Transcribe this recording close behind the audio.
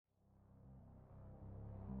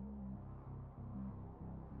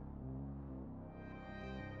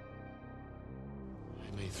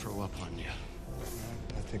They may throw up on you.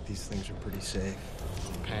 I think these things are pretty safe.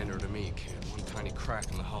 Don't pander to me, kid. One tiny crack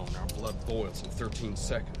in the hull and our blood boils in 13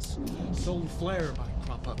 seconds. Solar flare might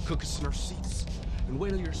crop up, cook us in our seats. And wait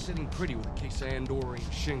till you're sitting pretty with a case of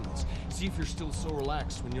Andorian shingles. See if you're still so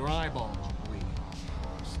relaxed when your eyeballs are bleeding.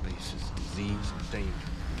 Space is disease and danger,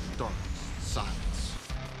 darkness, and silence.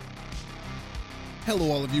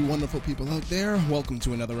 Hello, all of you wonderful people out there. Welcome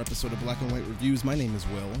to another episode of Black and White Reviews. My name is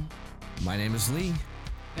Will. My name is Lee.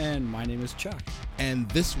 And my name is Chuck. And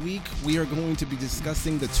this week, we are going to be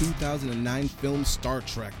discussing the 2009 film Star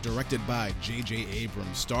Trek, directed by J.J.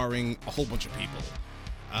 Abrams, starring a whole bunch of people.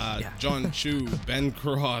 John Chu, Ben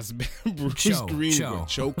Cross, Bruce Greenwood,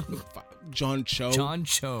 John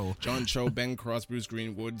Cho, Ben Cross, Bruce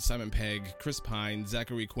Greenwood, Simon Pegg, Chris Pine,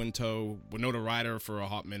 Zachary Quinto, Winona Ryder for a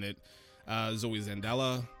hot minute, Zoe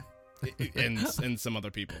Zandela, and some other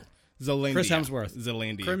people. Chris Hemsworth.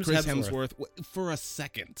 Chris Hemsworth. For a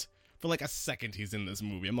second. For like a second he's in this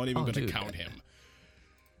movie. I'm not even going to count him.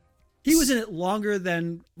 He was in it longer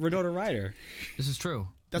than Winona Ryder. This is true.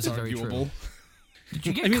 That's arguable. Did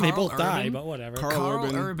you get They both Urban? die, but whatever.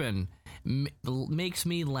 Carl Urban makes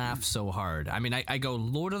me laugh so hard. I mean, I go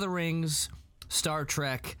Lord of the Rings, Star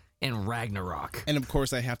Trek, and Ragnarok. And of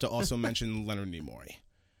course, I have to also mention Leonard Nimoy.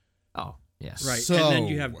 Oh, yes. Right. So, and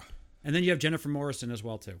then you have Jennifer Morrison as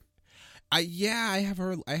well too. I have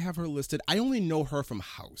her listed. I only know her from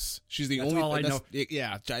House. She's the only. All I know.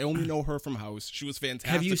 Yeah, I only know her from House. She was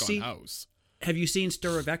fantastic on House. Have you seen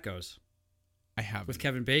Stir of Echoes? I haven't. With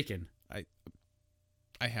Kevin Bacon.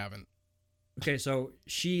 I haven't. Okay, so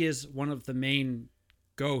she is one of the main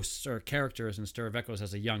ghosts or characters in Stir of Echoes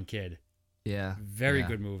as a young kid. Yeah. Very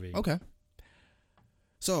good movie. Okay.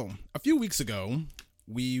 So a few weeks ago,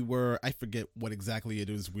 I forget what exactly it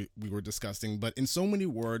is we were discussing, but in so many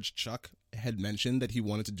words, Chuck had mentioned that he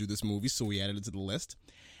wanted to do this movie, so we added it to the list.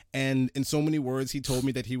 And in so many words, he told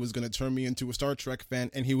me that he was going to turn me into a Star Trek fan,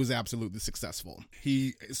 and he was absolutely successful.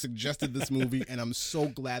 He suggested this movie, and I'm so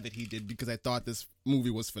glad that he did because I thought this movie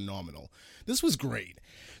was phenomenal. This was great.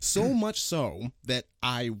 So much so that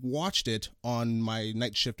I watched it on my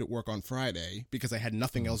night shift at work on Friday because I had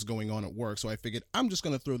nothing else going on at work. So I figured I'm just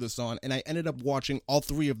going to throw this on, and I ended up watching all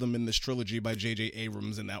three of them in this trilogy by J.J.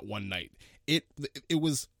 Abrams in that one night. It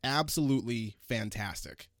was absolutely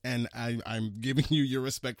fantastic, and I'm giving you your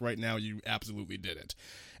respect right now. You absolutely did it.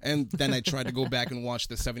 And then I tried to go back and watch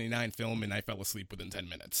the 79 film, and I fell asleep within 10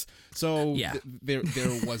 minutes. So yeah. There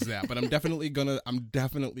was that. But I'm definitely gonna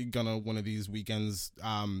one of these weekends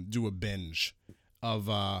do a binge of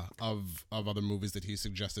other movies that he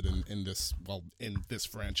suggested in this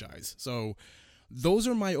franchise. So those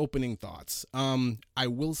are my opening thoughts. I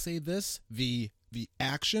will say this: the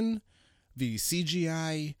action, the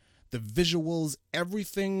CGI, the visuals,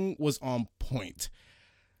 everything was on point.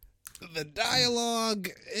 The dialogue,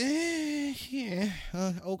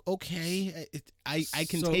 okay. I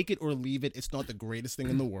can take it or leave it. It's not the greatest thing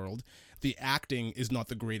in the world. The acting is not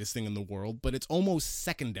the greatest thing in the world, but it's almost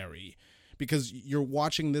secondary because you're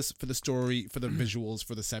watching this for the story, for the visuals,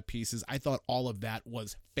 for the set pieces. I thought all of that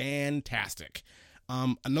was fantastic.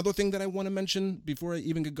 Another thing that I want to mention before I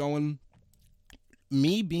even get going,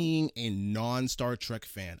 me being a non-Star Trek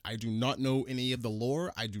fan, I do not know any of the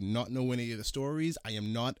lore. I do not know any of the stories. I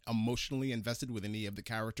am not emotionally invested with any of the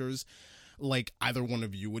characters like either one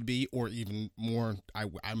of you would be, or even more,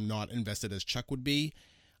 I'm not invested as Chuck would be.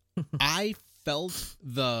 I felt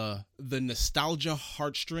the nostalgia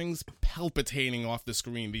heartstrings palpitating off the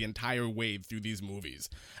screen the entire way through these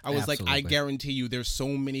movies. I was Absolutely. like, I guarantee you there's so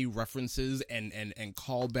many references and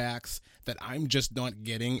callbacks that I'm just not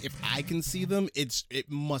getting. If I can see them, it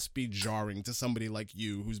must be jarring to somebody like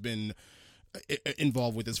you who's been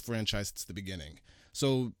involved with this franchise since the beginning.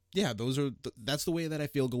 So yeah, that's the way that I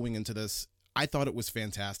feel going into this. I thought it was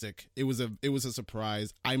fantastic. It was a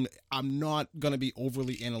surprise. I'm not gonna be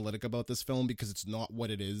overly analytic about this film because it's not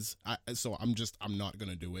what it is. So I'm not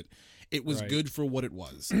gonna do it. It was good for what it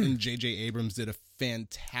was, and J.J. Abrams did a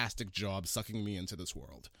fantastic job sucking me into this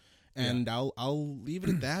world. And yeah. I'll leave it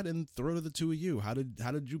at that and throw to the two of you. How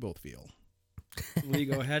did you both feel? Lee,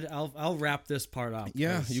 go ahead. I'll wrap this part up.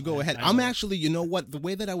 Yeah, you go ahead. I'm actually, you know what? The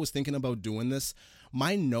way that I was thinking about doing this,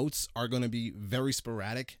 my notes are going to be very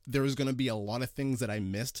sporadic. There's going to be a lot of things that I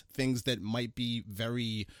missed, things that might be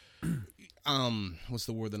very, what's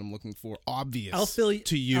the word that I'm looking for? Obvious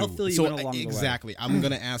to you. I'll fill you in along exactly. the way. I'm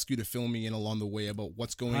going to ask you to fill me in along the way about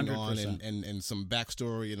what's going 100%. on and some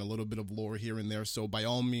backstory and a little bit of lore here and there. So by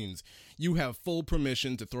all means, you have full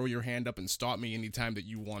permission to throw your hand up and stop me anytime that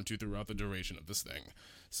you want to throughout the duration of this thing.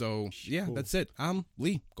 So yeah, That's it.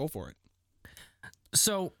 Lee, go for it.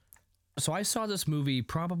 So So I saw this movie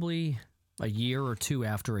probably a year or two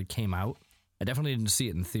after it came out. I definitely didn't see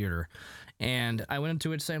it in theater. And I went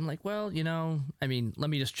into it saying, like, well, you know, I mean, let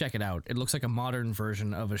me just check it out. It looks like a modern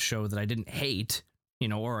version of a show that I didn't hate, you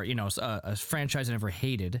know, or, you know, a franchise I never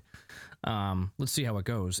hated. Let's see how it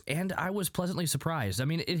goes. And I was pleasantly surprised. I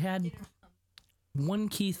mean, it had one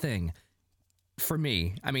key thing for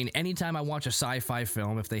me. I mean, anytime I watch a sci-fi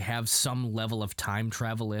film, if they have some level of time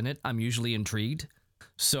travel in it, I'm usually intrigued.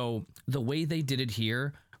 So the way they did it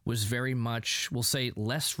here was very much, we'll say,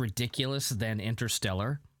 less ridiculous than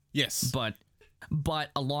Interstellar. Yes. But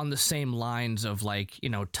along the same lines of, like, you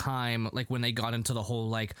know, time, like when they got into the whole,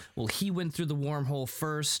 like, well, he went through the wormhole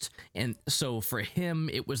first, and so for him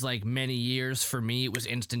it was like many years. For me it was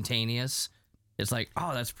instantaneous. It's like,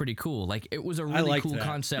 oh, that's pretty cool. Like, it was a really cool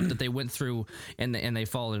concept that they went through and they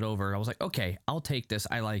followed it over. I was like, okay, I'll take this.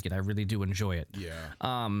 I like it. I really do enjoy it.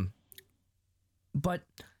 Yeah. But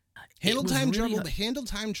handle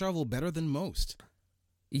time travel better than most.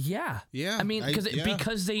 Yeah. Yeah. I mean,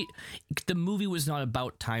 because the movie was not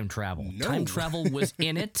about time travel. No. Time travel was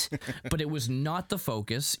in it, but it was not the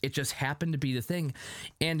focus. It just happened to be the thing.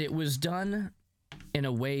 And it was done in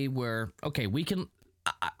a way where, okay, we can...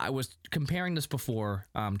 I was comparing this before.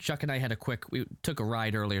 Chuck and I had we took a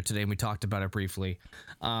ride earlier today and we talked about it briefly.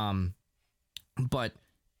 But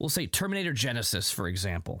we'll say Terminator Genesis, for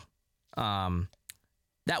example.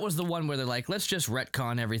 That was the one where they're like, let's just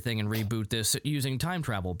retcon everything and reboot this using time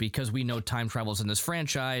travel because we know time travel's in this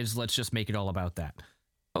franchise. Let's just make it all about that.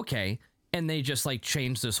 Okay. And they just like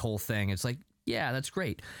changed this whole thing. It's like, yeah, that's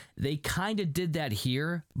great. They kind of did that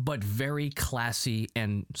here, but very classy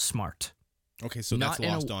and smart. Okay, so that's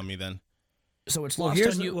lost on me then. So it's lost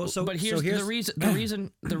on you. But here's the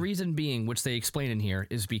reason. The reason being, which they explain in here,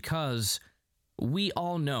 is because we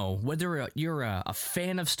all know, whether you're a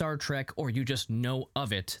fan of Star Trek or you just know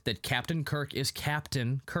of it, that Captain Kirk is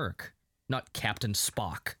Captain Kirk, not Captain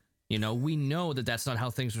Spock. You know, we know that that's not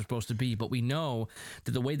how things are supposed to be, but we know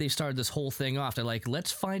that the way they started this whole thing off, they're like,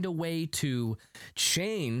 let's find a way to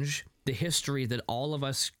change the history that all of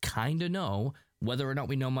us kind of know, whether or not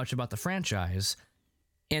we know much about the franchise,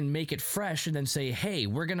 and make it fresh and then say, hey,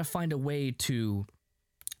 we're going to find a way to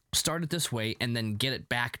start it this way and then get it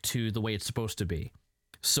back to the way it's supposed to be.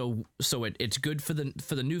 So it's good for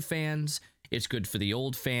the new fans. It's good for the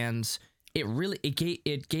old fans.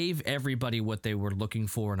 It gave everybody what they were looking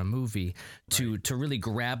for in a movie to really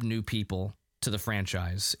grab new people to the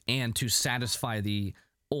franchise and to satisfy the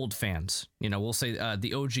old fans. You know, we'll say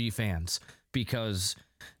the OG fans, because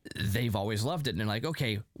they've always loved it. And they're like,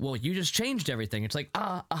 okay, well, you just changed everything. It's like,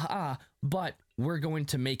 but we're going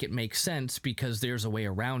to make it make sense because there's a way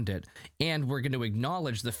around it. And we're going to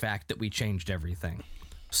acknowledge the fact that we changed everything.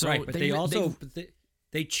 So right, but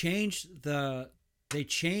they changed the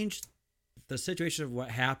situation of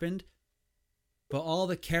what happened, but all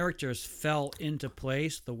the characters fell into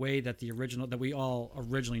place the way that we all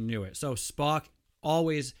originally knew it. So Spock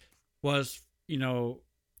always was, you know,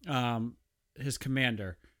 his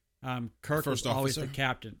commander. Kirk was always the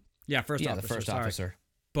captain. Yeah, first officer. The first officer.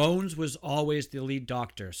 Bones was always the lead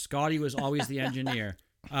doctor. Scotty was always the engineer.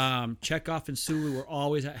 Chekhov and Sulu were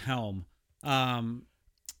always at helm.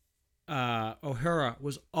 O'Hara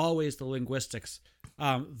was always the linguistics.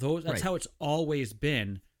 That's how it's always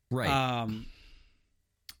been. Right.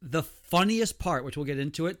 The funniest part, which we'll get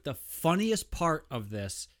into it, the funniest part of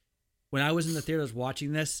this, when I was in the theaters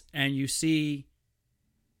watching this, and you see,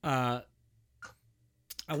 I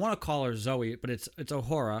want to call her Zoe, but it's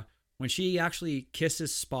O'Hara. When she actually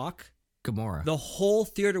kisses Spock, Gamora, the whole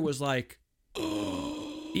theater was like,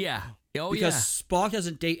 yeah. Oh, because Spock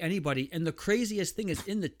doesn't date anybody. And the craziest thing is,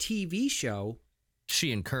 in the TV show,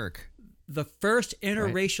 she and Kirk, the first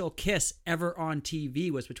interracial kiss ever on TV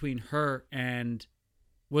was between her and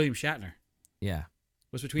William Shatner. Yeah.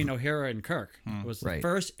 It was between O'Hara and Kirk. It was the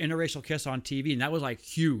first interracial kiss on TV, and that was like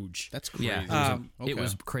huge. That's crazy. Yeah. It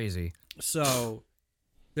was crazy. So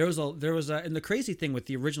there was and the crazy thing with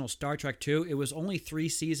the original Star Trek 2, it was only 3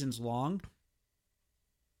 seasons long.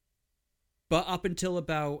 But up until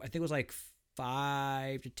about, I think it was like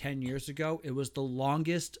 5 to 10 years ago, it was the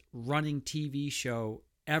longest running TV show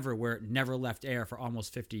ever where it never left air for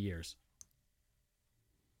almost 50 years.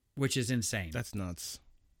 Which is insane. That's nuts.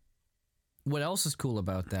 What else is cool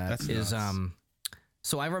about that is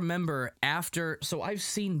so I remember so I've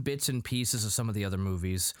seen bits and pieces of some of the other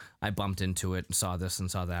movies. I bumped into it and saw this and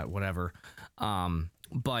saw that, whatever.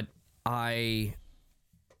 But I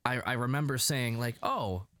remember saying, like,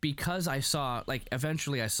 oh, because I saw, like,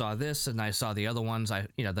 eventually I saw this and I saw the other ones, the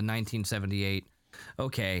 1978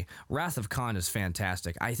 okay, Wrath of Khan is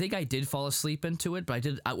fantastic. I think I did fall asleep into it, but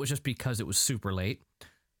it was just because it was super late.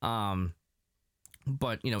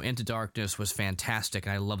 But, Into Darkness was fantastic,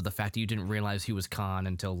 and I love the fact that you didn't realize he was Khan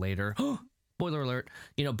until later. Spoiler alert.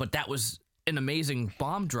 But that was an amazing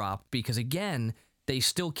bomb drop because, again, they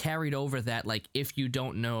still carried over that, like, if you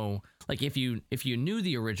don't know, like, if you knew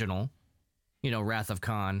the original, Wrath of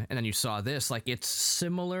Khan, and then you saw this, like, it's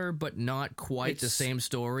similar but not quite the same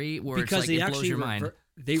story, where it's like, it blows your mind.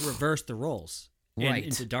 They reversed the roles right.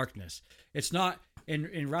 Into Darkness. It's not,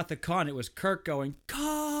 in Wrath of Khan, it was Kirk going,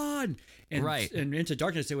 Khan! And, right. And Into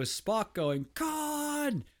Darkness, it was Spock going,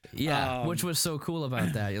 Khan! Yeah, which was so cool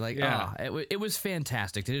about that. You're like, it was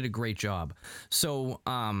fantastic. They did a great job. So,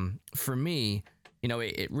 for me,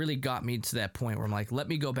 it really got me to that point where I'm like, let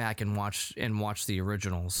me go back and watch the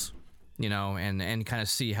originals, and kind of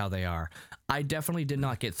see how they are. I definitely did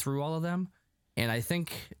not get through all of them, and I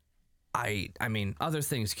think I mean, other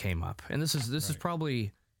things came up, and this is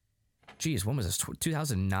probably, geez, when was this?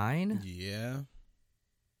 2009? Yeah.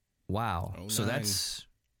 Wow. 09. So that's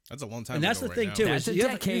a long time. And that's ago the thing now. too. That's a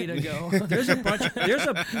decade ago. And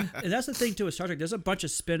that's the thing too with Star Trek. There's a bunch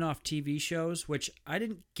of spin-off TV shows which I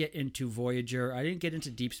didn't get into. Voyager. I didn't get into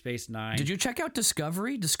Deep Space Nine. Did you check out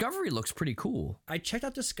Discovery? Discovery looks pretty cool. I checked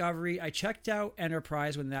out Discovery. I checked out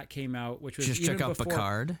Enterprise when that came out, which was just even check out before.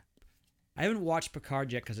 Picard. I haven't watched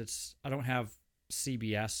Picard yet because I don't have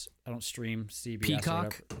CBS. I don't stream CBS.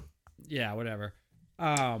 Peacock. Whatever.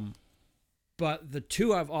 But the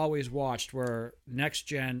two I've always watched were Next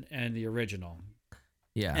Gen and the original.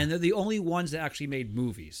 Yeah. And they're the only ones that actually made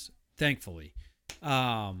movies, thankfully.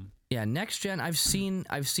 Yeah, Next Gen, I've seen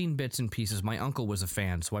bits and pieces. My uncle was a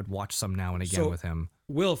fan, so I'd watch some now and again with him.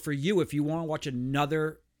 Will, for you, if you want to watch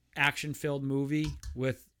another action-filled movie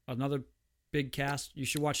with another big cast, you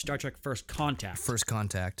should watch Star Trek First Contact. First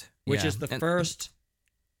Contact. Which is the first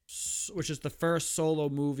solo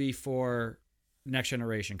movie for Next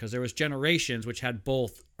Generation, because there was Generations, which had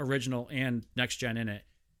both original and Next Gen in it,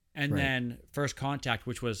 and then First Contact,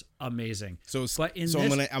 which was amazing.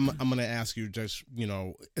 I'm gonna ask you, just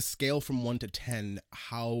a scale from 1 to 10,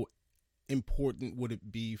 how important would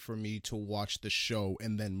it be for me to watch the show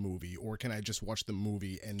and then movie, or can I just watch the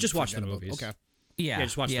movie and just watch the movies? Okay. Yeah,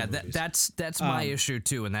 just watch the movies. That's my issue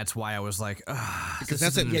too, and that's why I was like, because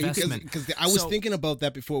that's an investment. Because I was thinking about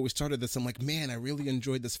that before we started this. I'm like, man, I really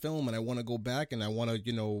enjoyed this film, and I want to go back and I want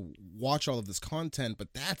to watch all of this content, but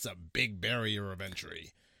that's a big barrier of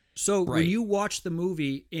entry. So when you watch the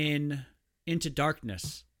movie Into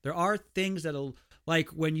Darkness, there are things that'll, like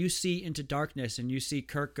when you see Into Darkness and you see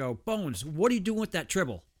Kirk go, Bones, what are you doing with that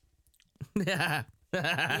tribble? Yeah,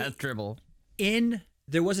 tribble.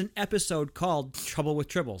 There was an episode called Trouble with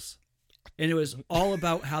Tribbles, and it was all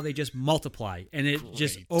about how they just multiply, and it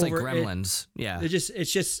just it's like Gremlins.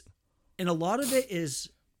 It's just, and a lot of it is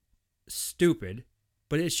stupid,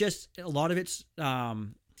 but it's just a lot of it's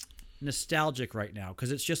nostalgic right now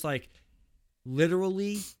because it's just like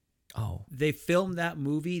literally. Oh, they filmed that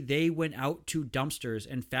movie. They went out to dumpsters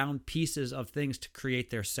and found pieces of things to create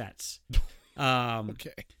their sets.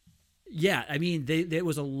 Okay. Yeah, I mean, it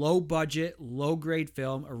was a low-budget, low-grade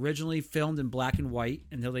film, originally filmed in black and white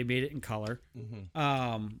until they made it in color.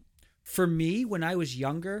 Mm-hmm. For me, when I was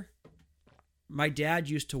younger, my dad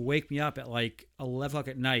used to wake me up at like 11 o'clock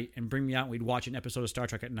at night and bring me out and we'd watch an episode of Star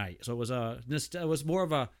Trek at night. So it was more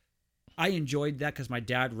of a... I enjoyed that because my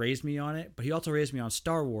dad raised me on it, but he also raised me on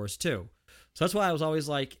Star Wars too. So that's why I was always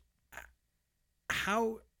like,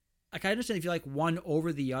 how... Like, I understand if you like one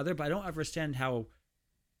over the other, but I don't understand how...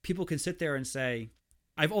 people can sit there and say,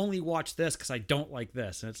 I've only watched this because I don't like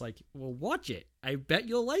this. And it's like, well, watch it. I bet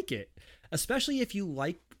you'll like it. Especially if you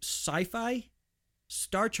like sci-fi.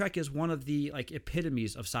 Star Trek is one of the like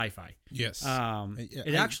epitomes of sci-fi. Yes.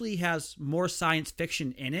 It actually has more science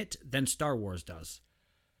fiction in it than Star Wars does.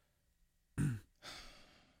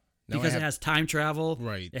 Because it has time travel.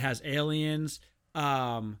 Right. It has aliens.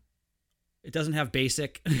 It doesn't have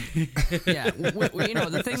basic. Yeah,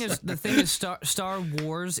 the thing is, Star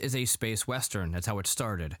Wars is a space western. That's how it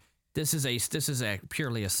started. This is a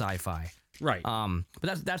purely a sci-fi. Right.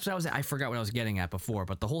 But that's what I forgot what I was getting at before.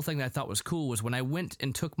 But the whole thing that I thought was cool was when I went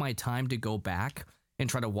and took my time to go back and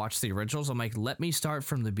try to watch the originals. I'm like, let me start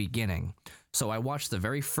from the beginning. So I watched the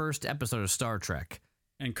very first episode of Star Trek.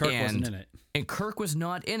 And Kirk wasn't in it. And Kirk was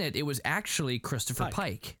not in it. It was actually Christopher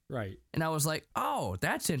Pike. Right. And I was like, oh,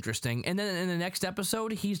 that's interesting. And then in the next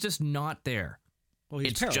episode, he's just not there. Well,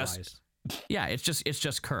 he's paralyzed. It's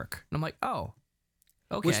just Kirk. And I'm like, oh,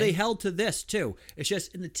 okay. Which they held to this, too. It's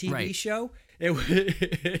just in the TV show.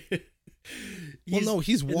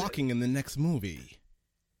 He's walking in the next movie.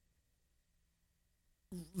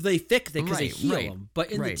 they fix it because they Right, heal right, him.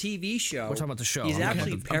 But in right. the TV show, We're talking about the show. he's I'm talking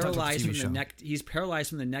actually about the- I'm talking about paralyzed the from TV the show. neck. He's paralyzed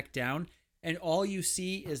from the neck down, and all you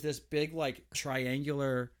see is this big like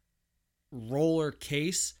triangular roller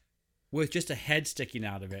case with just a head sticking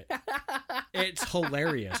out of it. It's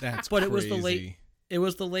hilarious. That's but crazy. it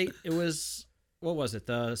was what was it?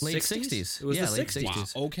 The Late 60s? 60s. It was Yeah, the late 60s.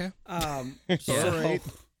 60s. Wow, okay. So, All right.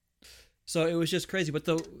 so it was just crazy. But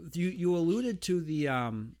you alluded to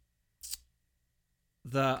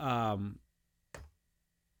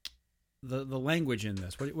the language in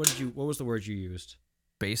this. What was the word you used?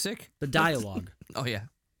 Basic? The dialogue. Oh, yeah.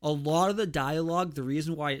 A lot of the dialogue, the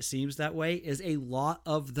reason why it seems that way is a lot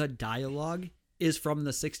of the dialogue is from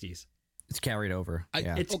the 60s. It's carried over.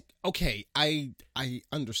 Yeah. Okay, I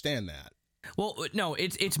understand that. Well, no,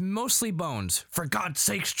 it's mostly Bones. For God's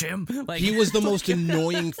sakes, Jim. Like He was the most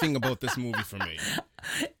annoying thing about this movie for me.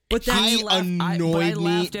 But He annoyed me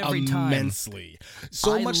laughed every time. immensely.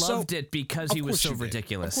 So I much so. loved it because he was so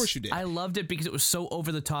ridiculous. Of course you did. I loved it because it was so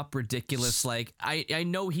over the top ridiculous. Like I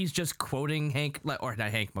know he's just quoting or not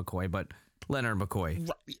Hank McCoy, but Leonard McCoy.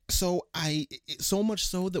 So so much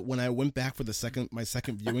so that when I went back for my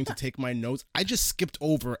second viewing to take my notes, I just skipped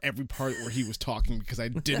over every part where he was talking because I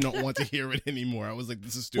did not want to hear it anymore. I was like,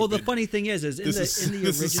 this is stupid. Well, the funny thing is in the original,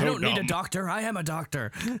 this is I so don't need a dumb. doctor. I am a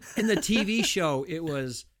doctor. in the TV show, it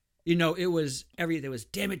was, there was,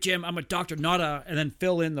 damn it, Jim, I'm a doctor, not a, and then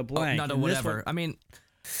fill in the blank. Not a And this whatever. one- I mean,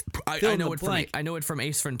 Fill I in know the it blank. from I know it from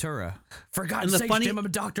Ace Ventura. For God's the sake, funny- Jim, I'm a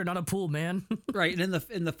doctor, not a pool man. Right, and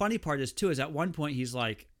the funny part is too is at one point he's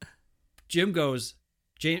like, Jim goes,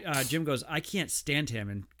 I can't stand him,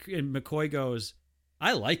 and McCoy goes,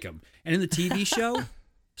 I like him. And in the TV show,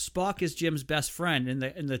 Spock is Jim's best friend. In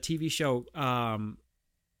the TV show,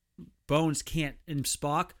 Bones can't, and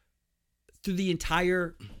Spock through the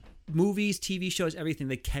entire movies, TV shows, everything,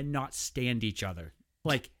 they cannot stand each other,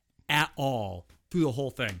 like at all through the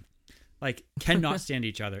whole thing. Like, cannot stand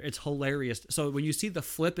each other. It's hilarious. So when you see the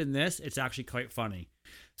flip in this, it's actually quite funny.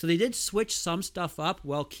 So they did switch some stuff up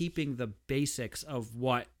while keeping the basics of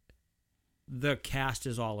what the cast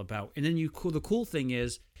is all about. And then the cool thing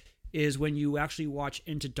is when you actually watch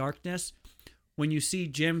Into Darkness, when you see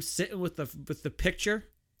Jim sitting with the picture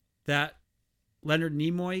that Leonard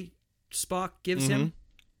Nimoy Spock gives him,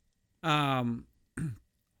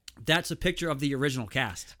 that's a picture of the original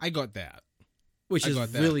cast. I got that. Which is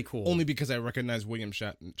really cool. Only because I recognize William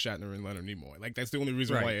Shatner and Leonard Nimoy. Like, that's the only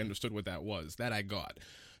reason why I understood what that was. That I got.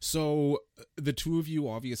 So, the two of you,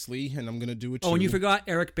 obviously, and I'm going to do it too. Oh, and you forgot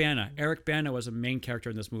Eric Bana. Eric Bana was a main character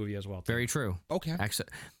in this movie as well, too. Very true. Okay. Actually,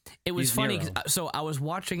 it was He's funny. Nero. So I was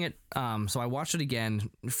watching it. So I watched it again,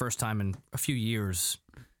 first time in a few years,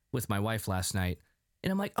 with my wife last night.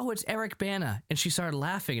 And I'm like, oh, it's Eric Bana. And she started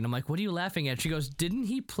laughing. And I'm like, what are you laughing at? She goes, didn't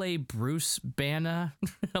he play Bruce Banner?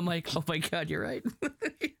 I'm like, oh my God, you're right.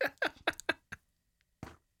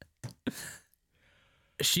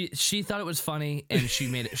 She thought it was funny, and she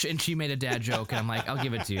made a dad joke. And I'm like, I'll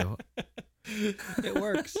give it to you. It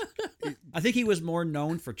works. I think he was more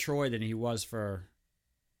known for Troy than he was for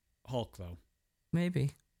Hulk, though.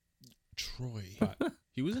 Maybe. Troy. But-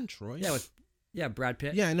 He was in Troy? Yeah, Brad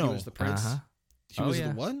Pitt. Yeah, I know. He was the prince. Uh-huh. He Oh, was yeah.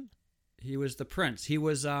 the what? He was the prince. He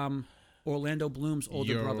was Orlando Bloom's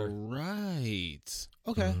older You're brother. right.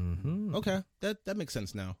 Okay. Mhm. Okay. That makes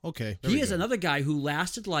sense now. Okay. He is another guy who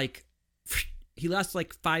lasted like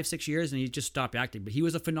 5-6 years and he just stopped acting. But he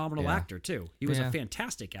was a phenomenal Yeah. actor too. He was Yeah. a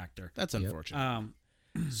fantastic actor. That's unfortunate.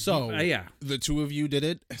 So yeah, the two of you did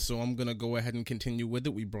it, so I'm going to go ahead and continue with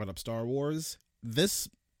it. We brought up Star Wars. This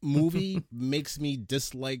movie makes me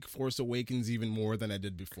dislike Force Awakens even more than I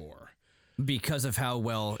did before. Because of how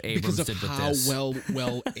well Abrams Because of did with how this.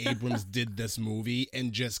 well Abrams did this movie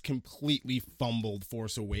and just completely fumbled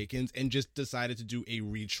Force Awakens and just decided to do a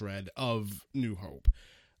retread of New Hope.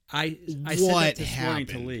 I said that What this morning to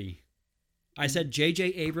happened? Lee. I said J.J.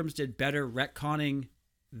 Abrams did better retconning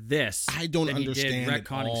this. I don't than understand He did at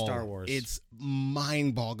retconning all. Star Wars. It's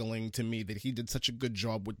mind-boggling to me that he did such a good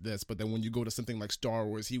job with this, but then when you go to something like Star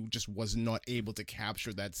Wars, he just was not able to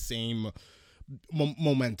capture that same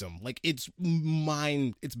momentum. Like, it's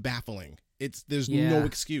baffling. There's no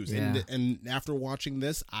excuse. Yeah. And after watching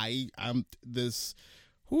this, I'm this.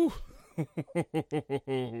 Whew.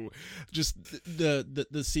 Just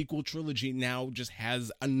the sequel trilogy now just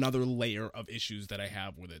has another layer of issues that I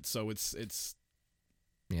have with it. So it's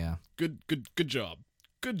Yeah. good job.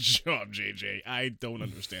 Good job, JJ. I don't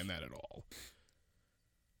understand that at all.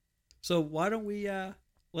 So why don't we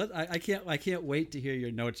I can't wait to hear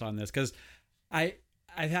your notes on this, because I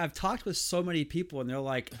have talked with so many people and they're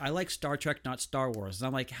like, I like Star Trek, not Star Wars. And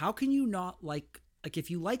I'm like, how can you not like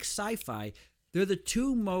if you like sci-fi, they're the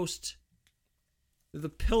two most, they're the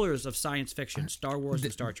pillars of science fiction, Star Wars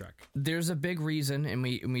and Star Trek. There's a big reason, and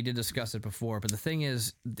we did discuss it before, but the thing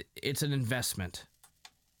is, it's an investment.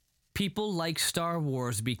 People like Star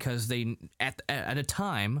Wars because they, at a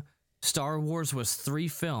time, Star Wars was 3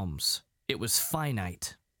 films. It was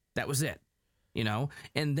finite. That was it, you know?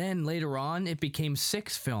 And then later on, it became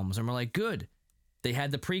 6 films, and we're like, good. They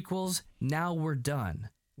had the prequels, now we're done.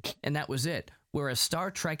 And that was it. Whereas Star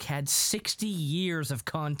Trek had 60 years of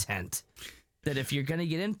content that if you're going to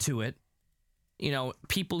get into it, you know,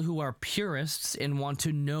 people who are purists and want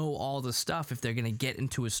to know all the stuff, if they're going to get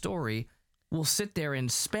into a story, will sit there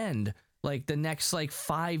and spend like the next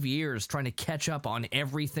 5 years trying to catch up on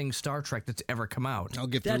everything Star Trek that's ever come out. I'll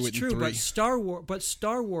get through That's it in true, 3. but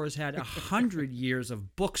Star Wars had 100 years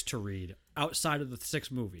of books to read outside of the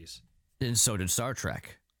 6 movies. And so did Star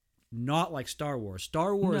Trek. Not like Star Wars.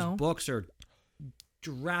 Star Wars books are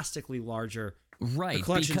drastically larger. Right,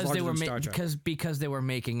 because they were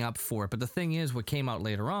making up for it. But the thing is, what came out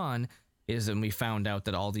later on is, and we found out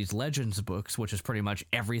that all these Legends books, which is pretty much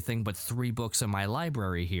everything but 3 books in my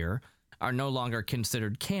library here, are no longer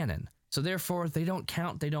considered canon. So therefore, they don't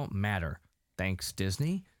count, they don't matter. Thanks,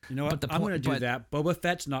 Disney. You know what? I'm going to do that. Boba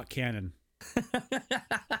Fett's not canon.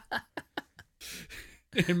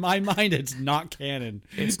 In my mind, it's not canon.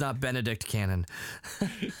 It's not Benedict canon.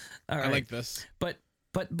 All right. I like this.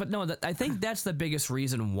 But no, I think that's the biggest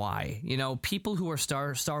reason why. You know, people who are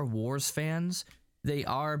Star Wars fans, they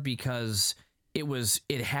are because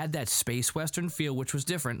it had that space western feel, which was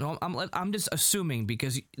different. I'm just assuming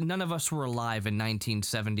because none of us were alive in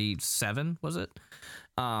 1977, was it?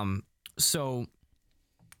 So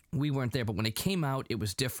we weren't there. But when it came out, it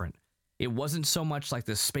was different. It wasn't so much like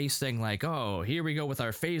this space thing, like, oh, here we go with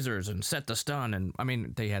our phasers and set the stun, and I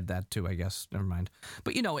mean they had that too, I guess. Never mind.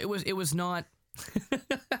 But you know, it was not.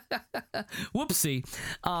 Whoopsie.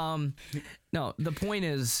 No, the point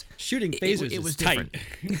is shooting phasers. It was tight.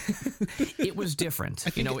 different. It was different. I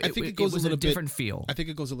think it goes a little different feel. I think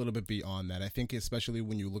it goes a little bit beyond that. I think especially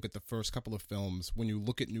when you look at the first couple of films, when you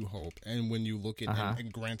look at New Hope, and when you look at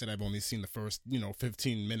and granted, I've only seen the first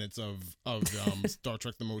 15 minutes of Star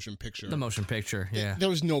Trek: The Motion Picture. The motion picture, yeah. There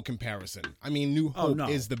was no comparison. I mean, New Hope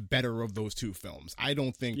is the better of those 2 films. I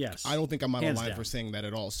don't think I'm out of line for saying that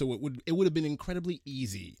at all. So it would have been incredibly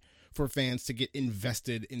easy for fans to get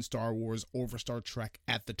invested in Star Wars over Star Trek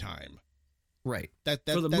at the time. Right.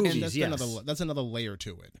 For the movies, that's another layer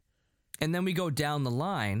to it. And then we go down the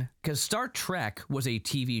line, because Star Trek was a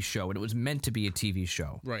TV show, and it was meant to be a TV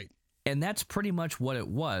show. Right. And that's pretty much what it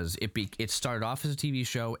was. It started off as a TV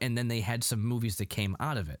show, and then they had some movies that came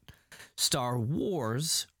out of it. Star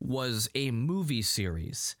Wars was a movie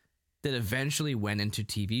series that eventually went into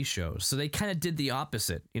TV shows. So they kind of did the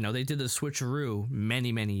opposite. You know, they did the switcheroo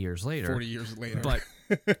many, many years later. 40 years later. But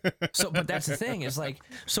that's the thing, is like,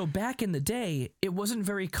 so back in the day, it wasn't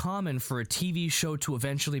very common for a TV show to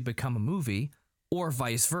eventually become a movie, or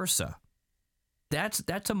vice versa. That's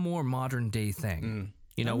a more modern day thing.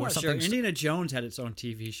 You know, I'm not sure. Indiana Jones had its own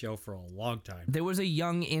TV show for a long time. There was a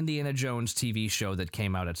young Indiana Jones TV show that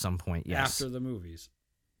came out at some point, yes. After the movies.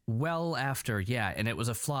 Well after, yeah, and it was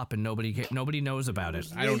a flop, and nobody knows about it.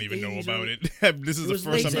 I don't even know about it. This is the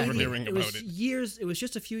first I'm ever hearing about it. It was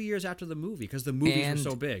just a few years after the movie, because the movies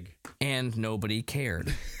were so big. And nobody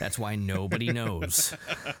cared. That's why nobody knows.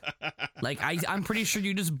 Like, I'm pretty sure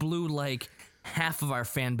you just blew, like, half of our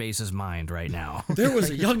fan base's mind right now. There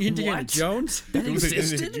was a young Indiana Jones? That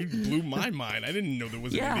existed? You blew my mind. I didn't know there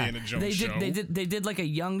was an Indiana Jones show. They did like a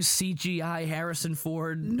young CGI Harrison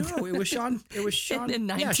Ford. No, it was Sean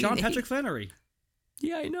Patrick Flannery.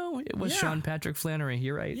 Yeah, I know. It was Sean Patrick Flannery.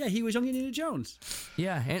 You're right. Yeah, he was young Indiana Jones.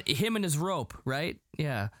 Yeah, and him and his rope, right?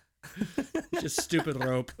 Yeah. Just stupid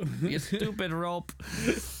rope. Stupid rope.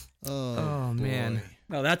 Oh man.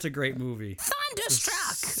 No, that's a great movie.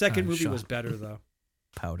 Thunderstruck. Second movie was better though.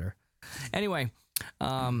 Powder. Anyway,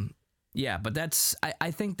 yeah, but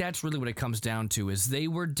I think that's really what it comes down to, is they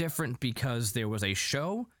were different because there was a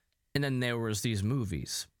show and then there was these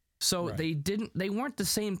movies. So they weren't the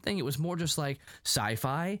same thing. It was more just like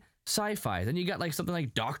sci-fi. Then you got like something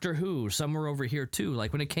like Doctor Who somewhere over here too.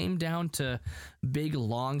 Like when it came down to big,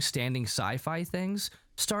 long-standing sci-fi things,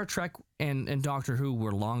 Star Trek and Doctor Who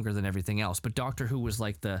were longer than everything else. But Doctor Who was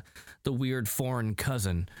like the weird foreign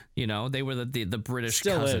cousin. You know, they were the British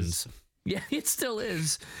cousins. Yeah, it still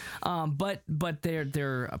is. But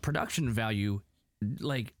their production value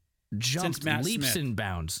like jumped leaps and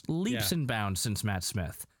bounds since Matt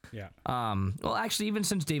Smith. Yeah. Well, actually, even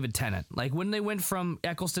since David Tennant, like when they went from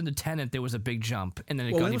Eccleston to Tennant, there was a big jump, and then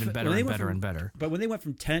it got even better and better and better. But when they went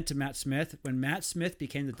from Tennant to Matt Smith, when Matt Smith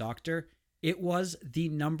became the Doctor, It was the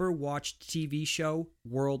number watched TV show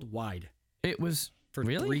worldwide. It was for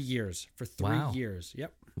really? 3 years. For 3 years.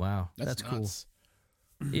 Yep. Wow. That's cool.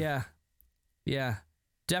 Yeah. Yeah.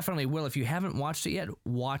 Definitely, Will. If you haven't watched it yet,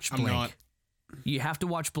 watch Blink. I'm not. You have to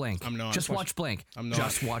watch Blink. I'm not. Just watch Blink. I'm not.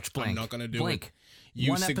 Just watch Blink. I'm not going to do Blink. it.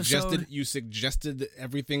 You One episode. You suggested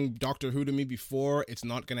everything Doctor Who to me before. It's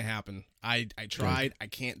not going to happen. I tried. I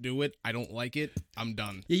can't do it. I don't like it. I'm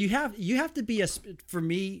done. Yeah, you have to be for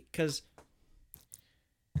me, because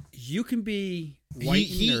you can be white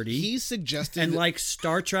and nerdy. He suggested and like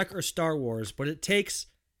Star Trek or Star Wars, but it takes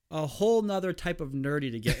a whole nother type of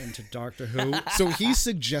nerdy to get into Doctor Who. So he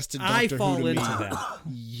suggested Doctor Who to me that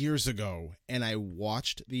years ago, and I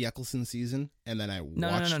watched the Eccleston season, and then I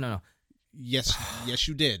watched. No. Yes,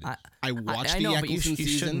 you did. I watched the Eccleston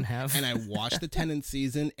season, and I watched the Tennant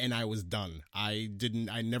season, and I was done. I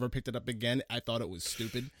never picked it up again. I thought it was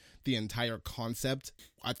stupid. The entire concept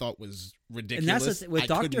I thought was ridiculous. And that's the thing with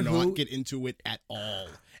Doctor Who. I could not get into it at all.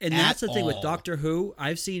 And that's the thing with Doctor Who.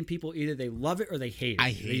 I've seen people either they love it or they hate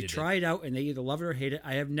it. They try it out and they either love it or hate it.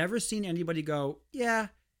 I have never seen anybody go, yeah,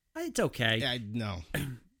 it's okay. Yeah, no.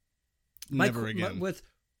 Never again. With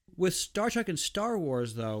Star Trek and Star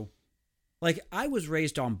Wars, though, like, I was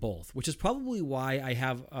raised on both, which is probably why I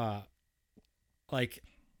have,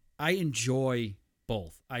 I enjoy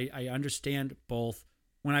both. I understand both.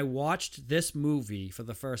 When I watched this movie for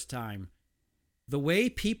the first time, the way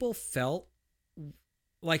people felt,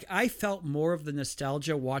 like, I felt more of the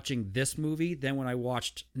nostalgia watching this movie than when I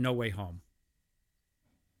watched No Way Home.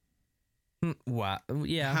 Wow.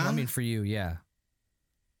 Yeah, I mean, for you, yeah.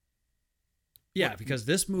 Yeah, because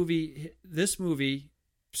this movie,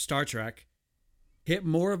 Star Trek, hit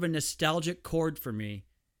more of a nostalgic chord for me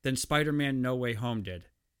than Spider-Man No Way Home did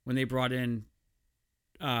when they brought in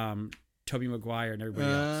Tobey Maguire and everybody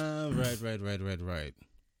else. Right.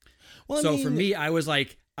 Well, so for me, I was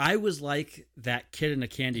like that kid in a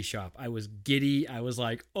candy shop. I was giddy. I was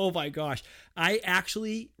like, oh my gosh. I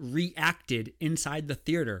actually reacted inside the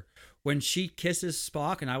theater when she kisses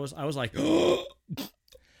Spock, and I was like,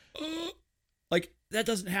 like, that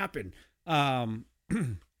doesn't happen.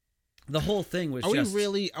 The whole thing was Are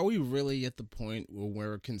we really at the point where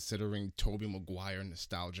we're considering Tobey Maguire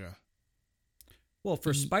nostalgia? Well,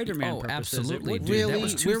 for Spider-Man purposes, absolutely. Really? That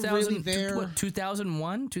was 2000, we're really there? What,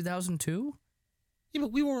 2001, 2002? Yeah,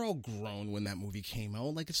 but we were all grown when that movie came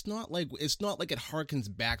out. Like, it's not like it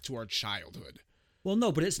harkens back to our childhood. Well,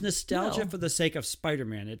 no, but it's nostalgia for the sake of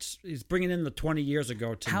Spider-Man. He's bringing in the 20 years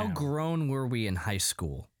ago to How now. grown were we in high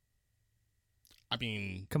school? I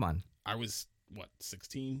mean, come on. I was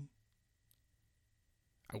 16.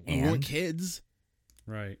 We weren't kids.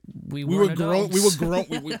 Right. We were grown. We were grown.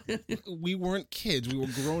 We weren't kids. We were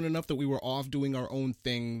grown enough that we were off doing our own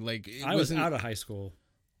thing. Like, I was out of high school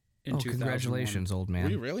in 2001. Congratulations, old man. Were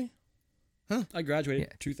you really? Huh? I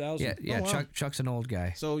graduated 2000. Yeah. Oh, wow. Chuck's an old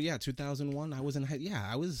guy. So yeah, 2001. I was in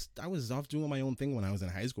I was off doing my own thing when I was in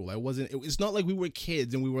high school. It's not like we were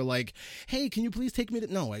kids and we were like, hey, can you please take me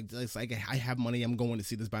to? No, it's like I have money. I'm going to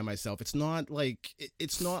see this by myself. It's not like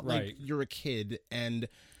like you're a kid, and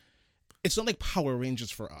it's not like Power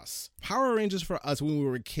Rangers for us. Power Rangers for us when we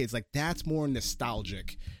were kids, like, that's more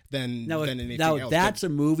nostalgic than anything else. Now that's a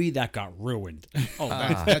movie that got ruined. Oh,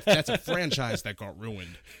 that's a franchise that got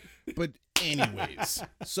ruined. But anyways,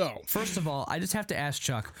 so first of all, I just have to ask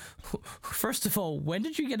Chuck. First of all, when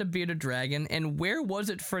did you get a bearded dragon, and where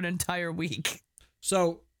was it for an entire week?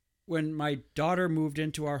 So when my daughter moved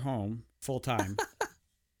into our home full time,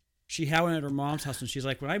 she had one at her mom's house, and she's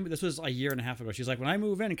like, this was a year and a half ago. She's like, when I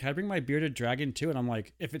move in, can I bring my bearded dragon too? And I'm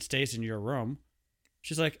like, if it stays in your room.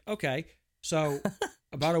 She's like, okay. So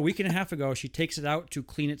about a week and a half ago, she takes it out to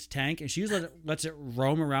clean its tank, and she lets it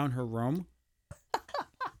roam around her room.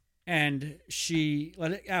 And she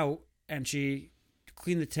let it out, and she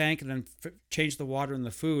cleaned the tank and then changed the water and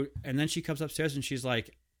the food. And then she comes upstairs and she's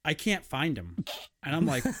like, I can't find him. And I'm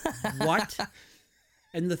like, what?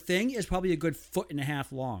 And the thing is probably a good 1.5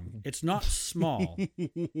 feet long. It's not small.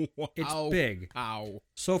 Wow. It's big. Ow.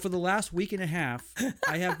 So for the last week and a half,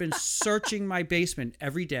 I have been searching my basement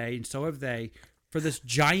every day, and so have they, for this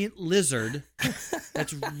giant lizard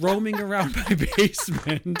that's roaming around my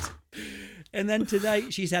basement. And then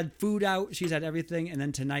tonight, she's had food out, she's had everything, and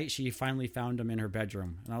then tonight she finally found him in her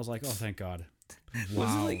bedroom. And I was like, oh, thank God.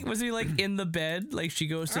 Wow. Was he like in the bed? Like, she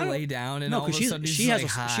goes to lay down, and all of a sudden she has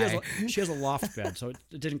a loft bed, so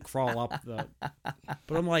it didn't crawl up. But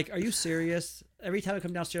I'm like, are you serious? Every time I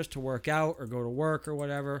come downstairs to work out or go to work or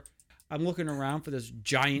whatever, I'm looking around for this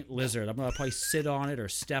giant lizard. I'm going to probably sit on it or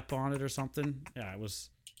step on it or something. Yeah, it's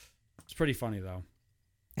pretty funny, though.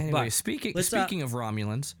 Anyway, speaking of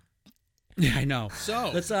Romulans... Yeah, I know.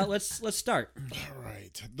 So let's start. All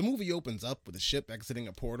right. The movie opens up with a ship exiting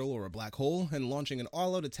a portal or a black hole and launching an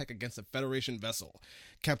all-out attack against a Federation vessel.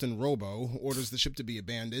 Captain Robo orders the ship to be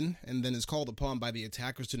abandoned and then is called upon by the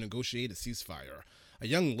attackers to negotiate a ceasefire. A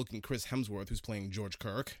young-looking Chris Hemsworth, who's playing George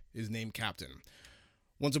Kirk, is named captain.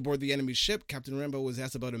 Once aboard the enemy ship, Captain Rambo is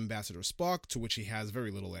asked about Ambassador Spock, to which he has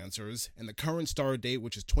very little answers, and the current star date,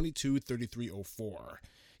 which is 22-3304.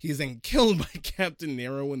 He is then killed by Captain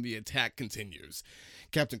Nero and the attack continues.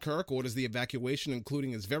 Captain Kirk orders the evacuation,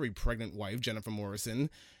 including his very pregnant wife, Jennifer Morrison,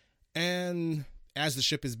 and as the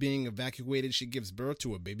ship is being evacuated, she gives birth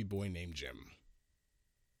to a baby boy named Jim.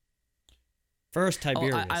 First,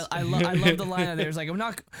 Tiberius. I love the line there. It's like,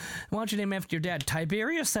 why don't you name him after your dad?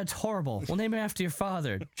 Tiberius? That's horrible. We'll name him after your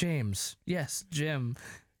father. James. Yes, Jim.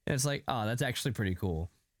 And it's like, oh, that's actually pretty cool.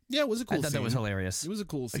 Yeah, it was a cool scene. I thought that was hilarious. It was a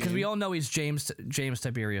cool scene. Because we all know he's James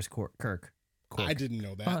Tiberius Kirk. I didn't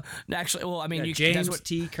know that. Actually, well, I mean, yeah, James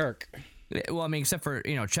T. Kirk. Well, I mean, except for,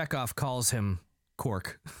 Chekhov calls him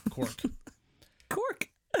Cork. Cork. Cork.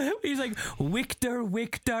 He's like,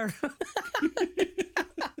 Victor.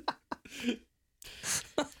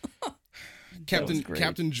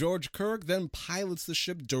 Captain George Kirk then pilots the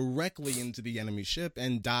ship directly into the enemy ship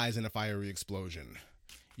and dies in a fiery explosion.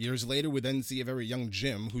 Years later, we then see a very young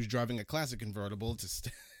Jim who's driving a classic convertible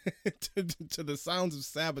to the sounds of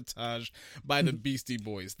Sabotage by the Beastie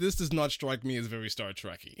Boys. This does not strike me as very Star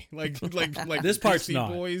Trek-y. Like this part's Beastie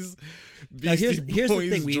not. Boys, Here's Boys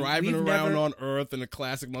the thing. driving around on Earth in a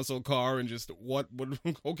classic muscle car and just what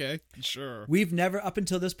okay, sure. We've never, up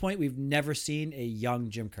until this point, we've never seen a young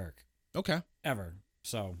Jim Kirk. Okay. Ever.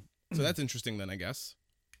 So that's interesting then, I guess.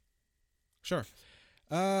 Sure.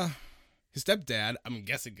 His stepdad, I'm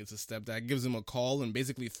guessing it's his stepdad, gives him a call and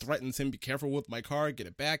basically threatens him, be careful with my car, get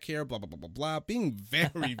it back here, blah, blah, blah, blah, blah, being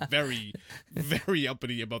very, very, very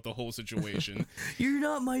uppity about the whole situation. You're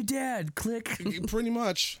not my dad, click. Pretty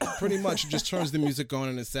much, just turns the music on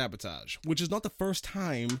and is Sabotage, which is not the first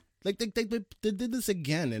time. Like, they did this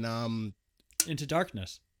again in, Into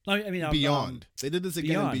Darkness. I mean, Beyond. They did this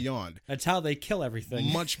again in Beyond. That's how they kill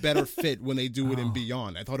everything. Much better fit when they do it in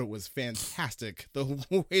Beyond. I thought it was fantastic.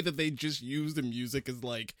 The way that they just use the music is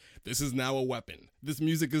like, this is now a weapon. This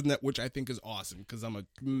music is which I think is awesome because I'm a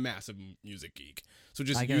massive music geek. So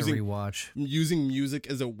just using music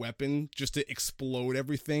as a weapon just to explode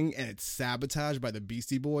everything, and it's Sabotage by the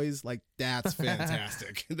Beastie Boys. Like, that's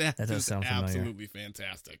fantastic. That does sound absolutely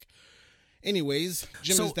fantastic. Anyways,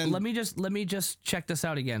 Jim is then... let me just check this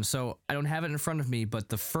out again. So I don't have it in front of me, but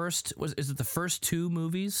the first two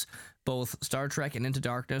movies, both Star Trek and Into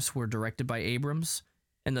Darkness, were directed by Abrams,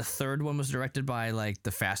 and the third one was directed by like the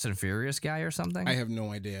Fast and Furious guy or something? I have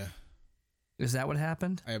no idea. Is that what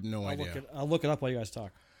happened? I have no idea. I'll look it up while you guys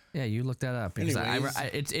talk. Yeah, you look that up. Because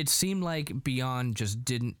it seemed like Beyond just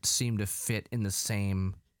didn't seem to fit in the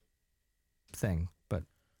same thing. But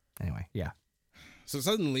anyway, yeah. So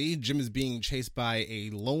suddenly, Jim is being chased by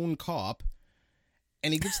a lone cop,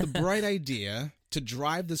 and he gets the bright idea to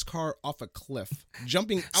drive this car off a cliff,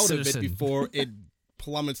 jumping out of it before it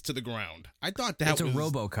plummets to the ground. I thought that was... It's a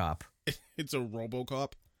RoboCop. It's a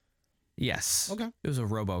RoboCop? Yes. Okay. It was a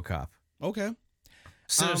RoboCop. Okay.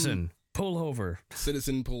 Citizen, pull over.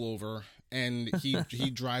 Citizen, pull over. And he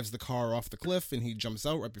drives the car off the cliff, and he jumps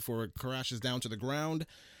out right before it crashes down to the ground.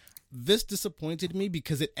 This disappointed me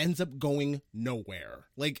because it ends up going nowhere.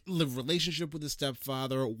 Like, the relationship with his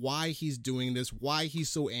stepfather, why he's doing this, why he's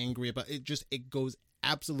so angry about it, it goes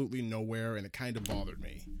absolutely nowhere, and it kind of bothered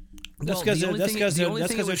me. That's because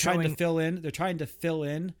they're trying to fill in. They're trying to fill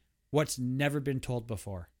in what's never been told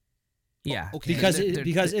before. Yeah, okay.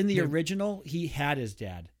 Because in the original, he had his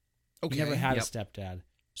dad. Okay, he never had a stepdad.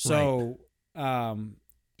 So,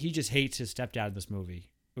 he just hates his stepdad in this movie,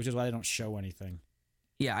 which is why they don't show anything.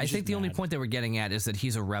 Yeah, I think the only point they were getting at is that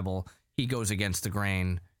he's a rebel. He goes against the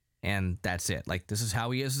grain, and that's it. Like, this is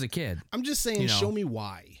how he is as a kid. I'm just saying, show me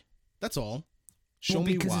why. That's all. Show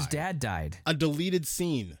me why. Because his dad died. A deleted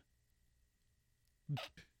scene.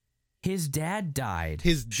 His dad died.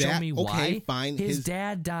 Show me why. Okay, fine. His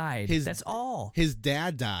dad died. That's all. His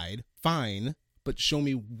dad died. Fine. But show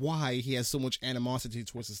me why he has so much animosity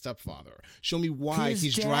towards his stepfather. Show me why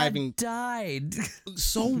he's driving. His dad died.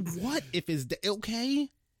 So what if his okay?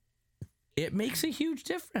 It makes a huge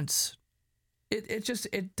difference.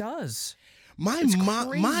 It does. My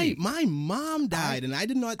mom died, and I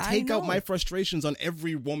did not take out my frustrations on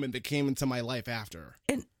every woman that came into my life after.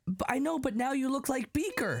 And I know, but now you look like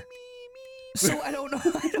Beaker. So I don't know.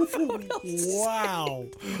 I don't know what else.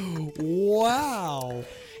 Wow.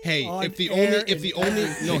 Hey, if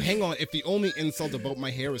the only insult about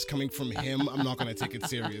my hair is coming from him, I'm not gonna take it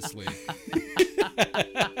seriously.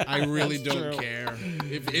 I really don't care.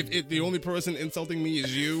 If the only person insulting me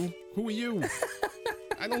is you, who are you?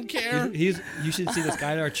 I don't care. You should see this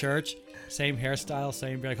guy at our church. Same hairstyle,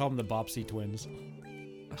 same. I call them the Bopsy twins.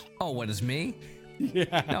 Oh, what is me?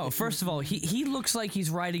 Yeah. No, first of all, he looks like he's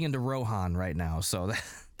riding into Rohan right now. So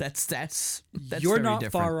that's You're very not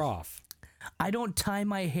different. far off. I don't tie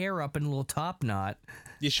my hair up in a little top knot.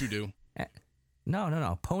 Yes, you do.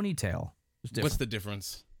 No. Ponytail. What's the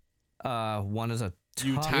difference? One is a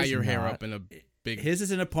You tie your hair up in a big. His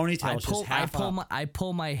is in a ponytail. I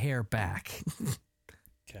pull my hair back.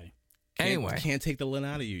 Okay. Anyway, can't take the lint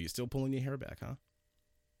out of you. You're still pulling your hair back, huh?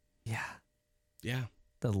 Yeah.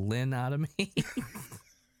 The lint out of me.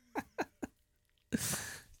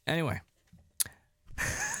 Anyway.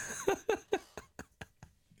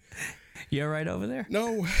 You all right over there?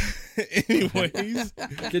 No. Anyways.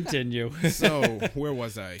 Continue. So, where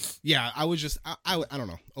was I? Yeah, I was just, I don't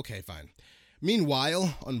know. Okay, fine.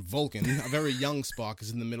 Meanwhile, on Vulcan, a very young Spock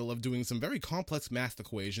is in the middle of doing some very complex math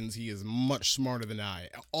equations. He is much smarter than I.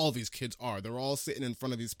 All these kids are. They're all sitting in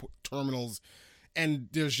front of these terminals, and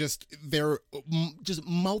they're just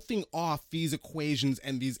mouthing off these equations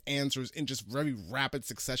and these answers in just very rapid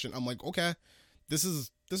succession. I'm like, okay, this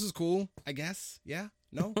is cool, I guess. Yeah?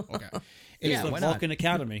 No? Okay. It's the Vulcan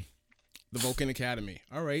Academy. The Vulcan Academy.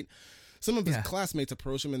 All right. Some of his classmates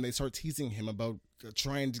approach him and they start teasing him about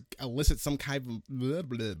trying to elicit some kind of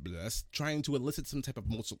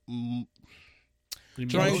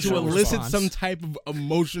some type of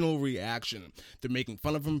emotional reaction. They're making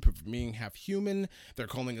fun of him for being half human. They're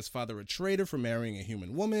calling his father a traitor for marrying a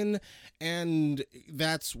human woman. And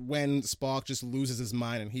that's when Spock just loses his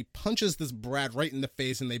mind and he punches this brat right in the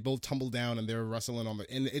face and they both tumble down and they're wrestling on the...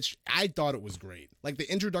 And I thought it was great. Like the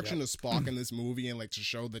introduction of Spock in this movie and like to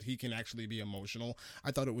show that he can actually be emotional,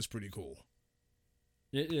 I thought it was pretty cool.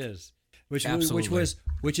 It is. Which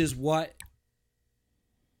is what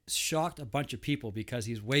shocked a bunch of people because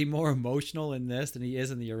he's way more emotional in this than he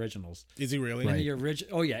is in the originals. Is he really? In the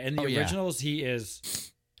originals he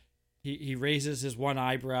is he raises his one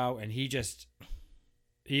eyebrow and he is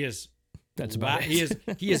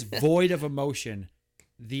void of emotion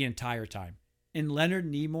the entire time. And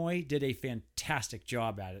Leonard Nimoy did a fantastic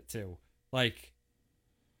job at it too. Like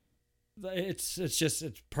it's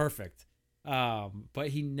perfect. But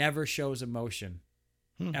he never shows emotion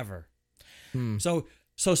ever.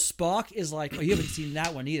 So Spock is like, you haven't seen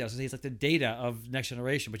that one either. So he's like the Data of Next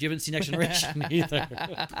Generation, but you haven't seen Next Generation either.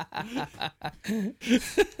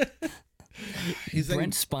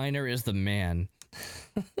 Brent Spiner is the man.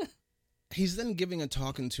 He's then giving a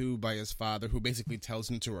talking to by his father, who basically tells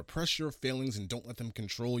him to repress your feelings and don't let them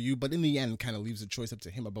control you, but in the end kind of leaves the choice up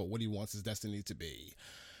to him about what he wants his destiny to be.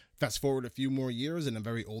 Fast forward a few more years, and a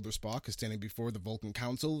very older Spock is standing before the Vulcan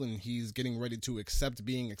Council, and he's getting ready to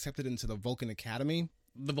being accepted into the Vulcan Academy.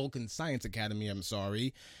 The Vulcan Science Academy, I'm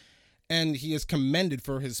sorry. And he is commended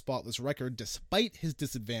for his spotless record despite his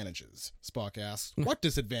disadvantages. Spock asks, what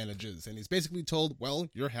disadvantages? And he's basically told, well,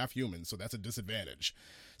 you're half human, so that's a disadvantage.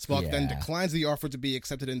 Spock then declines the offer to be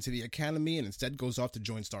accepted into the Academy and instead goes off to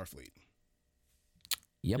join Starfleet.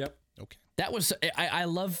 Yep. Okay. That was, I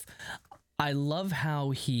love how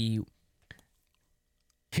his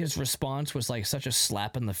response was like such a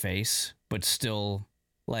slap in the face, but still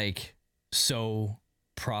like so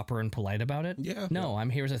proper and polite about it. Yeah. No, I'm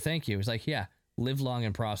here as a thank you. It's like, yeah, live long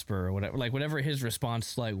and prosper or whatever. Like whatever his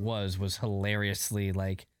response like was hilariously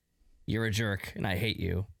like, you're a jerk and I hate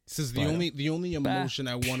you. This is the only emotion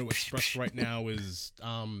I want to express right now is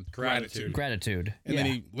gratitude. Gratitude. And then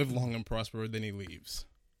he live long and prosper, then he leaves.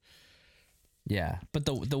 Yeah, but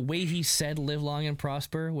the way he said "live long and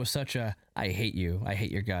prosper" was such a "I hate you, I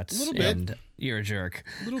hate your guts," a little bit, and you're a jerk.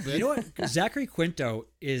 A little bit. You know what? Zachary Quinto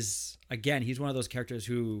is he's one of those characters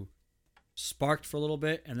who sparked for a little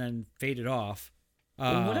bit and then faded off.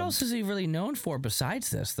 What else is he really known for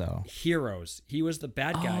besides this, though? Heroes. He was the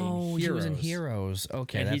bad guy in Heroes. He was in Heroes.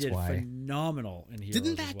 Okay, and that's he did why. Phenomenal in Heroes.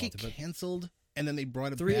 Didn't that get canceled? And then they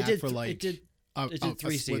brought it back for like it did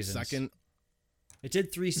 3 seasons. Second. It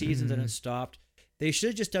did 3 seasons and it stopped. They should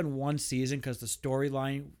have just done 1 season because the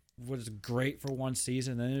storyline was great for 1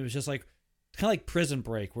 season. And then it was just like kind of like Prison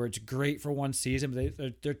Break, where it's great for 1 season,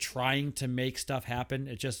 but they're trying to make stuff happen.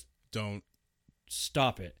 It just don't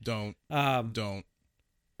stop it. Don't.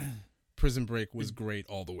 Prison Break was great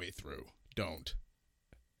all the way through. Don't.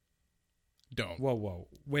 Don't. Whoa.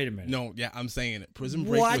 Wait a minute. No, yeah, I'm saying it. Prison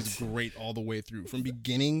Break was great all the way through, from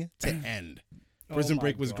beginning to end. Prison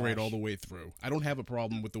Break was great all the way through. I don't have a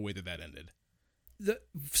problem with the way that ended.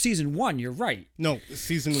 Season 1, you're right. No,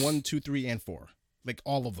 season 1, 2, 3, and 4. Like,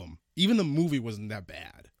 all of them. Even the movie wasn't that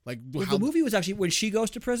bad. Like, the movie was actually when she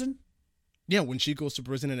goes to prison. Yeah, when she goes to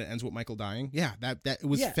prison and it ends with Michael dying. Yeah, that it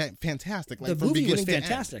was fantastic. Like, the from movie was beginning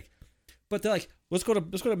fantastic. But they're like, let's go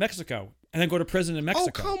to Mexico and then go to prison in Mexico.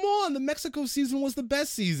 Oh, come on! The Mexico season was the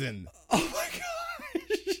best season. Oh my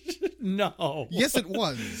gosh! No. Yes, it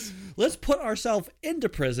was. Let's put ourselves into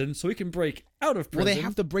prison so we can break out of prison. Well, they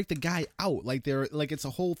have to break the guy out. Like it's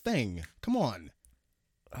a whole thing. Come on.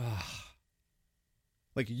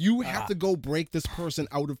 Like, you have to go break this person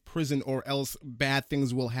out of prison, or else bad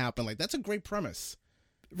things will happen. Like, that's a great premise.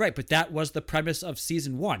 Right, but that was the premise of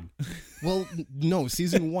season 1. Well, no,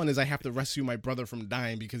 season 1 is I have to rescue my brother from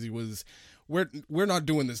dying because he was... We're not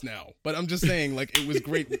doing this now, but I'm just saying, like, it was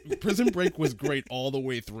great. Prison Break was great all the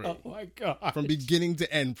way through. Oh my god! From beginning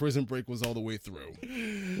to end, Prison Break was all the way through.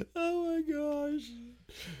 Oh my gosh!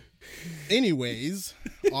 Anyways,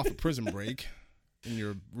 off of Prison Break, and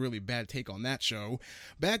your really bad take on that show,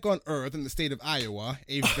 back on Earth in the state of Iowa,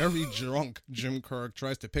 a very drunk Jim Kirk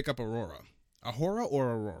tries to pick up Aurora. Ahura or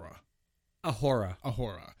Aurora? Ahura.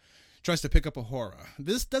 Tries to pick up Ahura.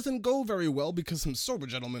 This doesn't go very well because some sober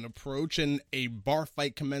gentlemen approach and a bar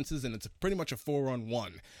fight commences, and it's pretty much a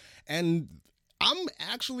 4-on-1. And I'm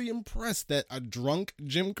actually impressed that a drunk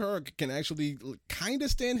Jim Kirk can actually kind of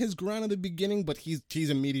stand his ground in the beginning, but he's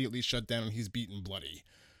immediately shut down and he's beaten bloody.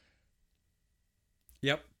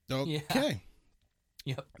 Yep. Okay.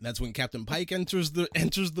 Yeah. Yep. That's when Captain Pike enters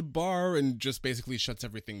the bar and just basically shuts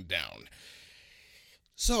everything down.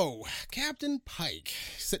 So, Captain Pike,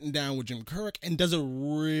 sitting down with Jim Kirk, and does a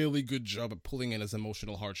really good job of pulling in his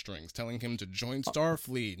emotional heartstrings, telling him to join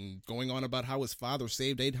Starfleet, and going on about how his father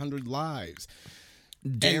saved 800 lives.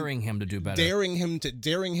 Daring him to do better. Daring him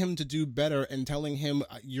to do better, and telling him,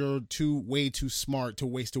 you're way too smart to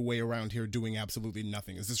waste away around here doing absolutely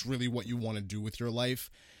nothing. Is this really what you want to do with your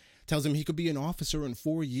life? Tells him he could be an officer in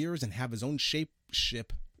 4 years and have his own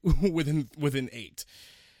ship within 8.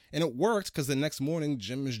 And it worked because the next morning,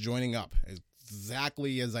 Jim is joining up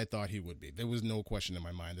exactly as I thought he would be. There was no question in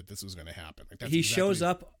my mind that this was going to happen. Like, he shows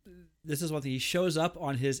up. This is one thing. He shows up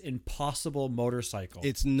on his impossible motorcycle.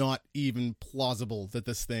 It's not even plausible that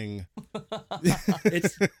this thing...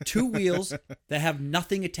 It's 2 wheels that have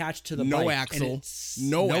nothing attached to the bike. No axle.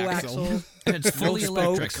 And it's fully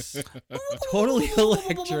electric. Totally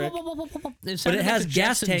electric. But it has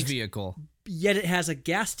gas tanks. Vehicle. Yet it has a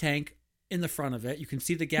gas tank in the front of it. You can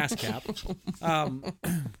see the gas cap.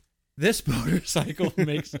 This motorcycle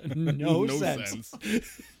makes no sense.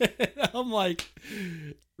 I'm like,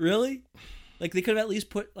 really? Like, they could have at least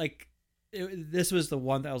put, like, this was the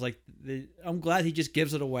one that I was like, I'm glad he just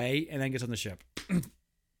gives it away and then gets on the ship.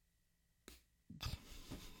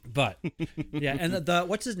 But yeah, and the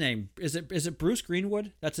what's his name? Is it Bruce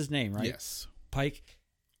Greenwood? That's his name, right? Yes. Pike.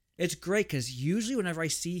 It's great because usually whenever I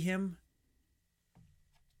see him,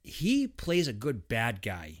 he plays a good bad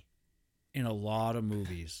guy in a lot of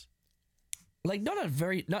movies. Like, not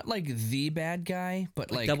like the bad guy,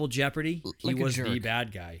 but like Double Jeopardy. Like he was the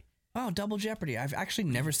bad guy. Oh, Double Jeopardy! I've actually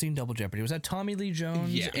never seen Double Jeopardy. Was that Tommy Lee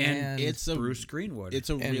Jones? Yeah, and it's Bruce Greenwood. It's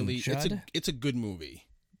a good movie.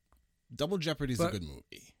 Double Jeopardy is a good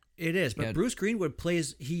movie. It is, but Bruce Greenwood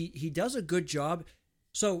plays. He does a good job.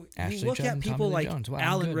 So you look at people like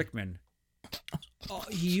Alan Rickman.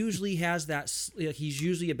 He usually has that. He's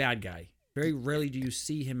usually a bad guy. Very rarely do you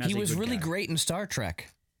see him as a good guy. He was really great in Star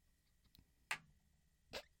Trek.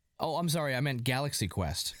 Oh, I'm sorry. I meant Galaxy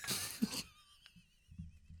Quest.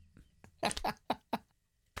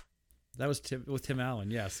 That was with Tim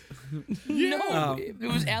Allen, yes. No, it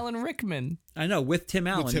was Alan Rickman. I know, with Tim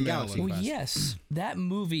Allen. Well, yes, that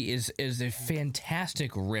movie is a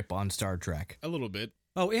fantastic rip on Star Trek. A little bit.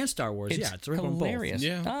 Oh, and Star Wars. It's a rip hilarious.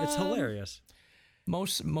 On both. Yeah, it's hilarious.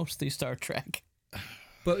 Mostly Star Trek.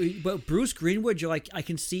 But Bruce Greenwood, you're like, I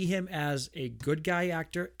can see him as a good guy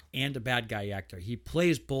actor and a bad guy actor. He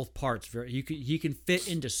plays both parts very. He can fit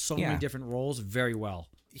into so many different roles very well.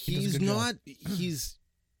 He's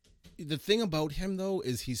the thing about him though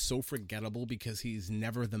is he's so forgettable because he's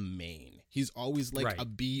never the main. He's always like a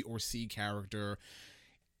B or C character.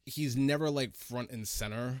 He's never like front and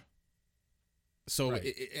center. So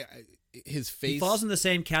his face, he falls in the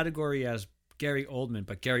same category as Gary Oldman,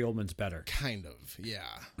 but Gary Oldman's better. Kind of, yeah.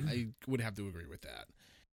 I would have to agree with that.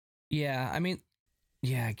 Yeah, I mean,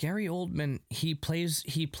 yeah, Gary Oldman, he plays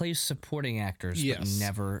supporting actors, but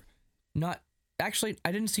never. Not actually.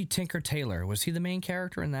 I didn't see Tinker Tailor. Was he the main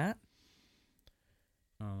character in that?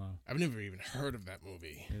 I don't know. I've never even heard of that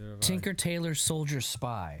movie. Tinker Tailor Soldier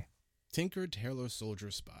Spy. Tinker Tailor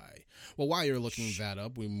Soldier Spy. Well, while you're looking that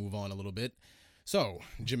up, we move on a little bit. So,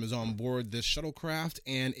 Jim is on board this shuttlecraft,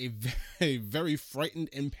 and a very frightened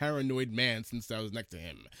and paranoid man sits down next to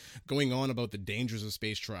him, going on about the dangers of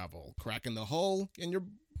space travel, cracking the hull, and your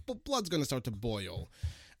blood's going to start to boil.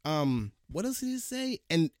 What else did he say?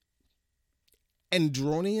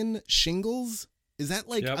 Andronian shingles? Is that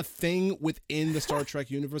like a thing within the Star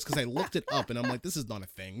Trek universe? Because I looked it up, and I'm like, this is not a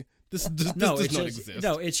thing. This does not exist.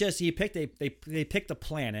 No, it's just they picked a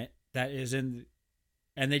planet that is in,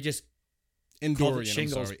 and they just Andorian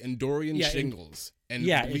shingles. And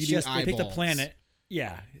it's just eyeballs. They picked a planet.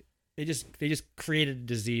 Yeah, they just created a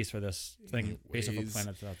disease for this thing based off of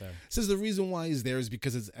planets out there. Says the reason why he's there is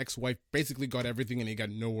because his ex-wife basically got everything and he got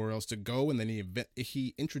nowhere else to go, and then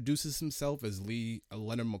he introduces himself as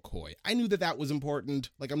Leonard McCoy. I knew that was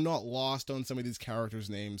important. Like, I'm not lost on some of these characters'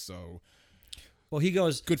 names, so. Well, he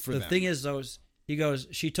goes. Good for them. The thing is, he goes.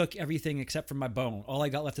 She took everything except for my bone. All I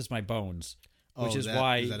got left is my bones, which is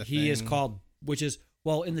why he is called. Which is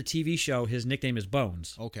in the TV show, his nickname is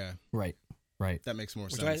Bones. Okay, right. That makes more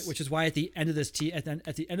sense. Which is why at the end of this at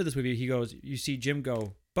the end of this movie, he goes. You see Jim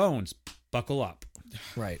go, Bones, buckle up.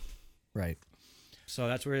 Right. So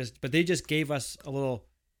that's where but they just gave us a little.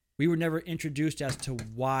 We were never introduced as to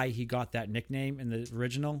why he got that nickname in the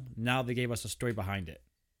original. Now they gave us a story behind it.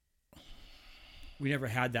 We never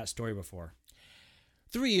had that story before.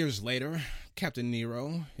 3 years later, Captain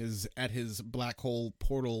Nero is at his black hole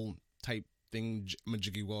portal type thing,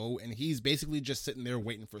 Majiggy-Wo, and he's basically just sitting there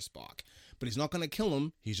waiting for Spock. But he's not going to kill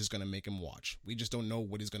him, he's just going to make him watch. We just don't know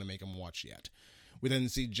what he's going to make him watch yet. We then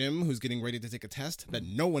see Jim, who's getting ready to take a test that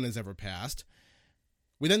no one has ever passed.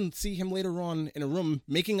 We then see him later on in a room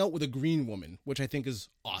making out with a green woman, which I think is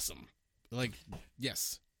awesome. Like,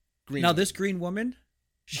 yes. Green woman. This green woman,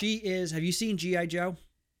 she is... Have you seen G.I. Joe?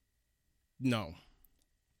 No.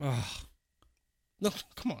 Oh. No,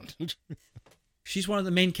 come on. She's one of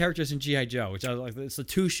the main characters in G.I. Joe, which I was like, it's the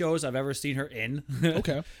 2 shows I've ever seen her in.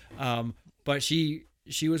 Okay. But she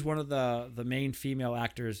was one of the main female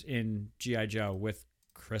actors in G.I. Joe with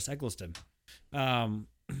Chris Eccleston. But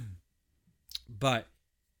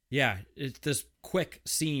yeah, it's this quick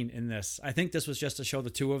scene in this. I think this was just to show the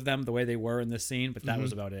 2 of them the way they were in this scene, but that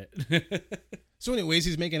was about it. So anyways,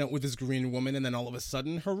 he's making out with this green woman, and then all of a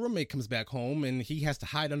sudden, her roommate comes back home, and he has to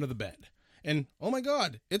hide under the bed. And, oh my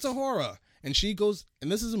God, it's Uhura. And she goes,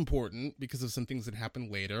 and this is important because of some things that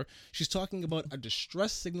happen later. She's talking about a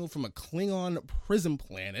distress signal from a Klingon prison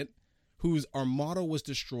planet whose armada was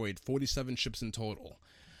destroyed, 47 ships in total.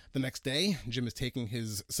 The next day, Jim is taking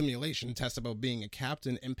his simulation test about being a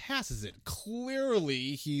captain and passes it.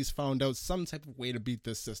 Clearly, he's found out some type of way to beat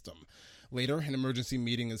this system. Later, an emergency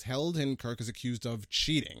meeting is held and Kirk is accused of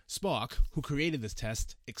cheating. Spock, who created this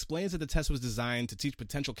test, explains that the test was designed to teach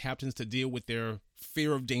potential captains to deal with their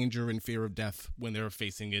fear of danger and fear of death when they're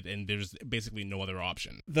facing it, and there's basically no other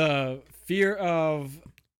option. The fear of...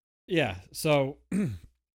 Yeah, so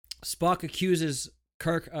Spock accuses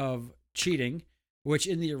Kirk of cheating, which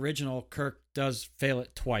in the original, Kirk does fail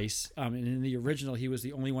it twice. And in the original, he was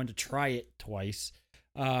the only one to try it twice.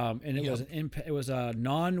 And it was a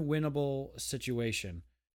non-winnable situation.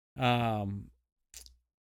 There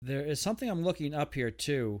is something I'm looking up here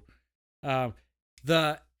too.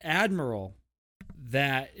 The admiral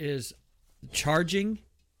that is charging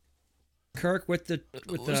Kirk with the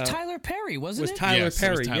Tyler Perry, wasn't it? Tyler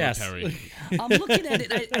Perry, yes. Perry. I'm looking at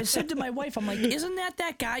it. I said to my wife, I'm like, isn't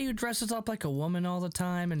that guy who dresses up like a woman all the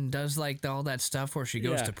time and does like all that stuff where she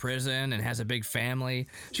goes to prison and has a big family?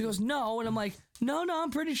 She goes, no, and I'm like, no,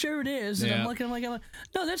 I'm pretty sure it is. And I'm like, no,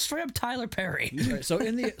 that's straight up Tyler Perry. Right, so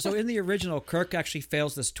in the original, Kirk actually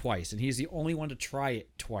fails this twice, and he's the only one to try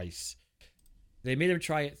it twice. They made him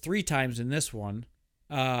try it 3 times in this one.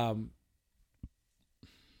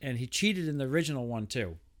 And he cheated in the original one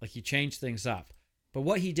too. Like, he changed things up. But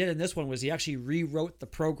what he did in this one was he actually rewrote the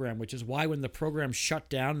program, which is why when the program shut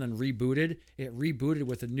down and then rebooted, it rebooted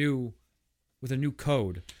with a new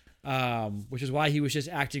code. Which is why he was just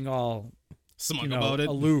acting all smug about it,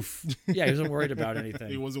 aloof. Yeah, he wasn't worried about anything.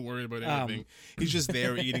 He wasn't worried about anything. He's just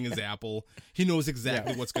there eating his apple. He knows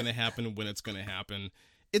exactly what's going to happen and when it's going to happen.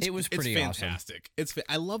 It was pretty fantastic. Awesome.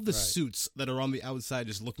 I love the suits that are on the outside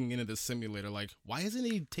just looking into the simulator like, why isn't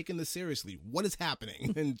he taking this seriously? What is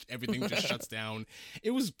happening? And everything just shuts down.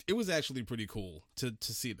 It was actually pretty cool to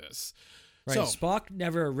see this. Right. So Spock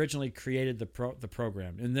never originally created the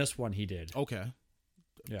program. In this one he did. Okay.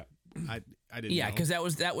 Yeah. I didn't know. Yeah, because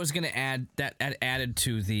that was going to add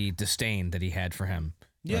to the disdain that he had for him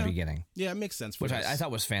in the beginning. Yeah, it makes sense. Which I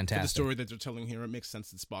thought was fantastic. For the story that they're telling here, it makes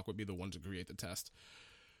sense that Spock would be the one to create the test.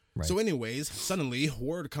 Right. So anyways, suddenly,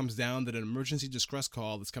 word comes down that an emergency distress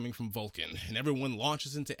call is coming from Vulcan, and everyone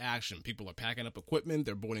launches into action. People are packing up equipment,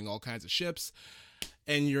 they're boarding all kinds of ships,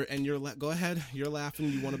 and go ahead, you're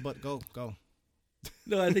laughing, you want to go.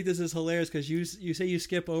 No, I think this is hilarious because you say you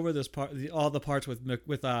skip over this part, all the parts with.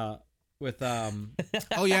 Oh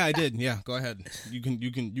yeah, I did. Yeah, go ahead.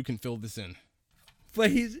 You can fill this in. But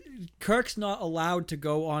Kirk's not allowed to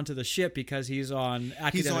go onto the ship because he's on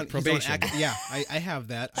academic probation. I have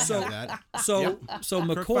that. So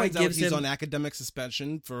McCoy gives he's him on academic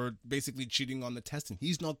suspension for basically cheating on the test, and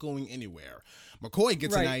he's not going anywhere. McCoy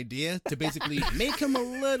gets an idea to basically make him a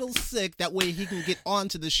little sick. That way he can get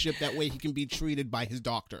onto the ship. That way he can be treated by his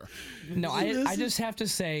doctor. No, I just have to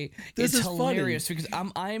say it's hilarious because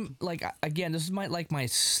I'm like, again, this is my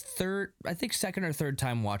second or third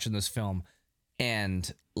time watching this film. And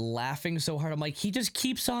laughing so hard, I'm like, he just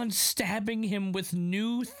keeps on stabbing him with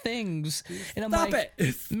new things, and I'm stop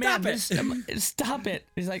it.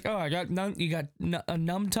 He's like, oh, you got a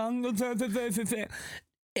numb tongue.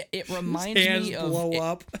 It reminds me of blow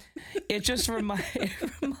up. It just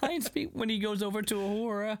reminds me when he goes over to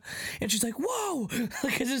Uhura, and she's like, whoa,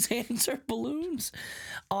 because his hands are balloons.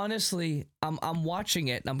 Honestly, I'm watching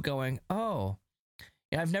it and I'm going, oh.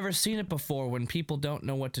 Yeah, I've never seen it before when people don't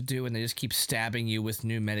know what to do and they just keep stabbing you with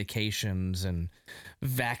new medications and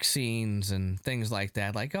vaccines and things like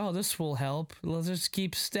that. Like, oh, this will help. Let's just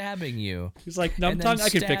keep stabbing you. He's like, numb tongue, I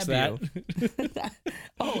can fix that.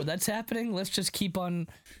 Oh, that's happening? Let's just keep on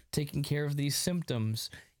taking care of these symptoms.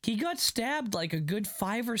 He got stabbed like a good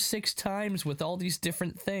 5 or 6 times with all these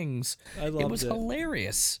different things. It was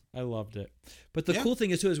hilarious. I loved it. But the cool thing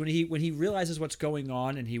is too is when he realizes what's going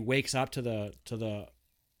on and he wakes up to the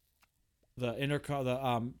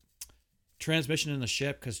transmission in the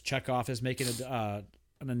ship because Chekhov is making an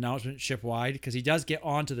announcement ship-wide because he does get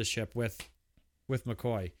onto the ship with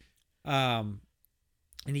McCoy, and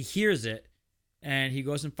he hears it, and he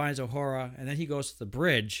goes and finds Uhura, and then he goes to the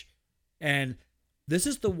bridge, and this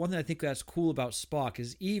is the one that I think that's cool about Spock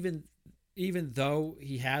is even though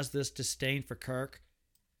he has this disdain for Kirk,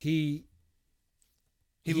 he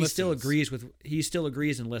still agrees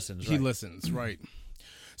and listens. He listens, right.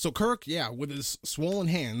 So Kirk, with his swollen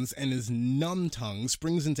hands and his numb tongue,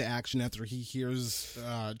 springs into action after he hears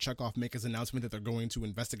Chekhov make his announcement that they're going to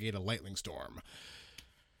investigate a lightning storm.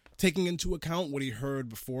 Taking into account what he heard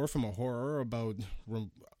before from Uhura about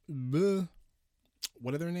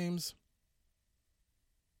what are their names?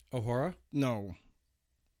 Uhura? No.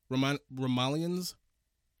 Romulans?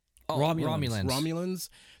 Oh, Romulans.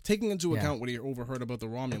 Taking into account what he overheard about the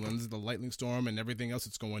Romulans, the lightning storm, and everything else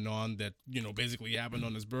that's going on that, basically happened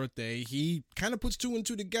on his birthday, he kind of puts 2 and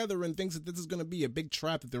 2 together and thinks that this is going to be a big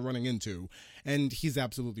trap that they're running into. And he's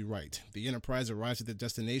absolutely right. The Enterprise arrives at the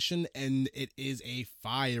destination, and it is a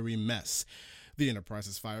fiery mess. The Enterprise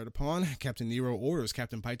is fired upon. Captain Nero orders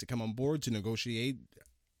Captain Pike to come on board to negotiate.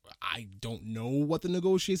 I don't know what the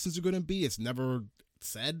negotiations are going to be. It's never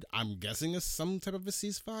said. I'm guessing it's some type of a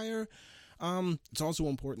ceasefire. It's also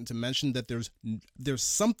important to mention that there's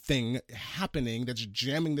something happening that's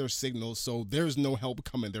jamming their signals, so there's no help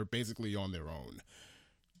coming. They're basically on their own.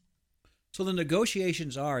 So the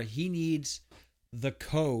negotiations are he needs the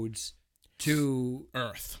codes to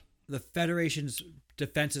Earth. The Federation's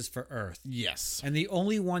defenses for Earth. Yes. And the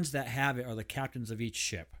only ones that have it are the captains of each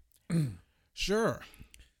ship. Sure.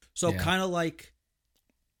 So kind of like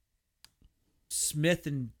Smith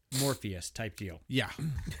and Morpheus type deal. Yeah.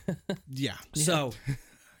 Yeah. So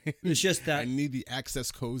it's just that I need the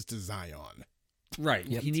access codes to Zion. Right.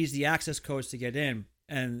 Yep. He needs the access codes to get in,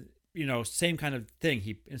 and same kind of thing.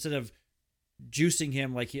 He instead of juicing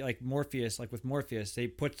him like with Morpheus, they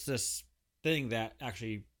puts this thing that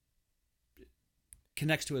actually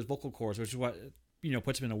connects to his vocal cords, which is what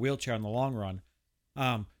puts him in a wheelchair in the long run.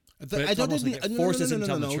 I don't think no.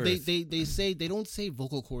 They say they don't say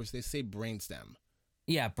vocal cords. They say brainstem.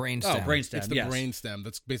 Yeah, brainstem. Oh, brainstem. It's the brainstem.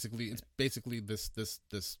 That's basically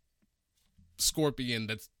this scorpion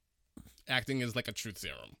that's acting as like a truth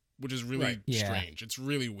serum, which is really strange. It's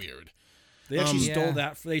really weird. They actually stole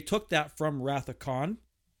that. They took that from Wrath of Khan.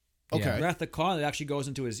 Okay. Wrath of Khan, it actually goes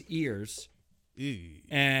into his ears.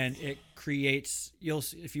 And it creates. You'll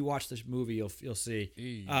see, if you watch this movie, you'll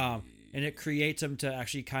see. And it creates them to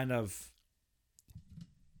actually kind of.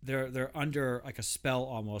 They're under like a spell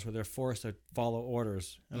almost, where they're forced to follow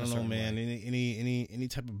orders. I don't know, man. Any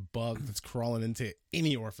type of bug that's crawling into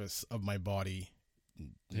any orifice of my body,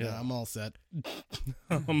 I'm all set.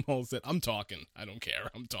 I'm all set. I'm talking. I don't care.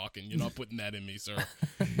 I'm talking. You're not putting that in me, sir.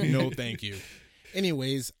 No, thank you.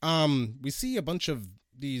 Anyways, we see a bunch of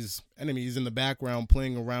these enemies in the background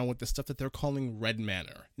playing around with the stuff that they're calling red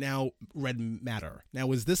matter. Now,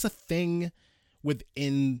 is this a thing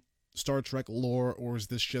within Star Trek lore, or is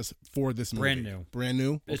this just for this movie? Brand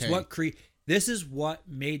new. Okay. It's this is what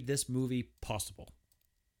made this movie possible.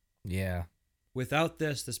 Yeah. Without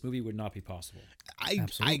this movie would not be possible.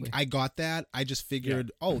 I got that. I just figured,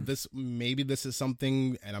 this is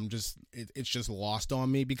something, and it's just lost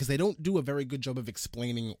on me because they don't do a very good job of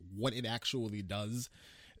explaining what it actually does.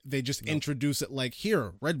 They just introduce it like,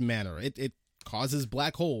 here, red matter. It causes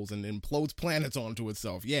black holes and implodes planets onto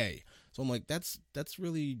itself. Yay! So I'm like, that's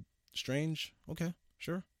really strange. Okay,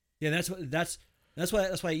 sure. Yeah, that's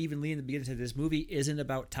why I even leaned in the beginning and said this movie isn't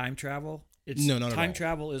about time travel. Not time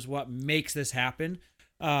travel is what makes this happen.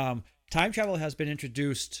 Time travel has been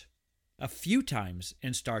introduced a few times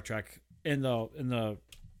in Star Trek in the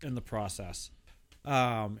process, in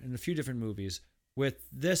a few different movies. With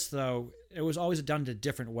this though, it was always done a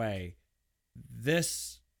different way.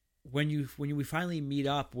 This, when we finally meet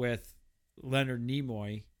up with Leonard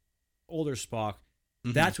Nimoy, older Spock,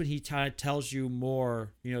 that's when he tells you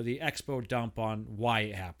more, the expo dump on why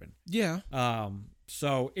it happened. Yeah.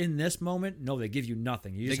 So in this moment, no, they give you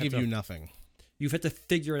nothing. They give you nothing. You've had to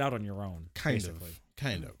figure it out on your own. Kind of.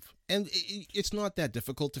 And it's not that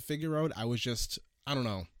difficult to figure out. I don't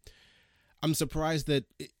know. I'm surprised that...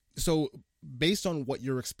 So based on what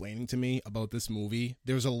you're explaining to me about this movie,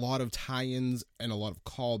 there's a lot of tie-ins and a lot of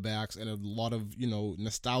callbacks and a lot of,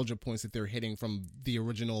 nostalgia points that they're hitting from the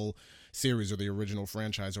original series or the original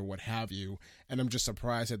franchise or what have you. And I'm just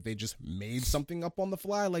surprised that they just made something up on the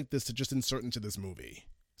fly like this to just insert into this movie.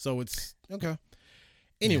 So it's okay.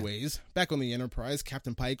 Anyways, back on the Enterprise,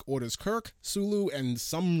 Captain Pike orders Kirk, Sulu, and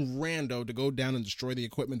some rando to go down and destroy the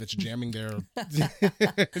equipment that's jamming their was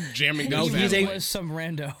some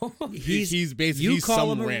rando. He's basically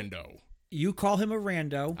some rando. You call him a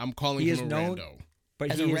rando. I'm calling him a rando.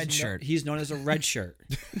 But as a red shirt. He's known as a red shirt.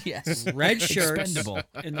 Yes. Red shirts.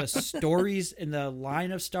 In the stories, in the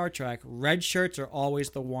line of Star Trek, red shirts are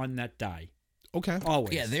always the one that die. Okay.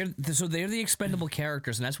 Always. Yeah, they're the expendable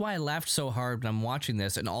characters, and that's why I laughed so hard when I'm watching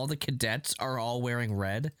this, and all the cadets are all wearing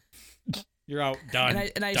red. You're out. Done.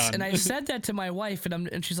 And I said that to my wife,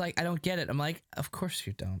 and she's like, I don't get it. I'm like, of course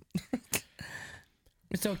you don't.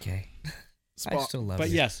 It's okay. I still love it.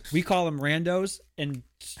 But yes, we call them randos, and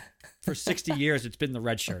for 60 years, it's been the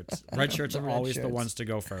red shirts. Red shirts are always the ones to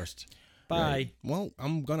go first. Bye. Right. Well,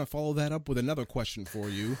 I'm going to follow that up with another question for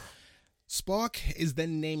you. Spock is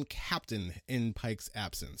then named captain in Pike's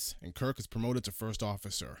absence, and Kirk is promoted to first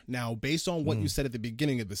officer. Now, based on what you said at the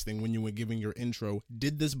beginning of this thing when you were giving your intro,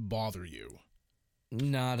 did this bother you?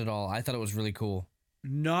 Not at all. I thought it was really cool.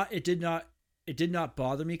 It did not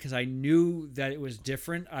bother me because I knew that it was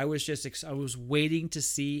different. I was waiting to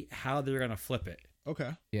see how they were going to flip it.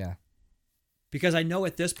 Okay. Yeah. Because I know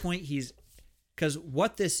at this point because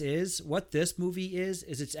what this movie is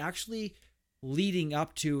it's actually leading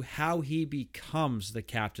up to how he becomes the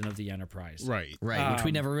captain of the Enterprise. Right. Which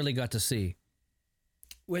we never really got to see.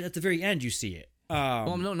 Well, at the very end, you see it.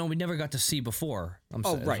 No, we never got to see before. That's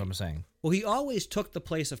what I'm saying. Well, he always took the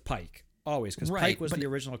place of Pike. Always, because Pike was the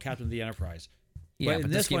original captain of the Enterprise. Yeah, but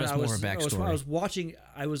in this one, I was watching.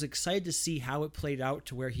 I was excited to see how it played out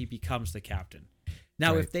to where he becomes the captain.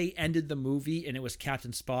 Now, if they ended the movie and it was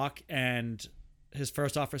Captain Spock and his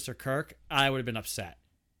first officer Kirk, I would have been upset.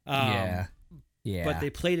 Yeah. But they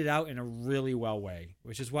played it out in a really well way,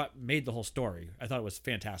 which is what made the whole story. I thought it was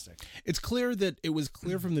fantastic. It's clear that it was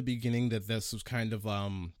clear from the beginning that this was kind of a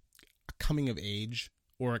coming of age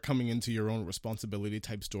or a coming into your own responsibility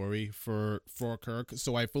type story for Kirk.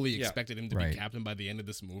 So I fully expected him to be captain by the end of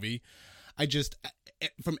this movie. I just,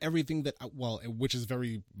 from everything which is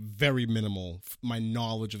very, very minimal, my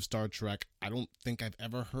knowledge of Star Trek, I don't think I've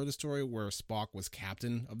ever heard a story where Spock was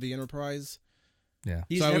captain of the Enterprise. Yeah,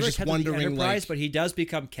 he's never captain of the Enterprise, but he does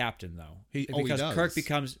become captain though. He does. Kirk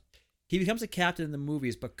becomes a captain in the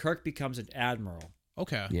movies, but Kirk becomes an admiral.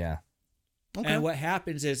 Okay. Yeah. Okay. And what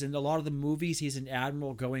happens is in a lot of the movies, he's an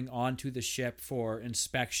admiral going onto the ship for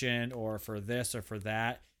inspection or for this or for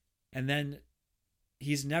that, and then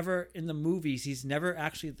he's never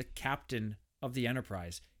actually the captain of the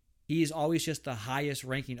Enterprise. He's always just the highest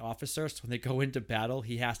ranking officer. So when they go into battle,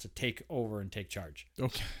 he has to take over and take charge.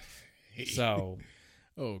 Okay.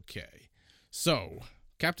 So,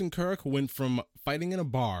 Captain Kirk went from fighting in a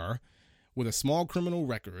bar with a small criminal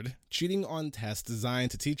record, cheating on tests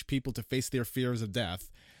designed to teach people to face their fears of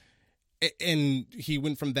death, and he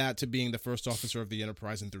went from that to being the first officer of the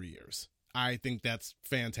Enterprise in 3 years. I think that's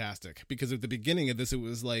fantastic because at the beginning of this, it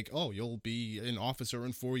was like, oh, you'll be an officer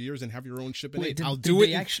in 4 years and have your own ship in 8. I'll do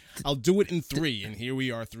it in 3. And here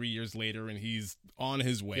we are 3 years later and he's on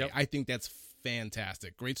his way. Yep. I think that's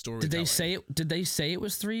fantastic. Great story. Did they say it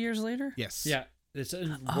was 3 years later? Yes. Yeah. It's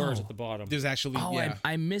in words at the bottom. There's actually,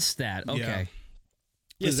 I missed that. Okay.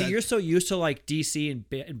 Yeah, see, you're so used to like DC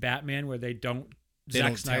and Batman where they don't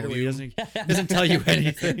Zack Snyder doesn't tell you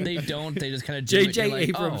anything. They don't. They just kind of do J.J.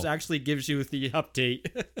 Abrams actually gives you the update.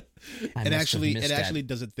 It actually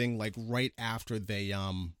does a thing like right after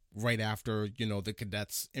the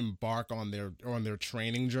cadets embark on their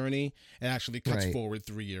training journey. It actually cuts forward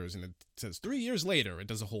 3 years and it says 3 years later. It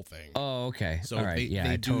does a whole thing. Oh, okay. So all right.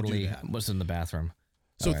 I totally was in the bathroom.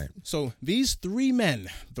 So these 3 men,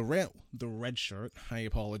 the red shirt, I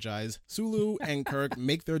apologize, Sulu and Kirk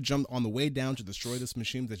make their jump on the way down to destroy this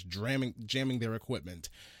machine that's jamming their equipment.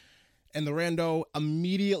 And the rando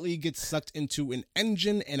immediately gets sucked into an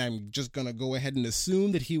engine, and I'm just going to go ahead and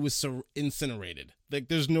assume that he was incinerated. Like,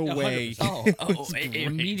 there's no way.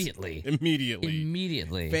 Immediately.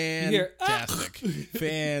 Fantastic.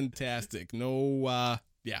 Fantastic. No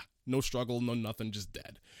struggle, no nothing, just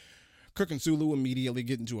dead. Kirk and Sulu immediately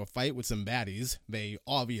get into a fight with some baddies. They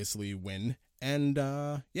obviously win. And,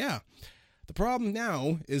 the problem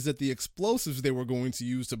now is that the explosives they were going to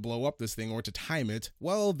use to blow up this thing or to time it,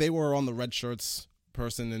 well, they were on the red shirts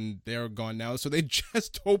person and they're gone now. So they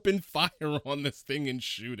just open fire on this thing and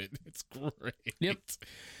shoot it. It's great. Yep.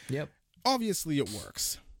 Obviously it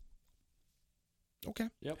works. Okay.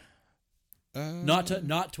 Yep. Not to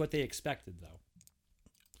what they expected, though.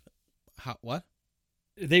 What?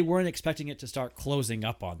 They weren't expecting it to start closing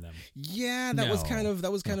up on them. Yeah, that was kind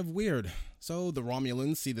of weird. So the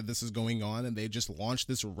Romulans see that this is going on and they just launch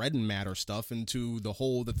this red matter stuff into the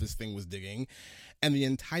hole that this thing was digging, and the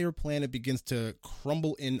entire planet begins to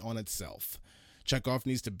crumble in on itself. Chekhov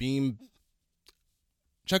needs to beam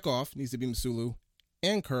Sulu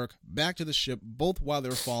and Kirk back to the ship, both while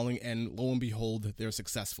they're falling, and lo and behold, they're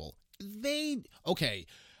successful. I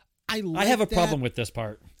have a problem with this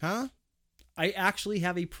part. Huh? I actually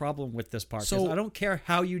have a problem with this part. So I don't care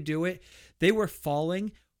how you do it. They were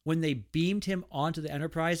falling. When they beamed him onto the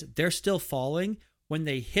Enterprise, they're still falling. When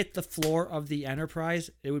they hit the floor of the Enterprise,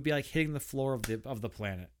 it would be like hitting the floor of the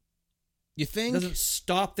planet. You think? It doesn't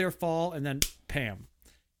stop their fall and then pam.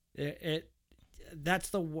 And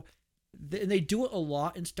they do it a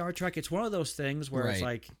lot in Star Trek. It's one of those things where it's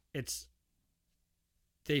like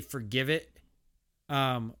they forgive it.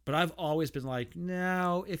 But I've always been like,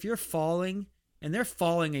 no, if you're falling, and they're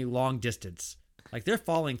falling a long distance, like they're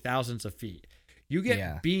falling thousands of feet, you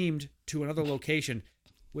get beamed to another location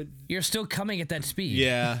you're still coming at that speed.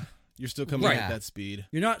 Yeah, you're still coming at that speed.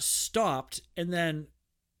 You're not stopped, and then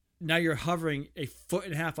now you're hovering 1.5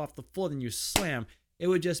 feet off the floor, then you slam. It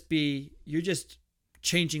would just be, you're just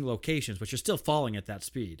changing locations, but you're still falling at that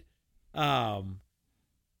speed. But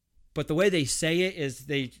the way they say it is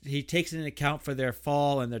he takes into account for their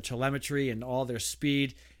fall and their telemetry and all their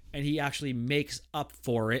speed, and he actually makes up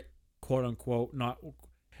for it, quote unquote,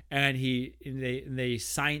 and they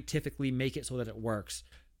scientifically make it so that it works.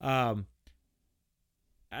 I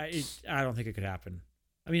don't think it could happen.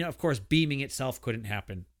 I mean, of course, beaming itself couldn't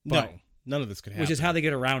happen. But, no, none of this could happen. Which is how they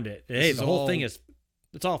get around it. Hey, the whole thing it's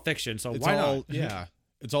all fiction, so why not? Yeah.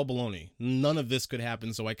 It's all baloney. None of this could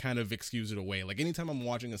happen, so I kind of excuse it away. Like anytime I'm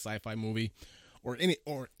watching a sci-fi movie or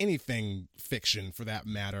anything fiction for that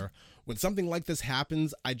matter, when something like this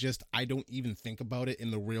happens, I don't even think about it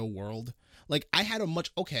in the real world. Like I had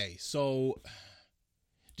so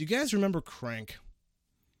do you guys remember Crank?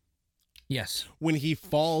 Yes. When he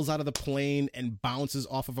falls out of the plane and bounces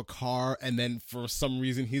off of a car and then for some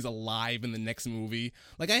reason he's alive in the next movie.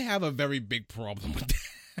 Like I have a very big problem with that.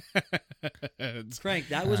 Crank,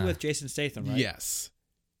 that was with Jason Statham, right? Yes.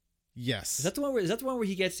 Is that the one where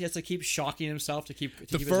he has to keep shocking himself to keep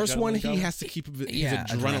the first one he has to keep his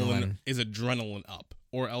adrenaline up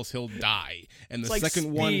or else he'll die. And the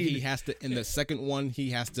second one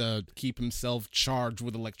he has to keep himself charged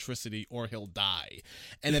with electricity or he'll die.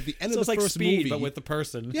 And at the end of the first movie, but with the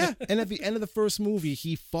person. Yeah, and at the end of the first movie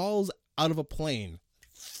he falls out of a plane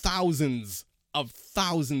thousands of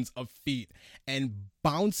feet and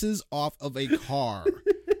bounces off of a car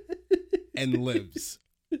and lives.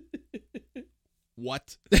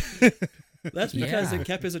 What? That's because it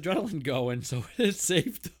kept his adrenaline going, so it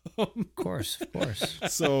saved him. Of course.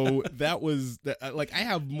 So that was like, I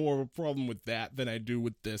have more problem with that than I do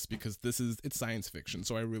with this, because it's science fiction,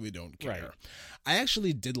 so I really don't care. Right. I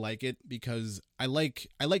actually did like it because I like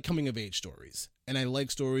coming of age stories, and I like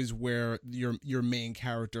stories where your main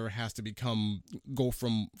character has to go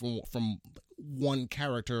from one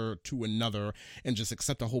character to another and just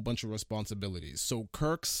accept a whole bunch of responsibilities. So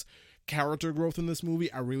Kirk's character growth in this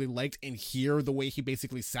movie I really liked, and here the way he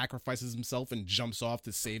basically sacrifices himself and jumps off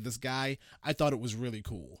to save this guy, I thought it was really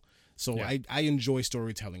cool. So yeah. I enjoy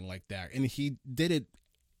storytelling like that, and he did it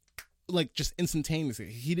like just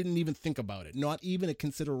instantaneously. He didn't even think about it, not even a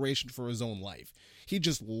consideration for his own life. He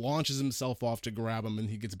just launches himself off to grab him, and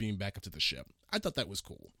he gets beamed back up to the ship. I thought that was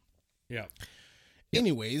cool. Yeah.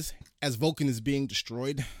 Anyways, as Vulcan is being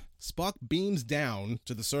destroyed, Spock beams down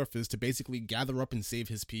to the surface to basically gather up and save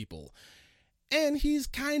his people. And he's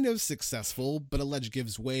kind of successful, but a ledge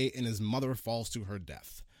gives way and his mother falls to her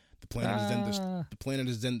death. The planet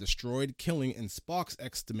is then destroyed, killing, in Spock's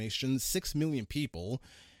estimation, 6 million people.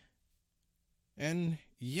 And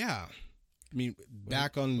yeah, I mean,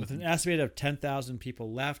 with an estimate of 10,000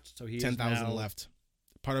 people left, so he's 10,000 left.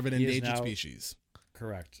 Part of an endangered species.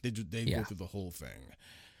 Correct. They go through the whole thing.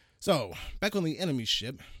 So, back on the enemy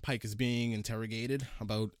ship, Pike is being interrogated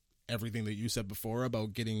about everything that you said before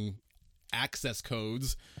about getting access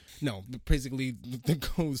codes. No, basically the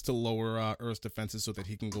codes to lower Earth's defenses so that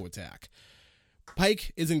he can go attack.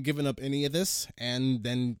 Pike isn't giving up any of this, and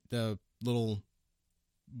then the little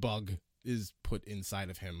bug is put inside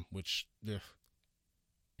of him, which, I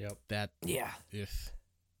don't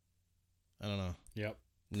know. Yep.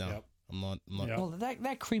 No. Yep. I'm not. Yep. Well,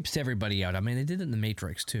 that creeps everybody out. I mean, they did it in the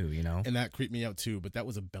Matrix too, you know. And that creeped me out too, but that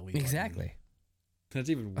was a belly button. Exactly. That's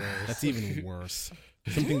even worse. That's even worse.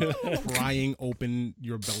 Something prying open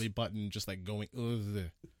your belly button, just like going.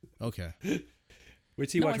 Ugh. Okay. Wait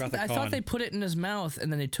till you watch Wrath of Khan. I thought they put it in his mouth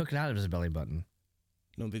and then they took it out of his belly button.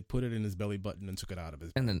 No, they put it in his belly button and took it out of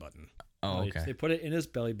his belly button. Oh, okay. They put it in his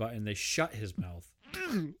belly button. They shut his mouth.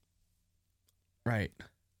 Right.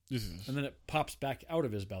 And then it pops back out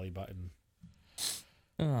of his belly button.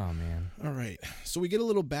 Oh, man. All right. So we get a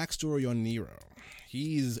little backstory on Nero.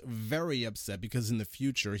 He's very upset because in the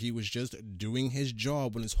future, he was just doing his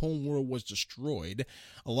job when his home world was destroyed,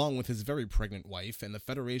 along with his very pregnant wife, and the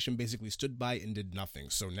Federation basically stood by and did nothing.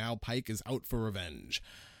 So now Pike is out for revenge.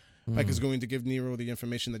 Pike is going to give Nero the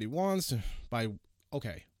information that he wants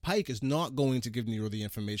Pike is not going to give Nero the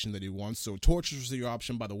information that he wants, so torture is the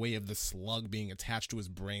option by the way of the slug being attached to his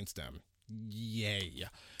brainstem. Yay.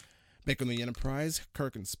 Back on the Enterprise,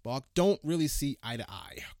 Kirk and Spock don't really see eye to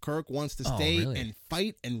eye. Kirk wants to stay and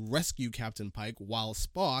fight and rescue Captain Pike, while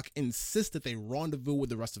Spock insists that they rendezvous with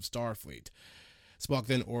the rest of Starfleet. Spock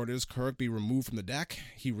then orders Kirk be removed from the deck.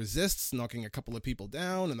 He resists, knocking a couple of people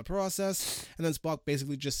down in the process, and then Spock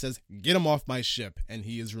basically just says, "Get him off my ship," and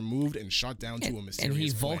he is removed and shot down to a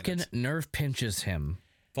mysterious planet. And Vulcan nerve pinches him,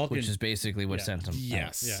 which is basically what sent him.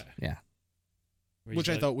 Yes. Yeah. Which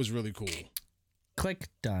I thought was really cool. Click,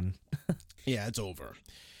 done. Yeah, it's over.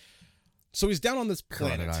 So he's down on this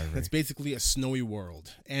planet. It's basically a snowy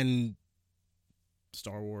world. And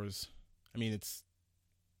Star Wars, I mean, it's...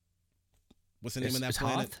 What's the name of that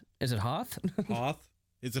planet? Hoth? Is it Hoth? Hoth?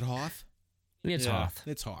 Is it Hoth? It's Hoth.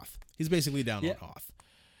 It's Hoth. He's basically down on Hoth.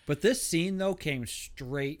 But this scene, though, came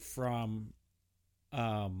straight from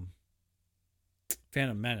Phantom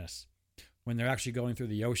Menace, when they're actually going through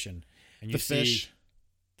the ocean. And you see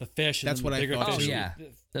the fish. That's what I thought. Oh, yeah.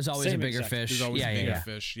 There's always a bigger fish. There's always a bigger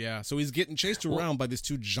fish, yeah. So he's getting chased around by these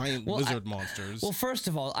two giant lizard monsters. Well, first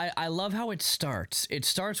of all, I love how it starts. It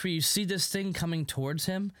starts where you see this thing coming towards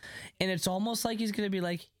him, and it's almost like he's going to be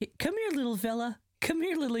like, "Come here, little fella. Come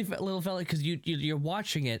here, little fella," because you're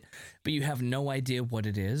watching it, but you have no idea what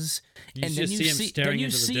it is. And then you see him staring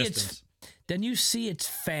into the distance. Then you see its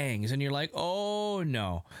fangs, and you're like, "Oh,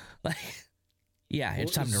 no." Like... Yeah,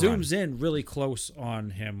 it's time to zooms in really close on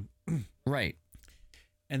him. Right.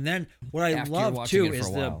 And then what I love, too,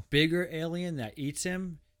 is the bigger alien that eats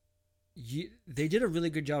him. They did a really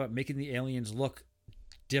good job at making the aliens look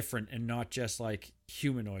different and not just like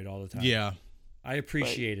humanoid all the time. Yeah. I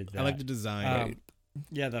appreciated that. I like the design.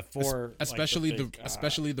 Yeah, the four... Especially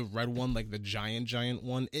the red one, like the giant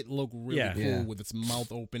one. It looked really cool with its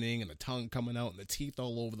mouth opening and the tongue coming out and the teeth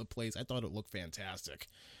all over the place. I thought it looked fantastic.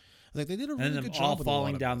 Like they did a really good job all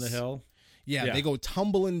falling down the hill. Yeah, they go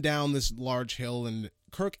tumbling down this large hill, and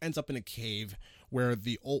Kirk ends up in a cave where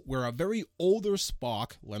a very older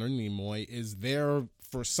Spock, Leonard Nimoy, is there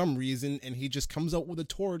for some reason, and he just comes out with a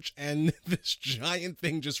torch, and this giant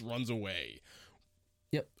thing just runs away.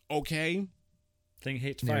 Yep. okay. Thing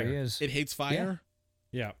hates There fire. he is. It hates fire.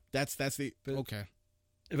 Yeah. That's the okay.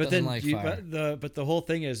 But then like fire. but the whole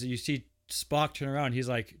thing is you see Spock turn around. He's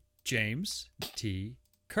like, James T.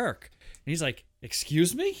 Kirk. And he's like,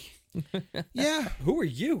 excuse me? Yeah, Who are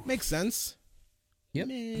you? makes sense. Yep.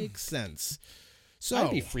 Makes sense. So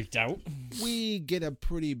I'd be freaked out. we get a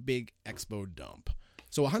pretty big expo dump.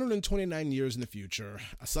 So 129 years in the future,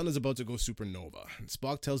 a sun is about to go supernova. And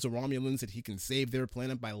Spock tells the Romulans that he can save their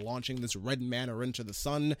planet by launching this red matter into the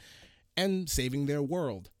sun and saving their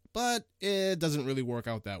world. But it doesn't really work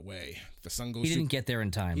out that way. The sun goes. He didn't get there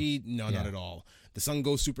in time. Not at all. The sun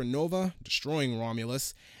goes supernova, destroying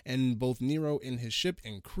Romulus, and both Nero and his ship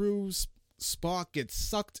and crew, Spock gets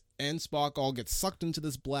sucked, and Spock all gets sucked into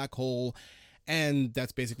this black hole. And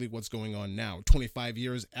that's basically what's going on now. 25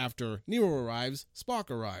 years after Nero arrives, Spock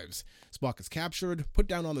arrives. Spock is captured, put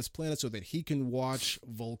down on this planet so that he can watch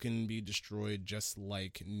Vulcan be destroyed just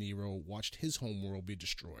like Nero watched his homeworld be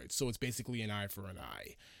destroyed. So it's basically an eye for an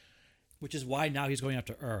eye. Which is why now he's going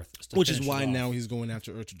after Earth. Which is why now he's going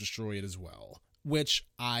after Earth to destroy it as well. Which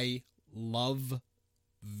I love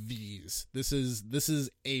these. This is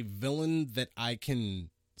a villain that I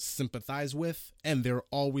can sympathize with, and they're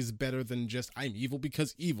always better than just I'm evil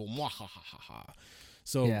because evil. Mwahahaha.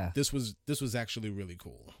 So Yeah. this was actually really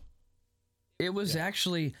cool. It was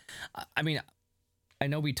actually, I mean, I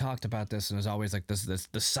know we talked about this, and there's always like this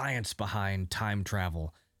the science behind time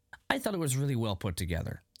travel. I thought it was really well put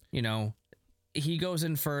together. You know, he goes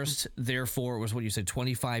in first, therefore it was what you said,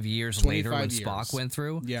 25 years later when Spock went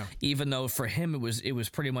through. Yeah. Even though for him it was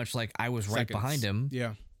pretty much like I was right behind him.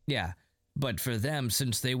 Yeah. Yeah. But for them,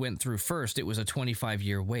 since they went through first, it was a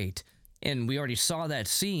 25-year wait. And we already saw that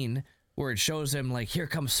scene where it shows them like, here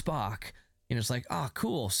comes Spock. And it's like, ah,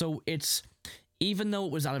 cool. So it's, even though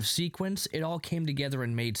it was out of sequence, it all came together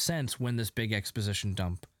and made sense when this big exposition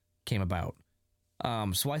dump came about.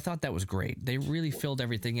 So I thought that was great. They really filled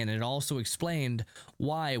everything in. It also explained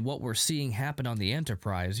why what we're seeing happen on the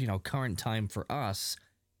Enterprise, you know, current time for us,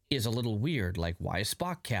 is a little weird. Like, why is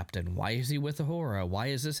Spock captain? Why is he with Uhura? Why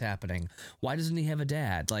is this happening? Why doesn't he have a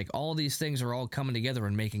dad? Like, all these things are all coming together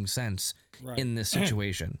and making sense in this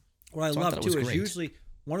situation. What I love too is usually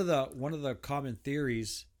one of the common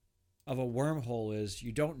theories of a wormhole is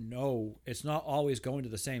you don't know, it's not always going to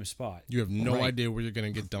the same spot. You have no idea where you're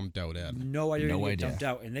going to get dumped out at. No idea where you're going to get dumped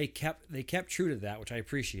out. And they kept true to that, which I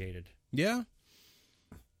appreciated. Yeah.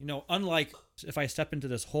 You know, unlike if I step into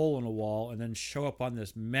this hole in a wall and then show up on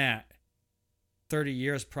this mat 30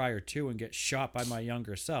 years prior to and get shot by my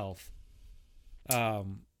younger self,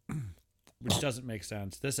 which doesn't make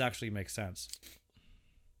sense. This actually makes sense.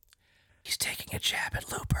 He's taking a jab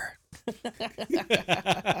at Looper.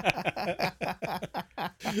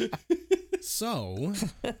 So,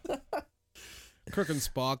 Kirk and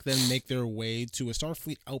Spock then make their way to a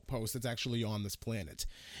Starfleet outpost that's actually on this planet.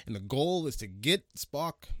 And the goal is to get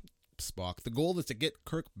the goal is to get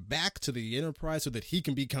Kirk back to the Enterprise so that he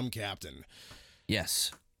can become captain.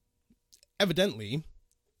 Yes. Evidently,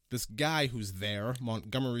 this guy who's there,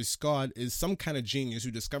 Montgomery Scott, is some kind of genius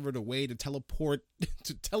who discovered a way to teleport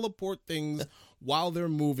things while they're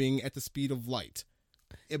moving at the speed of light.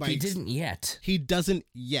 He didn't yet. He doesn't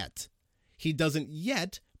yet,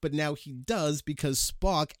 but now he does because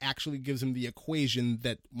Spock actually gives him the equation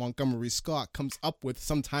that Montgomery Scott comes up with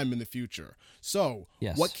sometime in the future. So,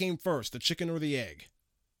 What came first, the chicken or the egg?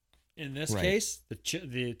 In this case, the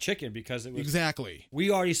chicken, because it was exactly. We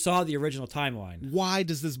already saw the original timeline. Why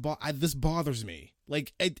does this this bothers me?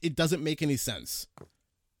 Like it doesn't make any sense.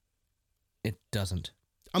 It doesn't.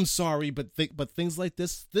 I'm sorry, but things like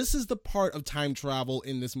this is the part of time travel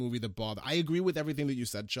in this movie that bother. I agree with everything that you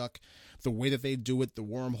said, Chuck. The way that they do it, the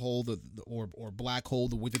wormhole, or black hole,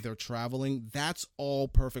 the way that they're traveling, that's all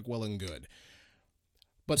perfect, well and good.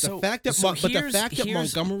 But the fact that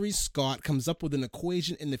Montgomery Scott comes up with an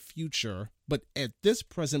equation in the future, but at this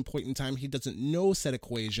present point in time he doesn't know said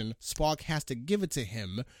equation, Spock has to give it to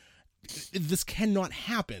him. This cannot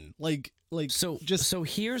happen. So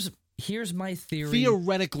here's my theory.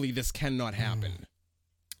 Theoretically, this cannot happen.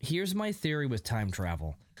 Here's my theory with time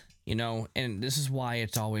travel. You know, and this is why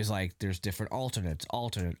it's always like there's different alternate,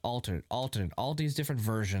 all these different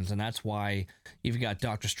versions, and that's why you've got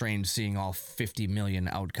Doctor Strange seeing all 50 million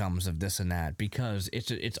outcomes of this and that, because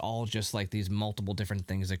it's all just like these multiple different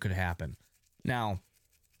things that could happen. Now,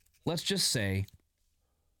 let's just say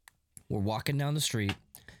we're walking down the street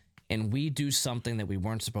and we do something that we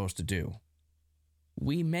weren't supposed to do.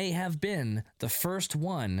 We may have been the first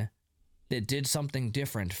one that did something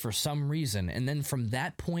different for some reason, and then from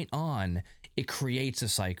that point on, it creates a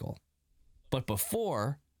cycle. But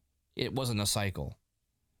before, it wasn't a cycle.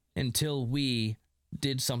 until we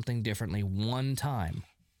did something differently one time.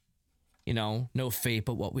 You know, no fate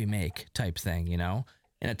but what we make type thing, you know?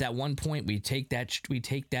 And at that one point, we take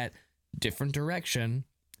that different direction,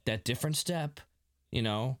 that different step, you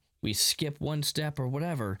know, we skip one step or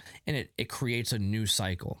whatever, and it creates a new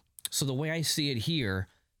cycle. So the way I see it here,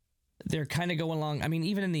 they're kind of going along. I mean,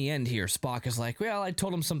 even in the end here, Spock is like, well, I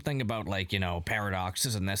told him something about, like, you know,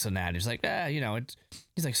 paradoxes and this and that. He's like, you know,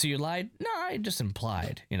 he's like, so you lied? No, I just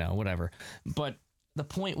implied, you know, whatever. But the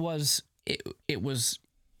point was, it was,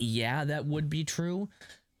 yeah, that would be true,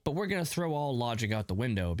 but we're going to throw all logic out the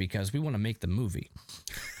window because we want to make the movie.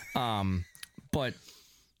 But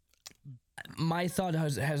my thought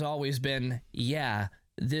has always been, yeah,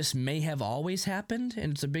 this may have always happened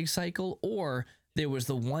and it's a big cycle, or there was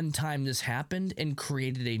the one time this happened and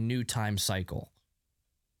created a new time cycle.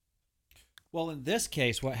 Well, in this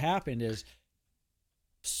case, what happened is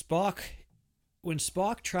when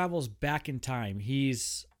Spock travels back in time,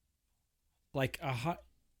 he's like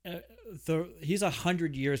he's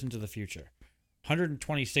 100 years into the future,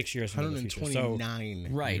 126 years into the future. 129.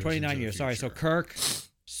 So, right, 29 years. Sorry. So Kirk,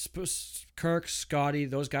 Scotty,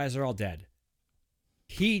 those guys are all dead.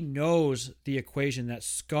 He knows the equation that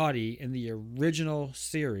Scotty in the original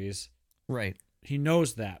series. Right. He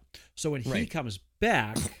knows that. So when he comes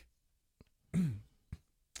back,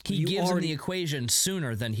 he gives him the equation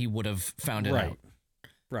sooner than he would have found it out.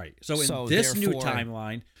 Right. So in this new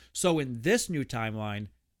timeline,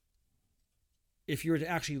 if you were to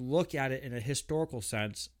actually look at it in a historical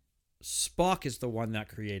sense, Spock is the one that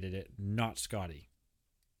created it, not Scotty.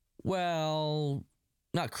 Well,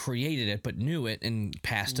 not created it, but knew it and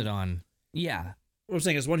passed it on. Yeah. What I'm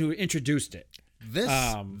saying is one who introduced it.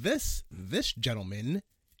 This gentleman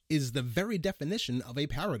is the very definition of a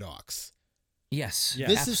paradox. Yes. Yeah,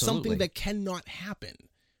 this is something that cannot happen.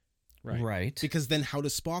 Right. Because then how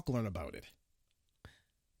does Spock learn about it?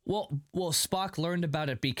 Well, Spock learned about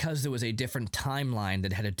it because there was a different timeline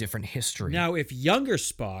that had a different history. Now, if younger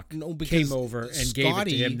Spock came over and gave it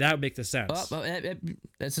to him, that would make the sense.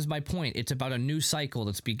 This is my point. It's about a new cycle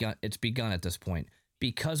that's begun. It's begun at this point.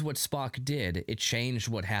 Because what Spock did, it changed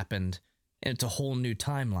what happened, and it's a whole new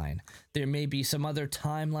timeline. There may be some other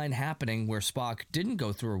timeline happening where Spock didn't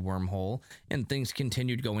go through a wormhole, and things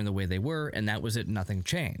continued going the way they were, and that was it. Nothing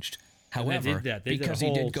changed. However, they did a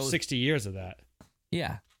whole 60 years of that.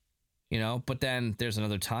 Yeah. You know, but then there's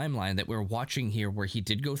another timeline that we're watching here where he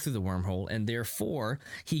did go through the wormhole, and therefore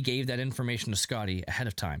he gave that information to Scotty ahead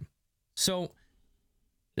of time. So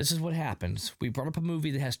this is what happens. We brought up a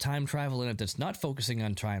movie that has time travel in it that's not focusing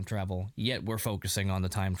on time travel, yet we're focusing on the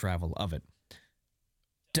time travel of it.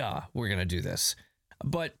 Duh, we're going to do this.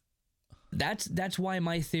 But that's why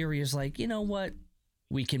my theory is like, you know what?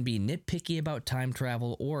 We can be nitpicky about time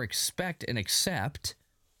travel or expect and accept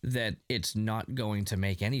that it's not going to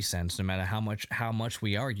make any sense no matter how much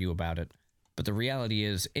we argue about it. But the reality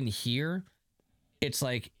is, in here, it's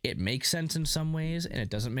like it makes sense in some ways and it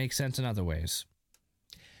doesn't make sense in other ways.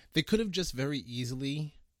 They could have just very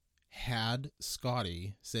easily had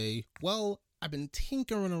Scotty say, well, I've been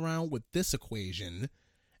tinkering around with this equation,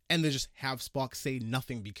 and they just have Spock say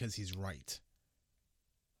nothing because he's right.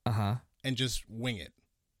 Uh-huh. And just wing it.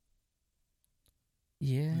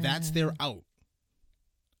 Yeah. That's their out.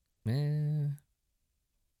 Yeah.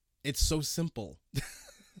 It's so simple.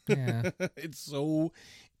 Yeah. It's so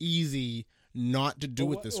easy not to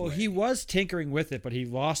do it this way. Well, he was tinkering with it, but he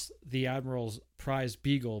lost the Admiral's prize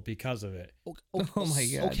Beagle because of it. Oh my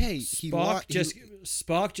God. Okay. Spock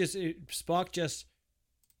just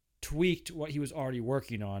tweaked what he was already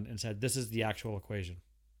working on and said, this is the actual equation.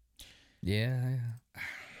 Yeah.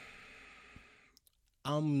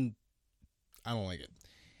 I don't like it.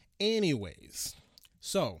 Anyways,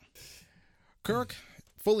 so Kirk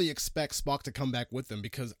fully expects Spock to come back with them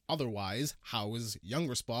because otherwise, how is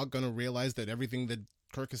younger Spock going to realize that everything that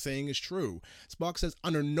Kirk is saying is true? Spock says,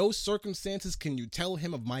 under no circumstances can you tell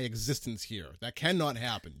him of my existence here. That cannot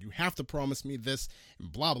happen. You have to promise me this,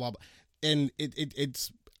 and blah, blah, blah. And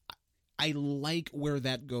it's, I like where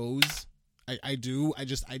that goes. I do.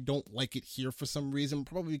 I don't like it here for some reason.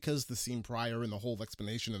 Probably because the scene prior and the whole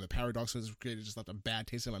explanation and the paradox was created just left a bad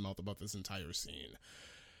taste in my mouth about this entire scene.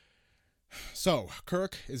 So,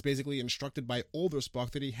 Kirk is basically instructed by older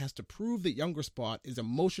Spock that he has to prove that younger Spock is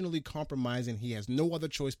emotionally compromised and he has no other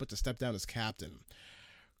choice but to step down as captain.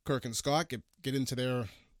 Kirk and Scott get into their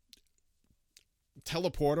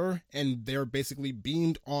teleporter and they're basically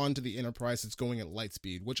beamed onto the Enterprise that's going at light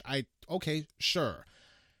speed, which okay, sure.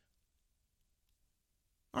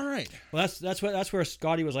 All right. Well, that's where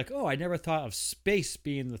Scotty was like, "Oh, I never thought of space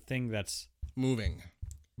being the thing that's moving."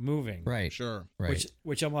 moving. Right. Sure. Right.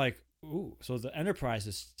 Which I'm like, ooh, so the Enterprise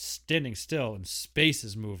is standing still and space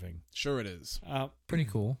is moving. Sure it is. Pretty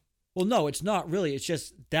cool. Well, no, it's not really. It's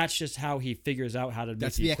just that's just how he figures out how to make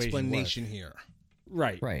That's the the equation explanation work. here.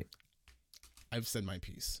 Right. Right. I've said my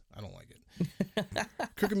piece. I don't like it.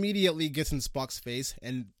 Kirk immediately gets in Spock's face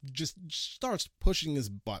and just starts pushing his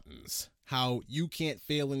buttons. How you can't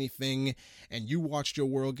fail anything, and you watched your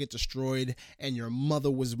world get destroyed, and your mother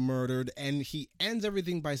was murdered, and he ends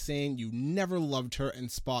everything by saying you never loved her, and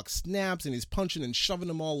Spock snaps, and he's punching and shoving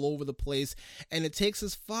him all over the place, and it takes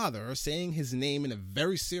his father saying his name in a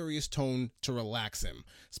very serious tone to relax him.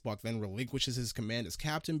 Spock then relinquishes his command as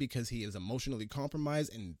captain because he is emotionally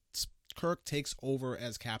compromised, and Kirk takes over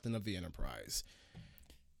as captain of the Enterprise.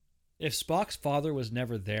 If Spock's father was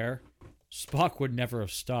never there, Spock would never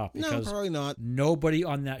have stopped. No, Because probably not. nobody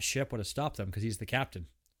on that ship would have stopped him because he's the captain.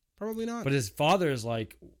 Probably not. But his father is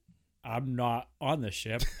like, I'm not on the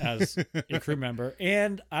ship as a crew member,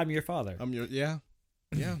 and I'm your father. Yeah.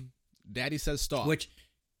 Daddy says stop.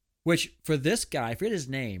 Which for this guy, I forget his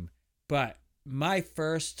name, but my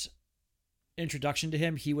first introduction to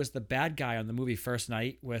him, he was the bad guy on the movie First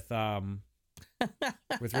Night with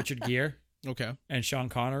Richard Gere. Okay. And Sean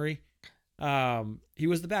Connery. He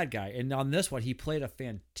was the bad guy, and on this one, he played a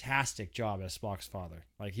fantastic job as Spock's father.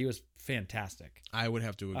 Like, he was fantastic. I would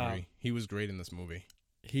have to agree. He was great in this movie.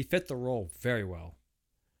 He fit the role very well.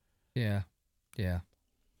 Yeah.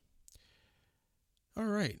 All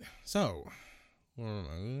right. So,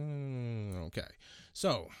 okay.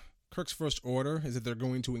 So, Kirk's first order is that they're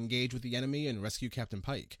going to engage with the enemy and rescue Captain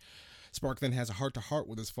Pike. Spock then has a heart-to-heart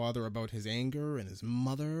with his father about his anger and his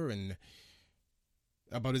mother, and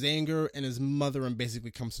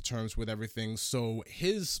basically comes to terms with everything. So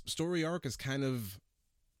his story arc is kind of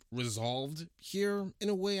resolved here in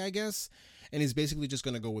a way, I guess. And he's basically just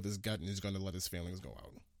going to go with his gut and he's going to let his feelings go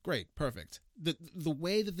out. Great. Perfect. The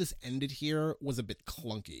way that this ended here was a bit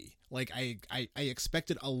clunky. Like I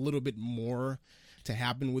expected a little bit more to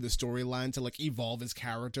happen with the storyline, to like evolve his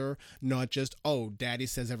character, not just, oh, daddy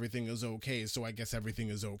says everything is okay, so I guess everything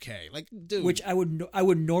is okay. Like, dude. Which I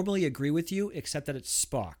would normally agree with you, except that it's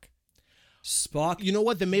Spock. You know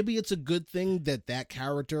what? Then maybe it's a good thing that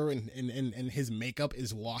character and his makeup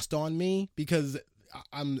is lost on me, because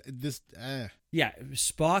Yeah,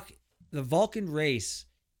 Spock, the Vulcan race,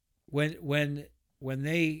 when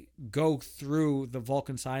they go through the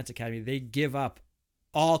Vulcan Science Academy, they give up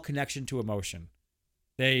all connection to emotion.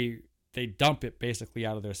 They dump it basically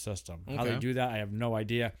out of their system. Okay. How they do that, I have no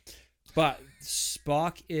idea. But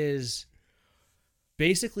Spock is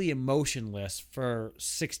basically emotionless for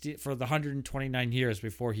the 129 years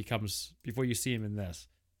before you see him in this.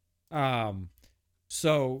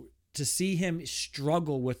 So to see him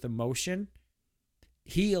struggle with emotion,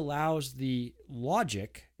 he allows the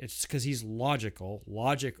logic. It's because he's logical.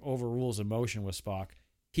 Logic overrules emotion with Spock.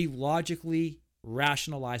 He logically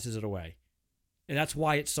rationalizes it away. And that's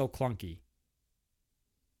why it's so clunky.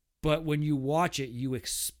 But when you watch it, you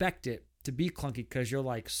expect it to be clunky because you're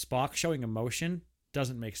like, Spock showing emotion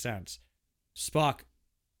doesn't make sense. Spock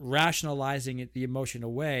rationalizing the emotion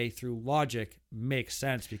away through logic makes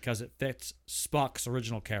sense because it fits Spock's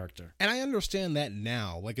original character. And I understand that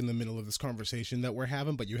now, like in the middle of this conversation that we're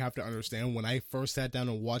having, but you have to understand, when I first sat down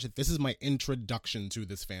and watched it, this is my introduction to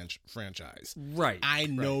this franchise. Right. I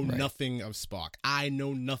know nothing of Spock. I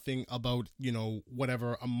know nothing about,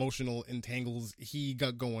 whatever emotional entangles he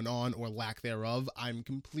got going on or lack thereof. I'm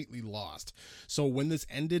completely lost. So when this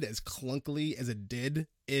ended as clunkily as it did,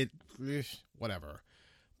 whatever.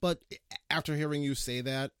 But after hearing you say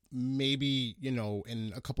that, maybe,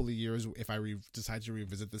 in a couple of years, if I decide to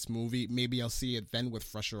revisit this movie, maybe I'll see it then with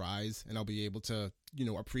fresher eyes and I'll be able to,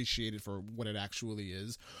 appreciate it for what it actually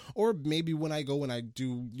is. Or maybe when I go and I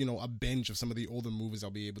do, a binge of some of the older movies, I'll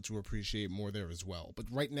be able to appreciate more there as well. But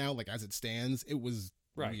right now, like as it stands, it was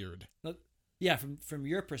weird. Yeah, from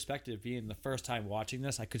your perspective, being the first time watching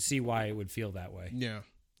this, I could see why it would feel that way. Yeah.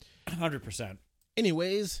 100%.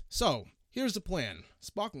 Anyways, so here's the plan.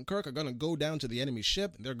 Spock and Kirk are going to go down to the enemy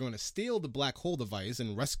ship, and they're going to steal the black hole device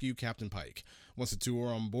and rescue Captain Pike. Once the two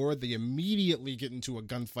are on board, they immediately get into a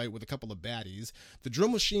gunfight with a couple of baddies. The drill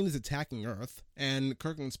machine is attacking Earth, and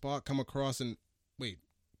Kirk and Spock come across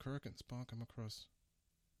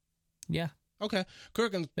Yeah. Okay.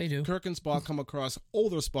 Kirk and Spock come across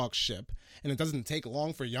older Spock's ship, and it doesn't take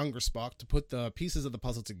long for younger Spock to put the pieces of the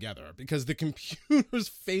puzzle together, because the computer's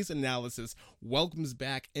face analysis welcomes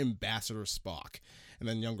back Ambassador Spock. And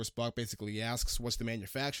then younger Spock basically asks, what's the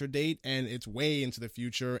manufacture date? And it's way into the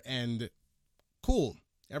future, and cool.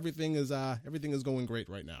 Everything is going great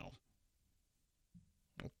right now.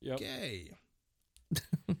 Okay. Yep.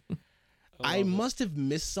 I must have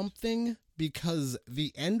missed something because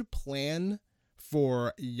the end plan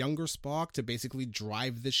for younger Spock to basically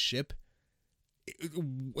drive this ship,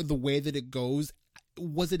 the way that it goes,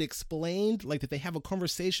 was it explained? Like, did they have a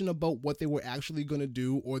conversation about what they were actually going to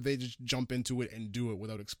do, or they just jump into it and do it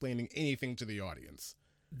without explaining anything to the audience?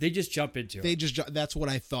 They just jump into it. That's what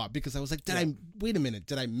I thought, because I was like, wait a minute,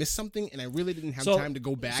 did I miss something? And I really didn't have time to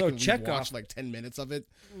go back and watch like 10 minutes of it.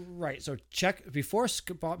 Right. So before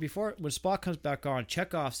when Spock comes back on,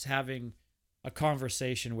 Chekhov's having a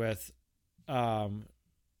conversation with Bones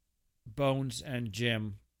and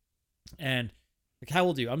Jim, and like, how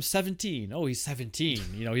old are you? I'm 17. Oh, he's 17.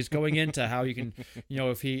 He's going into how you can,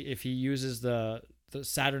 if he uses the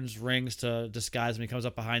Saturn's rings to disguise when he comes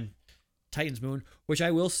up behind Titan's moon, which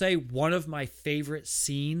I will say, one of my favorite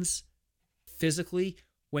scenes physically,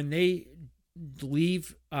 when they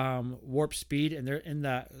leave warp speed and they're in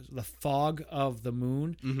the fog of the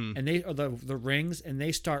moon, and they are the rings, and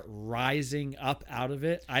they start rising up out of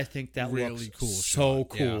it. I think that really looks cool. So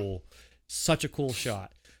cool. Yeah. Such a cool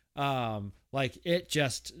shot. Like, it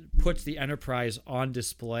just puts the Enterprise on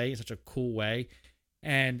display in such a cool way.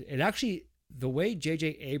 And it actually, the way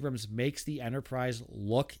J.J. Abrams makes the Enterprise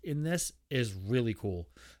look in this is really cool.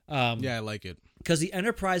 Yeah, I like it. Because the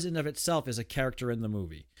Enterprise in of itself is a character in the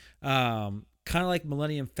movie. Kind of like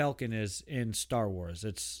Millennium Falcon is in Star Wars.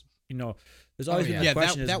 It's, there's always been the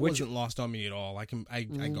question that wasn't lost on me at all. I got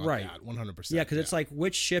that 100%. Yeah, because it's like,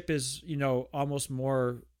 which ship is, almost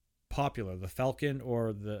more popular, the Falcon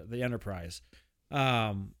or the Enterprise?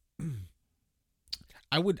 I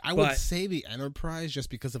would say the Enterprise, just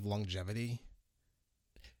because of longevity.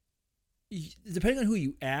 Depending on who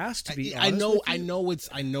you ask, to be honest,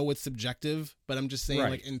 I know it's subjective, but I'm just saying,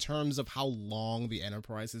 like, in terms of how long the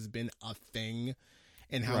Enterprise has been a thing,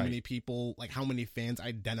 and how many people, like, how many fans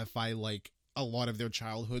identify like a lot of their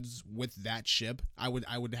childhoods with that ship, I would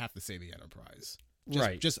have to say the Enterprise,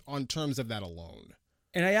 just on terms of that alone.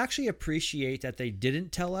 And I actually appreciate that they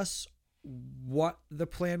didn't tell us what the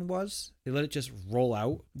plan was. They let it just roll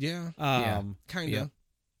out. Yeah. Kind of.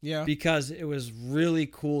 Yeah. Because it was really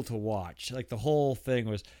cool to watch. Like, the whole thing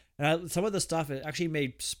was, and some of the stuff, it actually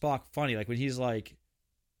made Spock funny. Like, when he's like,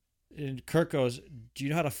 and Kirk goes, "Do you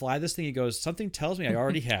know how to fly this thing?" He goes, "Something tells me I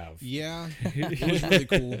already have." Yeah. It was really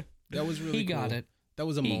cool. That was really cool. He got it. That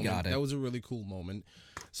was a moment. That was a really cool moment.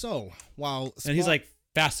 So, while Spock... And he's like,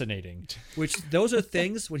 fascinating. Which, those are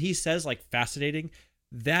things, when he says, like, fascinating,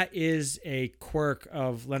 that is a quirk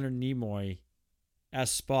of Leonard Nimoy as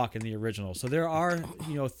Spock in the original. So there are,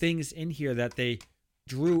 things in here that they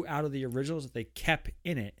drew out of the originals that they kept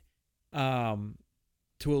in it, to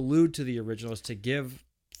allude to the originals, to give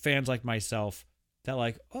fans like myself that,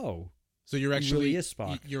 like, oh, so you're actually, really is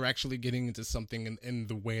Spock. You're actually getting into something in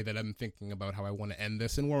the way that I'm thinking about how I want to end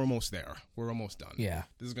this, and we're almost there. We're almost done. Yeah.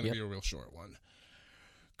 This is going to be a real short one.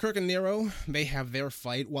 Kirk and Nero, they have their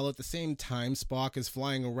fight, while at the same time Spock is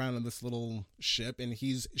flying around in this little ship, and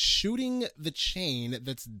he's shooting the chain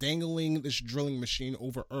that's dangling this drilling machine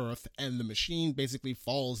over Earth, and the machine basically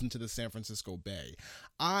falls into the San Francisco Bay.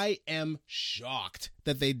 I am shocked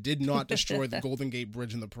that they did not destroy the Golden Gate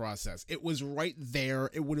Bridge in the process. It was right there.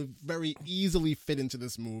 It would have very easily fit into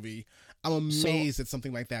this movie. I'm amazed that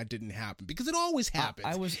something like that didn't happen, because it always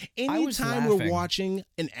happens. Anytime we're watching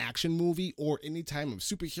an action movie, or any time of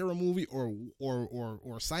superhero movie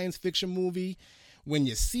or science fiction movie, when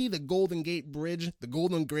you see the Golden Gate Bridge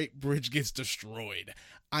gets destroyed.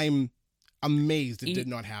 I'm amazed it did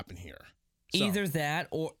not happen here. So. Either that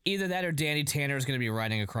or Danny Tanner is going to be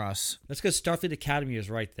riding across. That's because Starfleet Academy is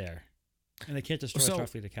right there, and they can't destroy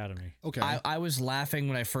Starfleet Academy. Okay. I was laughing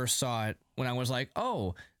when I first saw it, when I was like,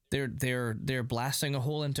 oh, they're blasting a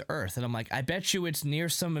hole into Earth, and I'm like, I bet you it's near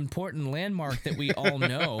some important landmark that we all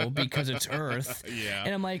know because it's Earth. Yeah.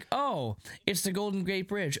 And I'm like, oh, it's the Golden Gate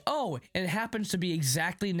Bridge. Oh, and it happens to be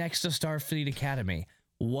exactly next to Starfleet Academy.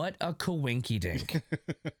 What a coinky dink.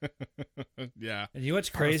 Yeah. And you know what's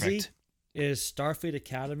crazy is Starfleet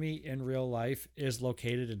Academy in real life is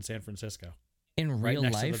located in San Francisco. In real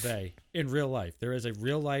life? Right next to the bay. In real life. There is a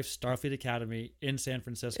real life Starfleet Academy in San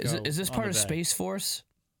Francisco. Is this part of Space Force?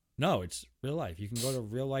 No, it's real life. You can go to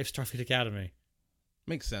real life Starfleet Academy.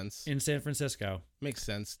 Makes sense. In San Francisco. Makes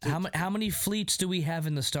sense. How many fleets do we have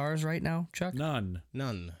in the stars right now, Chuck? None.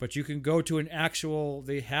 But you can go to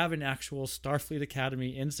they have an actual Starfleet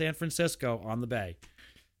Academy in San Francisco on the bay.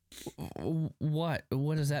 What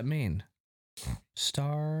does that mean?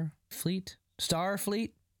 Starfleet?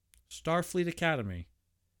 Starfleet Academy.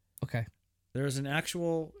 Okay. There's an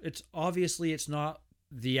actual, it's not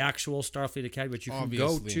the actual Starfleet Academy, but you can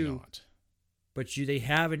go to. Not. but they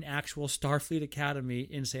have an actual Starfleet Academy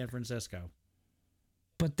in San Francisco.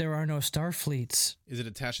 But there are no Starfleets. Is it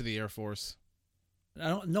attached to the Air Force? I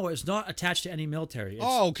don't know. It's not attached to any military. It's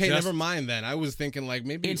okay, never mind then. I was thinking like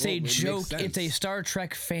maybe it's a joke. It's a Star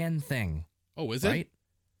Trek fan thing. Oh, is right? it?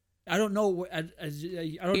 I don't know. I don't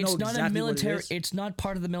know it's exactly not a military. what it is. It's not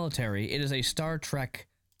part of the military. It is a Star Trek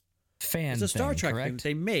fan. It's a Star thing, Trek correct?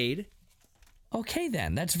 thing they made. Okay,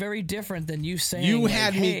 then that's very different than you saying. You like,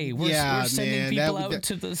 had hey, me. we're sending man, people that, out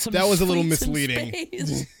to some that was a little fleets in misleading.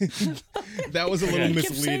 space. That was a little I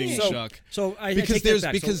kept misleading, saying. Chuck. So I because take there's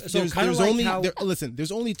that back. because so there's, kinda there's like only how, listen.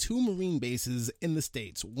 There's only 2 Marine bases in the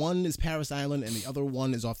States. One is Paris Island, and the other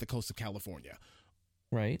one is off the coast of California.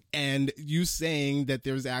 Right. And you saying that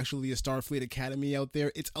there's actually a Starfleet Academy out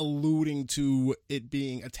there, it's alluding to it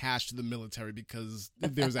being attached to the military because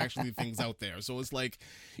there's actually things out there. So it's like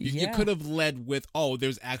you could have led with, oh,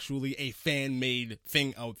 there's actually a fan-made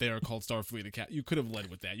thing out there called Starfleet Academy. You could have led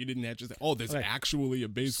with that. You didn't have to say, oh, there's actually a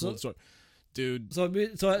base called Star. Dude. So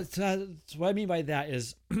what I mean by that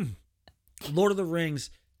is Lord of the Rings,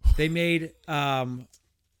 they made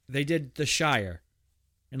they did the Shire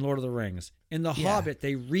in Lord of the Rings. In The Hobbit,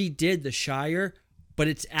 they redid the Shire, but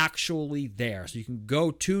it's actually there. So you can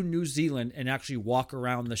go to New Zealand and actually walk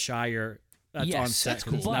around the Shire that's on set. That's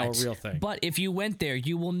cool. It's now a real thing. But if you went there,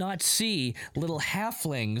 you will not see little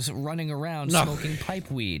halflings running around smoking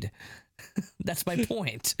pipe weed. That's my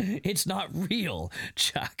point. It's not real,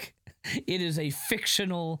 Chuck. It is a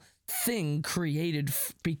fictional thing created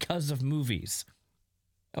because of movies.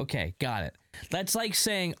 Okay, got it. That's like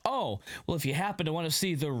saying, oh, well, if you happen to want to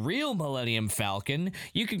see the real Millennium Falcon,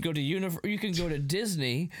 you can go to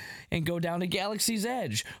Disney and go down to Galaxy's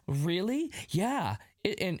Edge. Really? Yeah.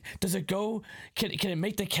 And does it go? Can it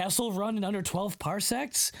make the Kessel run in under 12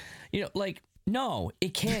 parsecs? No,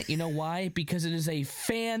 it can't. You know why? Because it is a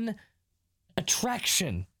fan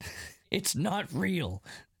attraction. It's not real.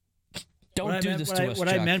 Don't do this to us, What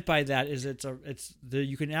Chuck. I meant by that is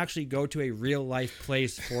you can actually go to a real life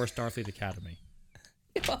place for Starfleet Academy.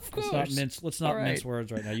 Of course. Let's not mince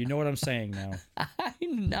words right now. You know what I'm saying now.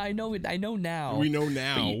 I know now. We know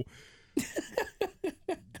now.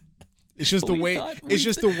 It's just the way. It's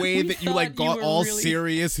just the way that you got all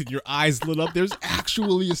serious and your eyes lit up. There's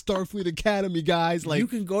actually a Starfleet Academy, guys. Like you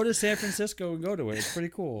can go to San Francisco and go to it. It's pretty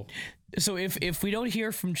cool. So if we don't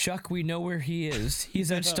hear from Chuck, we know where he is.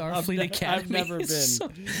 He's at Starfleet Academy. I've never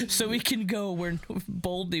been. So we can go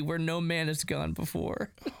boldly where no man has gone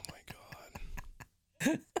before. Oh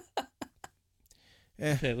my god.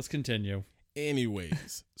 Okay, let's continue.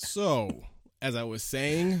 Anyways, so as I was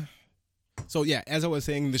saying,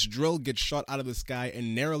 this drill gets shot out of the sky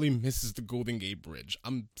and narrowly misses the Golden Gate Bridge.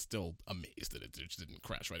 I'm still amazed that it just didn't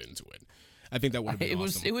crash right into it. I think that would have been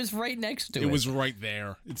awesome. It was right next to it. It was right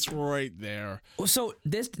there. It's right there. So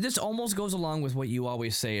this almost goes along with what you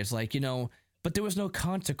always say. It's like, but there was no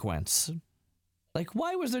consequence. Like,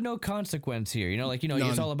 why was there no consequence here? None.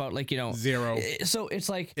 It's all about Zero. So it's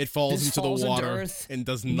like it falls into the water Earth, and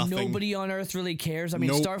does nothing. Nobody on Earth really cares. I mean,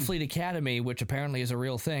 Starfleet Academy, which apparently is a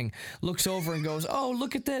real thing, looks over and goes, "Oh,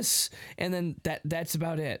 look at this," and then that's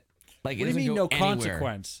about it. Like, what do you mean no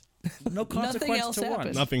consequence? No consequence to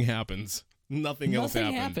what? Nothing happens. Nothing else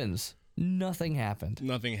happened. Nothing happened.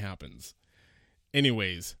 Nothing happens.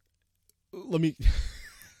 Anyways, let me.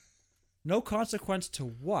 No consequence to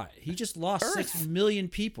what? He just lost Earth. 6 million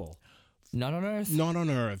people. Not on Earth. Not on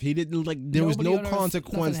Earth. He didn't there was no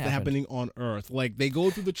consequence to happening on Earth. Like, they go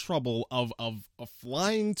through the trouble of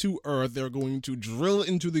flying to Earth. They're going to drill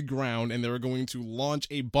into the ground and they're going to launch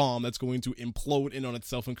a bomb that's going to implode in on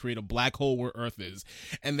itself and create a black hole where Earth is.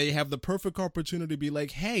 And they have the perfect opportunity to be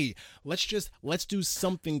like, hey, let's do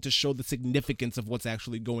something to show the significance of what's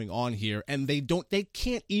actually going on here. And they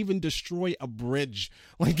can't even destroy a bridge.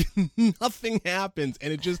 Like, nothing happens.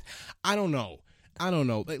 And it just, I don't know.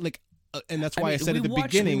 And that's why I said at the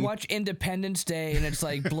beginning. We watch Independence Day, and it's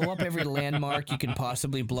like, blow up every landmark you can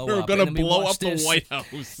possibly blow up. We're going to blow up the White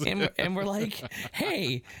House. and we're like,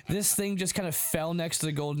 hey, this thing just kind of fell next to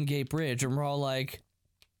the Golden Gate Bridge. And we're all like,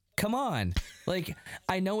 come on. Like,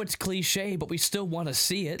 I know it's cliche, but we still want to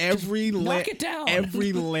see it. Knock it down.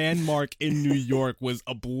 Every landmark in New York was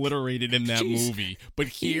obliterated in that movie. But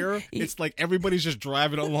here, it's like everybody's just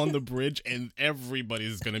driving along the bridge, and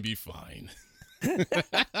everybody's going to be fine.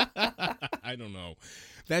 I don't know.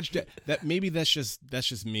 Maybe that's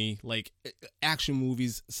just me. Like, action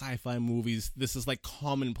movies, sci-fi movies, this is like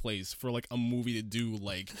commonplace for like a movie to do.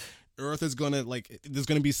 Like, Earth is gonna, there's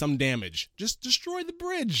gonna be some damage. Just destroy the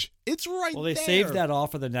bridge. It's right there. Well, they saved that all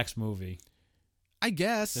for the next movie. I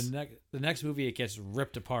guess. The next movie, it gets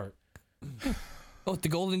ripped apart. Oh, the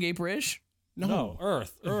Golden Gate Bridge? No,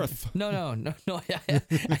 Earth. No.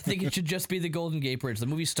 I think it should just be the Golden Gate Bridge. The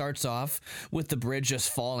movie starts off with the bridge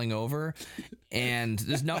just falling over, and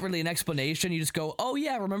there's not really an explanation. You just go, oh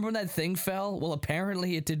yeah, remember when that thing fell? Well,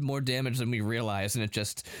 apparently it did more damage than we realized, and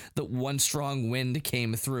the one strong wind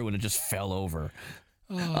came through and it just fell over.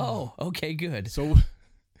 Oh, okay, good. So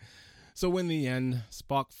in the end,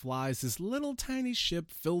 Spock flies this little tiny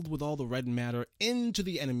ship filled with all the red matter into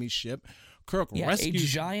the enemy ship. Kirk rescues a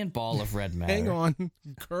giant ball of red matter. Hang on.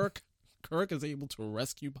 Kirk is able to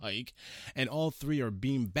rescue Pike, and all three are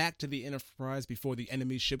beamed back to the Enterprise before the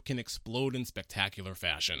enemy ship can explode in spectacular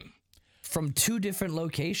fashion. From two different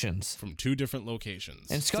locations.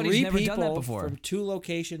 And Scotty's never done that before. From 2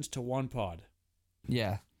 locations to 1 pod.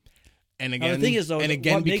 Yeah. And again, the thing is, though,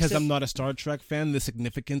 because I'm not a Star Trek fan, the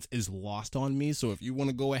significance is lost on me. So if you want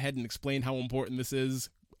to go ahead and explain how important this is.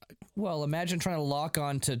 Well, imagine trying to lock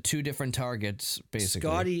on to 2 different targets, basically.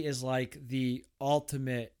 Scotty is like the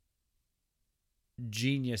ultimate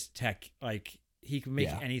genius tech. Like, he can make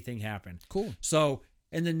anything happen. Cool. So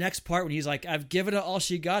in the next part, when he's like, I've given it all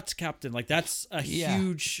she got, Captain. Like, that's a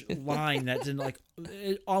huge line that's in, like,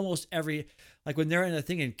 almost every... Like, when they're in the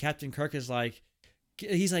thing and Captain Kirk is like...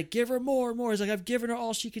 He's like, give her more. He's like, I've given her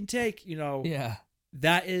all she can take. You know,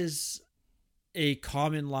 that is a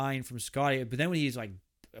common line from Scotty. But then when he's like,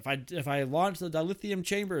 if I launch the dilithium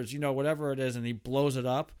chambers, you know, whatever it is, and he blows it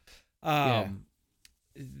up,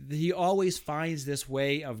 he always finds this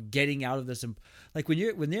way of getting out of this. Like when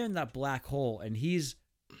they're in that black hole, and he's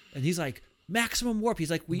like, maximum warp.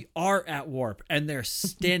 He's like, we are at warp, and they're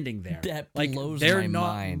standing there. That like blows they're my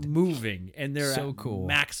not mind. moving, and they're so at cool.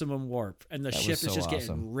 maximum warp, and the ship is just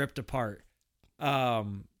getting ripped apart.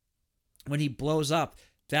 When he blows up,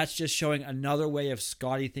 that's just showing another way of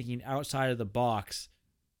Scotty thinking outside of the box.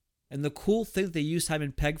 And the cool thing that they use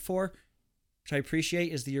Simon Pegg for, which I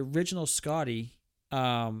appreciate, is the original Scotty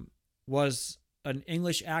was an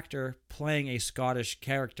English actor playing a Scottish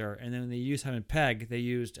character, and then when they used Simon Pegg, they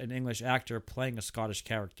used an English actor playing a Scottish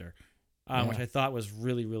character, which I thought was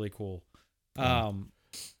really, really cool. But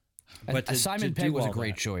Simon Pegg was a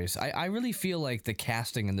great choice. I really feel like the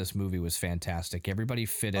casting in this movie was fantastic. Everybody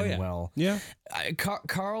fit in well. Yeah.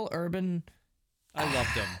 Karl Urban... I loved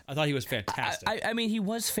him. I thought he was fantastic. I mean, he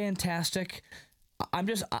was fantastic.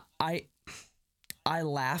 I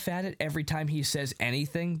laugh at it every time he says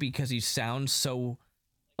anything because he sounds so,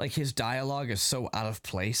 like, his dialogue is so out of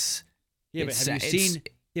place. Yeah, but have you seen?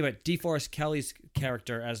 Yeah, but DeForest Kelly's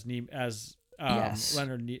character as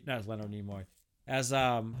Leonard Nimoy as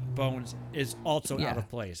Bones is also out of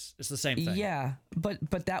place. It's the same thing. Yeah,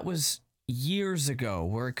 but that was years ago,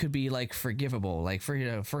 where it could be like forgivable, like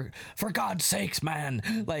for God's sakes,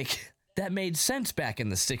 man, like. That made sense back in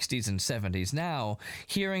the 60s and 70s. Now,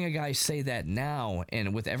 hearing a guy say that now,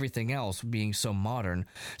 and with everything else being so modern,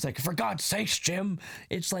 it's like, for God's sakes, Jim.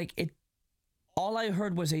 It's like, all I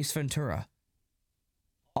heard was Ace Ventura.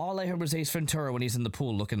 All I heard was Ace Ventura when he's in the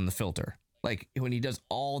pool looking in the filter. Like, when he does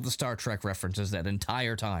all the Star Trek references that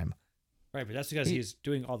entire time. Right, but that's because he's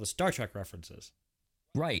doing all the Star Trek references.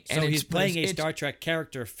 Right. So he's playing a Star Trek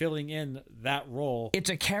character, filling in that role. It's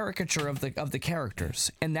a caricature of the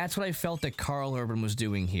characters, and that's what I felt that Karl Urban was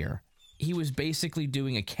doing here. He was basically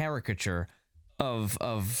doing a caricature of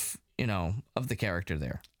the character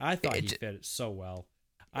there. I thought he fit it so well.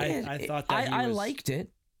 I thought that I liked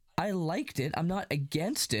it. I liked it. I'm not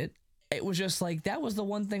against it. It was just like, that was the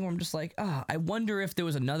one thing where I'm just like, I wonder if there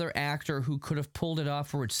was another actor who could have pulled it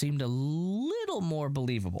off where it seemed a little more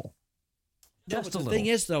believable. Just the thing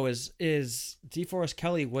is, though, is DeForest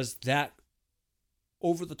Kelly was that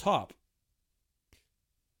over the top.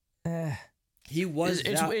 He was.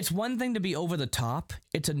 It's one thing to be over the top.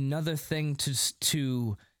 It's another thing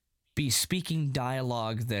to be speaking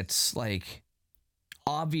dialogue that's like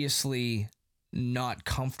obviously not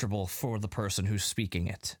comfortable for the person who's speaking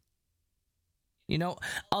it. You know,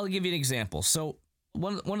 I'll give you an example. So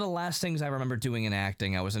one of the last things I remember doing in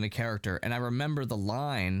acting, I was in a character, and I remember the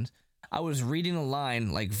line. I was reading the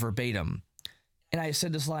line like verbatim, and I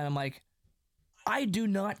said this line. I'm like, I do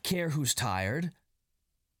not care who's tired.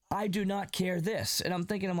 I do not care this. And I'm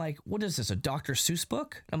thinking, I'm like, what is this, a Dr. Seuss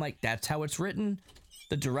book? I'm like, that's how it's written.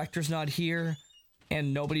 The director's not here,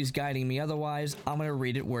 and nobody's guiding me otherwise. I'm going to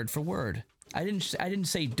read it word for word. I didn't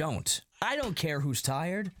say don't. I don't care who's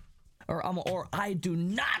tired. Or I do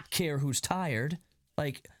not care who's tired.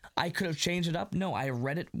 Like, I could have changed it up. No, I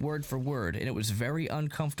read it word for word, and it was very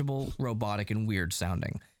uncomfortable, robotic, and weird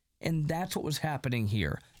sounding. And that's what was happening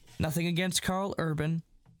here. Nothing against Karl Urban.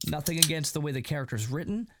 Nothing against the way the character's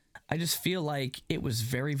written. I just feel like it was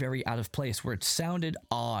very, very out of place, where it sounded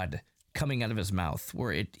odd coming out of his mouth,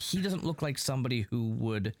 where he doesn't look like somebody who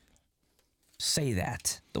would say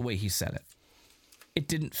that the way he said it. It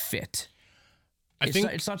didn't fit.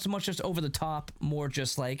 It's not so much just over the top, more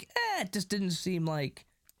just like, it just didn't seem like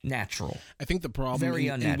natural. I think the problem, very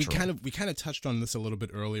unnatural. And we kind of touched on this a little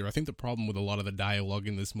bit earlier. I think the problem with a lot of the dialogue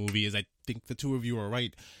in this movie is, I think the two of you are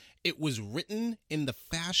right. It was written in the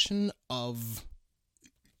fashion of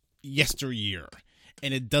yesteryear,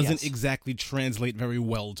 and it doesn't exactly translate very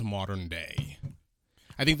well to modern day.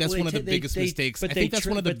 I think that's one of the biggest mistakes. I think that's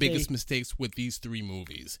one of the biggest mistakes with these three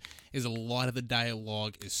movies, is a lot of the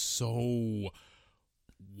dialogue is so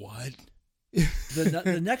what?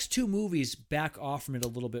 The next two movies back off from it a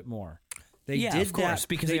little bit more. They did of course, that,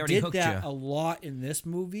 because they already did hooked that you. a lot in this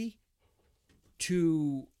movie.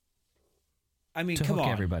 To come hook on,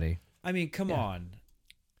 everybody. I mean, come on.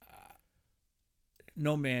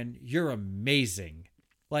 No, man, you're amazing.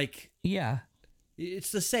 Like,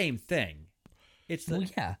 it's the same thing. It's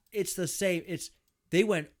the same. They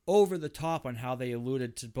went over the top on how they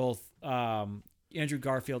alluded to both Andrew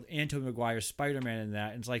Garfield and Tobey Maguire's Spider-Man in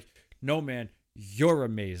that. And it's like, no, man, you're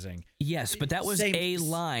amazing. Yes, but that was a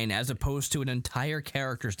line as opposed to an entire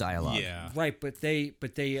character's dialogue. Yeah, right. But they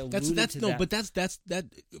alluded to that. But that's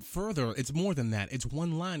further. It's more than that. It's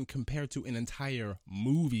one line compared to an entire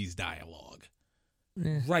movie's dialogue.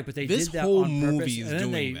 Right, but they this did that whole on purpose, movie is and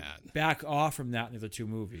then doing they that. back off from that in the other two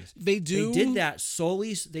movies. They do. They did that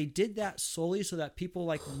solely. They did that solely so that people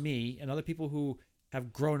like me and other people who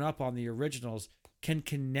have grown up on the originals can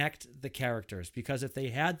connect the characters. Because if they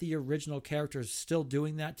had the original characters still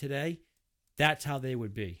doing that today, that's how they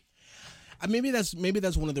would be. Maybe that's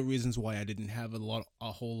one of the reasons why I didn't have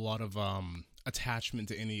a whole lot of attachment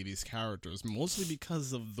to any of these characters, mostly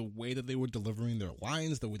because of the way that they were delivering their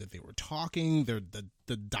lines, the way that they were talking,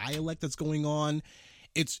 the dialect that's going on.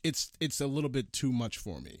 It's a little bit too much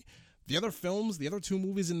for me. The other films, the other two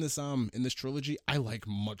movies in this trilogy, I like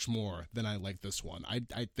much more than I like this one.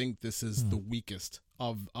 I think this is the weakest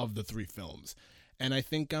of the three films, and I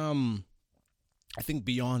think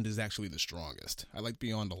Beyond is actually the strongest. I like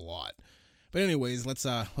Beyond a lot. But anyways, let's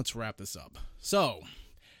wrap this up. So,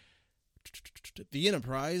 the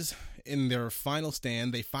Enterprise, in their final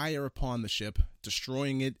stand, they fire upon the ship,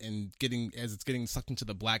 destroying it and as it's getting sucked into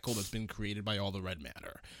the black hole that's been created by all the red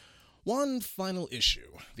matter. One final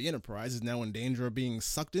issue. The Enterprise is now in danger of being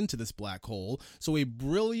sucked into this black hole, so a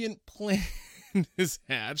brilliant plan is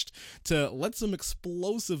hatched to let some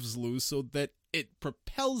explosives loose so that it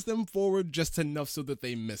propels them forward just enough so that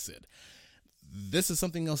they miss it. This is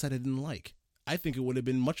something else that I didn't like. I think it would have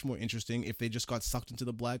been much more interesting if they just got sucked into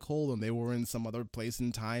the black hole and they were in some other place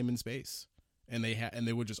in time and space, and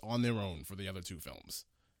they were just on their own for the other two films.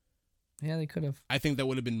 Yeah, they could have. I think that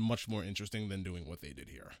would have been much more interesting than doing what they did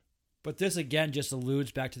here. But this again just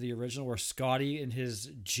alludes back to the original, where Scotty and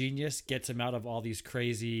his genius gets him out of all these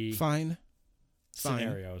crazy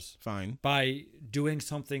scenarios. Fine. By doing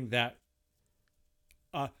something that,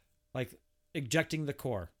 like ejecting the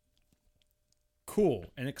core. Cool,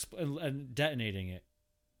 and detonating it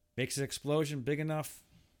makes an explosion big enough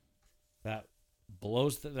that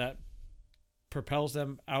that propels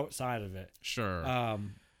them outside of it. Sure.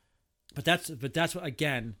 But that's what,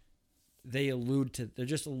 again, they allude to. They're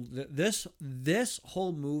just this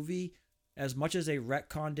whole movie, as much as they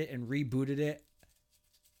retconned it and rebooted it,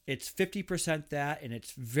 it's 50% that, and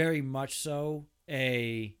it's very much so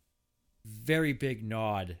a very big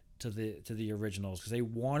nod to the originals,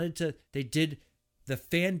 because the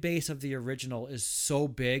fan base of the original is so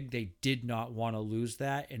big, they did not want to lose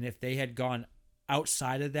that. And if they had gone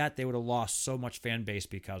outside of that, they would have lost so much fan base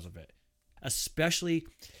because of it. Especially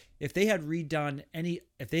if they had done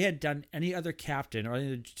any other captain or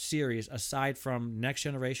any other series aside from Next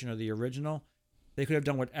Generation or the original, they could have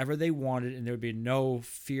done whatever they wanted and there would be no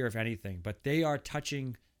fear of anything. But they are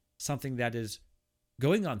touching something that is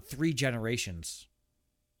going on 3 generations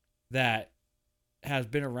that has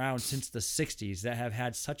been around since the 60s, that have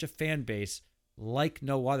had such a fan base like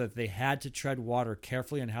no other. They had to tread water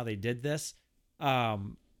carefully on how they did this.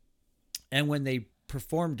 And when they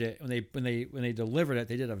performed it, when they delivered it,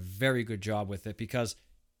 they did a very good job with it, because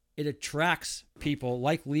it attracts people,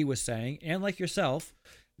 like Lee was saying, and like yourself.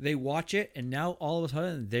 They watch it, and now all of a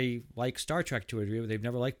sudden they like Star Trek to a degree they've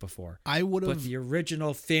never liked before. But the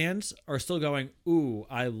original fans are still going, ooh,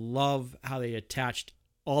 I love how they attached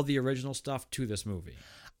all the original stuff to this movie.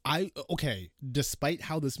 Despite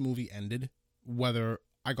how this movie ended, whether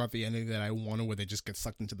I got the ending that I wanted where they just get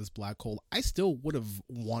sucked into this black hole, I still would have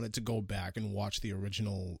wanted to go back and watch the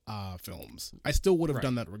original films. I still would have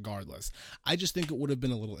done that regardless. I just think it would have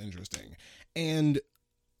been a little interesting. And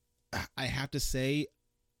I have to say,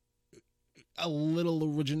 a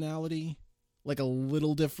little originality, like a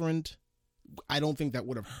little different, I don't think that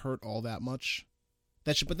would have hurt all that much.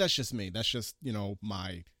 But that's just me. That's just,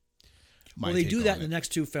 my well, they do that in the next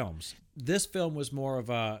two films. This film was more of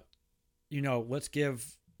a, let's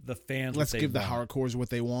give the fans let's give the hardcores what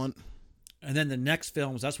they want. And then the next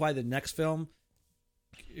films, that's why the next film,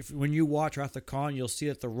 when you watch Wrath of Khan, you'll see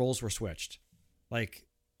that the roles were switched. Like,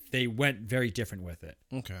 they went very different with it.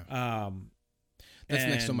 Okay. That's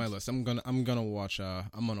next on my list. I'm gonna watch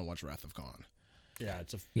Wrath of Khan. Yeah,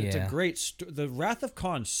 it's a great the Wrath of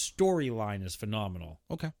Khan storyline is phenomenal.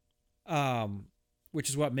 Okay. Which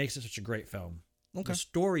is what makes it such a great film. Okay. The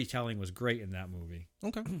storytelling was great in that movie.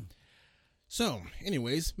 Okay. So,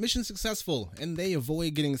 anyways, mission successful, and they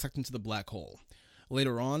avoid getting sucked into the black hole.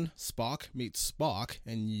 Later on, Spock meets Spock,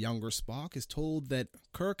 and younger Spock is told that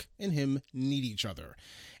Kirk and him need each other.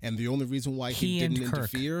 And the only reason why he didn't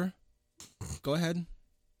interfere... Go ahead.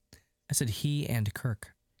 I said he and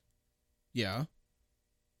Kirk. Yeah.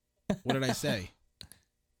 What did I say?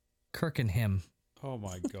 Kirk and him. Oh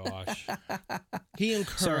my gosh. He and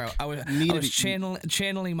Kirk. Sorry, I was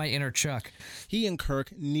channeling my inner Chuck. He and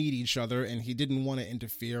Kirk need each other, and he didn't want to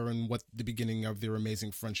interfere in what the beginning of their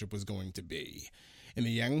amazing friendship was going to be. In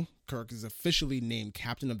the end, Kirk is officially named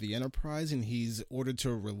captain of the Enterprise, and he's ordered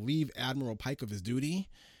to relieve Admiral Pike of his duty.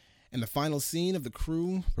 In the final scene of the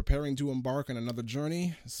crew preparing to embark on another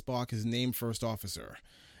journey, Spock is named first officer.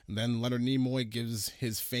 And then Leonard Nimoy gives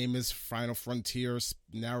his famous Final Frontier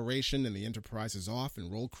narration, and the Enterprise is off, and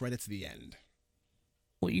roll credits at the end.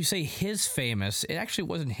 Well, you say his famous. It actually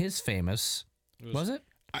wasn't his famous. Was it?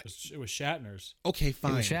 It was Shatner's. Okay,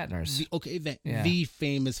 fine. It was Shatner's. The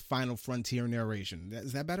famous Final Frontier narration.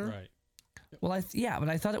 Is that better? Right. Well, but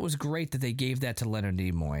I thought it was great that they gave that to Leonard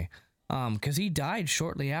Nimoy. Because he died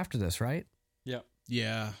shortly after this, right? Yep.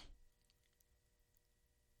 Yeah.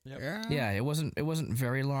 Yep. Yeah, it wasn't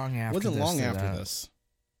very long after this. It wasn't long after this.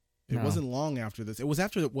 It wasn't long after this. It was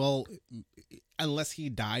after, unless he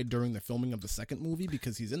died during the filming of the second movie,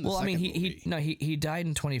 because he's in the second movie. He died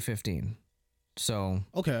in 2015. So,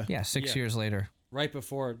 okay. Yeah, 6 years later. Right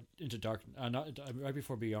before Into Dark, right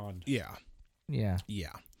before Beyond. Yeah. Yeah.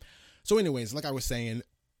 Yeah. So anyways, like I was saying,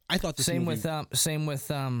 I thought this same movie... with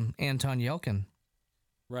Anton Yelchin.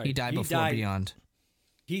 Right. He died before Beyond.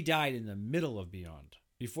 He died in the middle of Beyond.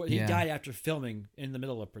 He died after filming in the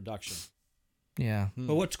middle of production. Yeah.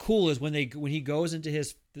 But what's cool is when he goes into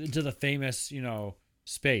the famous,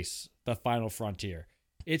 space, the Final Frontier,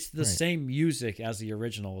 it's the same music as the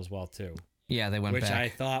original as well too. Yeah, they went back. Which I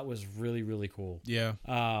thought was really, really cool. Yeah.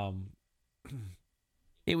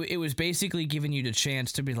 It was basically giving you the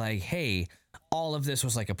chance to be like, hey, all of this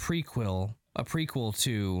was like a prequel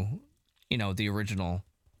to, the original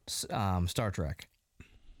Star Trek.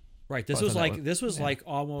 Right. This was like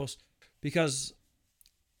almost, because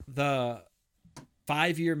the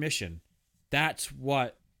 5-year mission, that's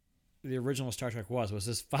what the original Star Trek was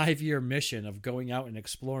this 5-year mission of going out and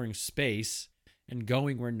exploring space and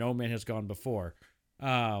going where no man has gone before.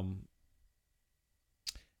 And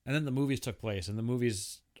then the movies took place, and the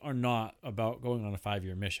movies are not about going on a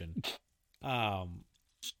 5-year mission. But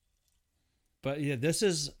yeah, this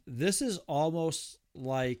is almost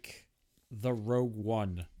like the Rogue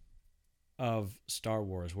One of Star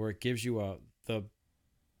Wars, where it gives you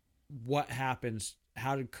what happens,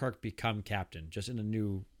 how did Kirk become captain, just in a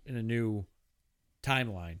new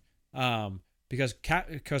timeline. Because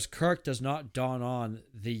Kirk does not don on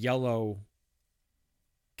the yellow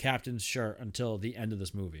captain's shirt until the end of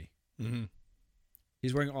this movie. Mm-hmm.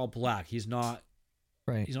 He's wearing all black. He's not.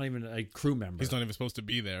 Right. He's not even a crew member. He's not even supposed to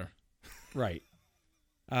be there. Right.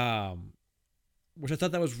 Which I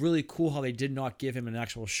thought that was really cool how they did not give him an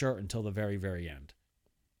actual shirt until the very, very end.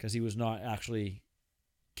 Because he was not actually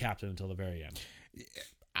captain until the very end.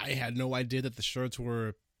 I had no idea that the shirts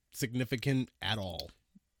were significant at all.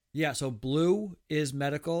 Yeah, so blue is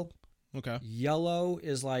medical. Okay. Yellow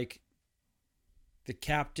is like the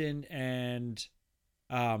captain and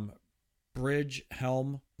bridge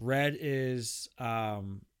helm. Red is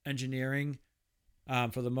engineering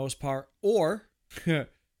for the most part. Or the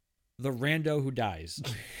rando who dies.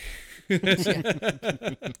 Yep,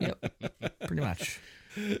 pretty much.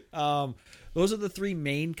 Those are the three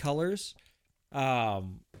main colors.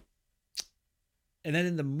 And then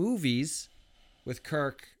in the movies with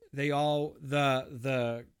Kirk, they all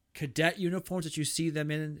the cadet uniforms that you see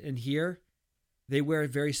them in here, they wear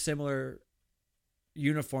very similar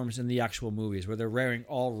uniforms in the actual movies, where they're wearing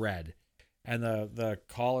all red, and the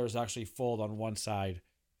collars actually fold on one side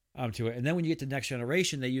to it. And then when you get to Next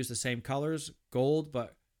Generation, they use the same colors, gold,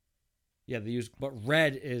 but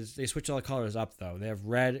red is, they switch all the colors up though. They have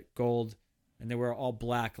red, gold, and they were all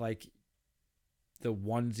black, like the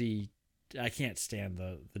onesie. I can't stand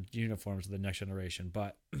the uniforms of the Next Generation,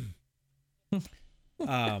 but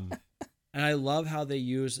and I love how they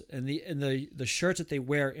use and the shirts that they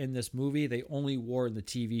wear in this movie, they only wore in the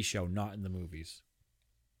TV show, not in the movies,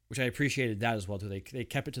 which I appreciated that as well too. They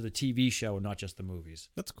kept it to the TV show and not just the movies.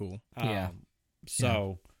 That's cool.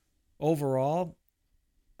 So overall,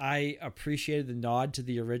 I appreciated the nod to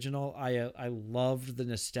the original. I loved the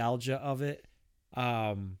nostalgia of it.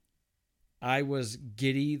 I was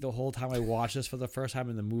giddy the whole time I watched this for the first time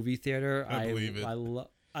in the movie theater. I believe it.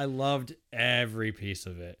 I loved every piece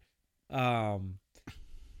of it. And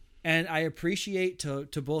I appreciate,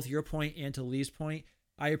 to both your point and to Lee's point,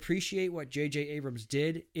 I appreciate what J.J. Abrams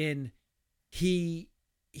did in he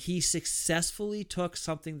successfully took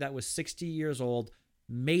something that was 60 years old,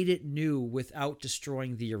 made it new without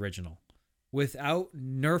destroying the original, without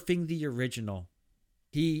nerfing the original.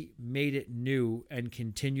 He made it new and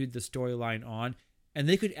continued the storyline on, and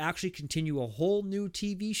they could actually continue a whole new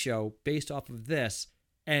TV show based off of this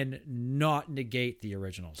and not negate the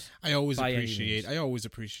originals. I always appreciate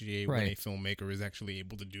when a filmmaker is actually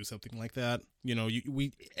able to do something like that. You know,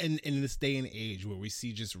 we in this day and age where we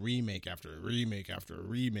see just remake after remake after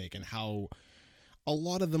remake, and how a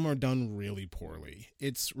lot of them are done really poorly.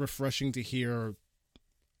 It's refreshing to hear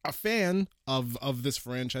a fan of this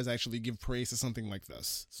franchise actually give praise to something like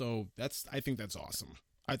this. So I think that's awesome.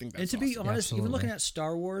 I think that's awesome. And to be honest, even looking at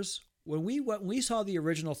Star Wars, when we saw the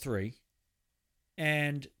original 3,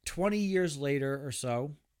 and 20 years later or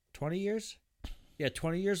so, 20 years? Yeah,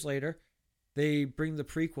 20 years later, they bring the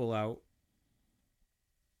prequel out.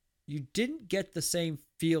 You didn't get the same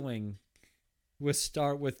feeling with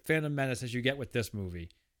Phantom Menace as you get with this movie.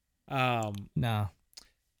 No.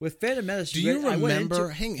 With Phantom Menace, do you remember?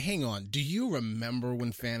 Hang on. Do you remember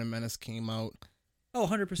when Phantom Menace came out? Oh,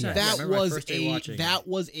 100%. That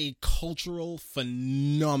was a cultural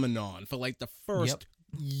phenomenon for like the first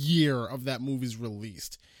year of that movie's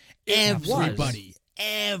released. Everybody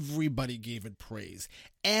gave it praise.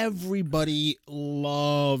 Everybody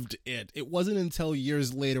loved it. It wasn't until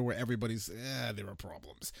years later where everybody's there were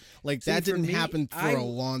problems. Like that didn't happen for a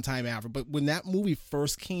long time after. But when that movie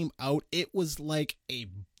first came out, it was like a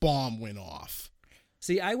bomb went off.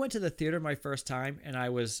 See, I went to the theater my first time, and I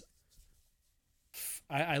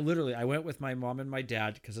literally went with my mom and my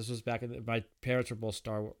dad, because this was back in my parents were both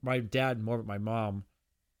Star Wars. My dad more, but my mom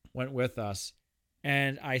went with us.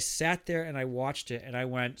 And I sat there and I watched it, and I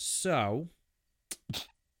went, so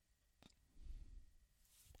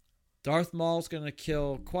Darth Maul's going to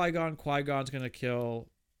kill Qui-Gon. Qui-Gon's going to kill,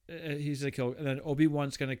 he's going to kill, and then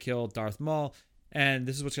Obi-Wan's going to kill Darth Maul. And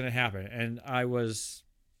this is what's going to happen. And I was,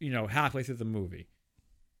 halfway through the movie,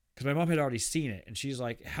 because my mom had already seen it. And she's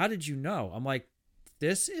like, how did you know? I'm like,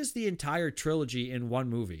 this is the entire trilogy in one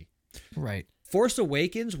movie. Right. Force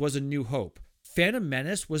Awakens was A New Hope. Phantom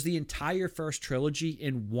Menace was the entire first trilogy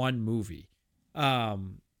in one movie.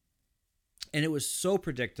 And it was so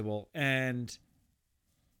predictable. And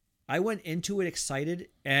I went into it excited.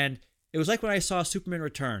 And it was like when I saw Superman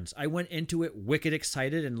Returns. I went into it wicked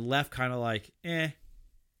excited and left kind of like,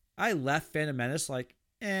 I left Phantom Menace like,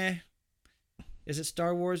 Is it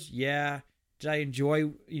Star Wars? Yeah. Did I enjoy,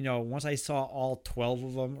 once I saw all 12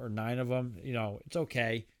 of them or 9 of them, it's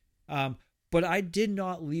okay. But I did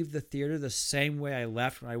not leave the theater the same way I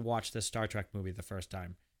left when I watched this Star Trek movie the first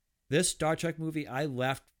time. This Star Trek movie, I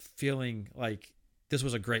left feeling like this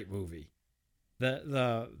was a great movie.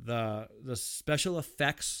 The special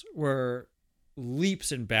effects were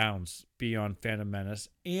leaps and bounds beyond Phantom Menace,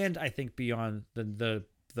 and I think beyond the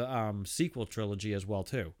sequel trilogy as well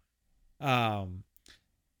too.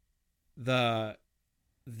 The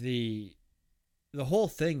whole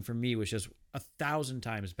thing for me was just 1,000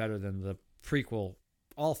 times better than the prequel,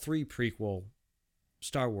 all 3 prequel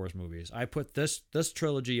Star Wars movies. I put this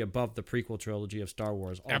trilogy above the prequel trilogy of Star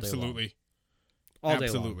Wars all day long.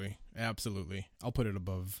 Absolutely. I'll put it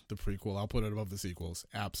above the prequel. I'll put it above the sequels.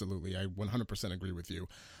 Absolutely. I 100% agree with you.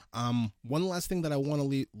 One last thing that I want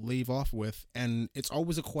to leave off with, and it's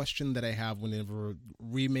always a question that I have whenever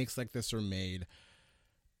remakes like this are made.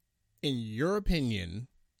 In your opinion,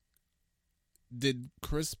 did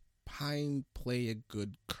Chris Pine play a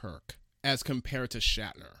good Kirk as compared to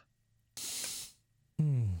Shatner?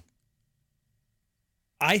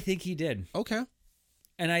 I think he did. Okay.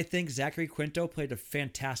 And I think Zachary Quinto played a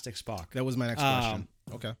fantastic Spock. That was my next question.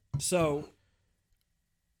 Okay. So,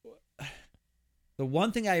 the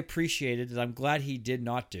one thing I appreciated that I'm glad he did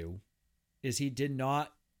not do is he did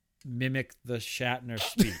not mimic the Shatner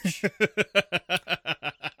speech.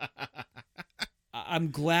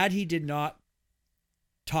 I'm glad he did not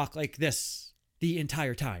talk like this the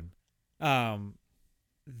entire time.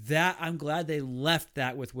 That I'm glad they left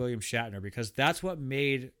that with William Shatner, because that's what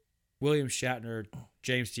made William Shatner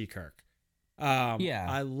James T. Kirk.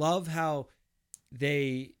 I love how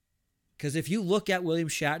because if you look at William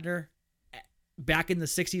Shatner back in the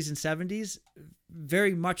 60s and 70s,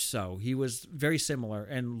 very much so, he was very similar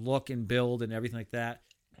in look and build and everything like that.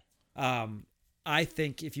 I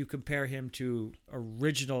think if you compare him to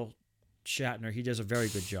original Shatner, he does a very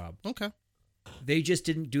good job. Okay. They just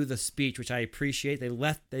didn't do the speech, which I appreciate. They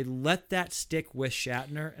let that stick with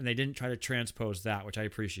Shatner, and they didn't try to transpose that, which I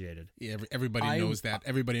appreciated. Yeah, everybody knows that.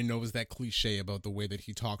 Everybody knows that cliche about the way that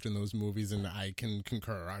he talked in those movies, and I can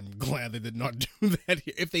concur. I'm glad they did not do that.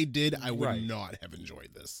 If they did, I would not have enjoyed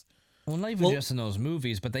this. Well, not even just in those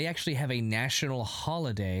movies, but they actually have a national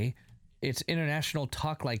holiday. It's International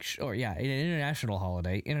Talk Like, International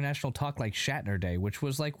Holiday, International Talk Like Shatner Day, which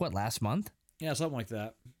was like what, last month? Yeah, something like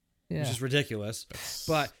that. Yeah. Which is ridiculous.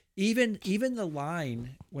 But even the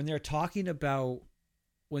line when they're talking about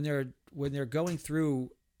when they're going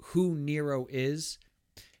through who Nero is,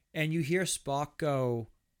 and you hear Spock go,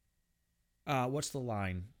 what's the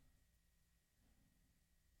line?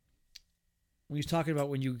 When he's talking about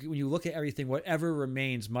when you look at everything, whatever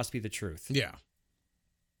remains must be the truth. Yeah.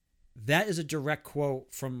 That is a direct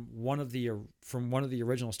quote from one of the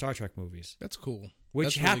original Star Trek movies. That's cool.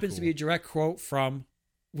 Which happens to be a direct quote from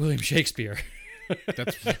William Shakespeare.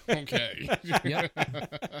 That's okay. Yep.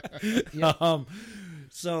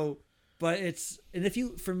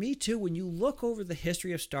 For me too, when you look over the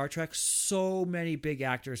history of Star Trek, so many big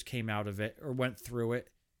actors came out of it or went through it.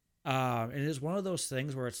 And it's one of those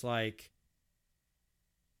things where it's like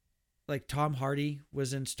Tom Hardy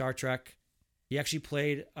was in Star Trek. He actually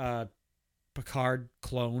played a Picard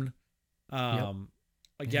clone.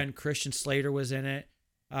 Again, Christian Slater was in it.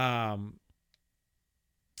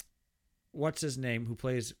 What's his name? Who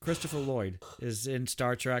plays Christopher Lloyd is in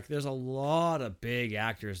Star Trek. There's a lot of big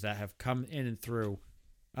actors that have come in and through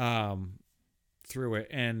it,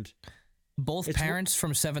 and both parents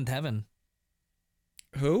from Seventh Heaven.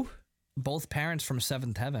 Who? Both parents from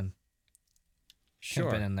Seventh Heaven. Sure,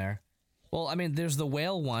 have been in there. Well, I mean, there's the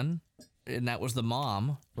whale one, and that was the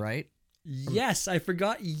mom, right? Yes, I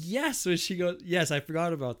forgot. Yes, when she goes. Yes, I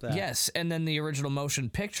forgot about that. Yes, and then the original motion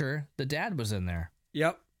picture, the dad was in there.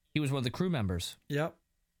 Yep. He was one of the crew members. Yep.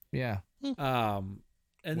 Yeah. And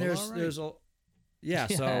there's a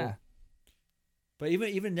so but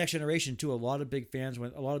even Next Generation too, a lot of big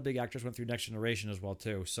actors went through Next Generation as well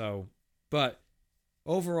too. So, but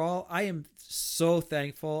overall, I am so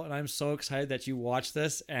thankful and I'm so excited that you watched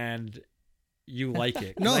this and you like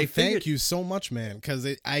it. No, thank you so much, man, cuz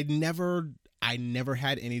I never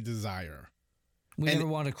had any desire. We never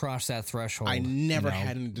wanted to cross that threshold. I never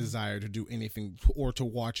had any desire to do anything or to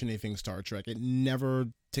watch anything Star Trek. It never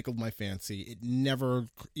tickled my fancy. It never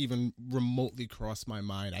even remotely crossed my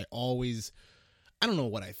mind. I don't know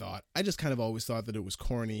what I thought. I just kind of always thought that it was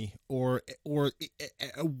corny or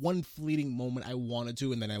at one fleeting moment I wanted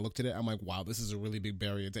to, and then I looked at it. I'm like, wow, this is a really big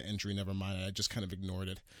barrier to entry. Never mind. And I just kind of ignored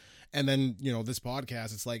it. And then, this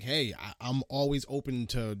podcast, it's like, hey, I'm always open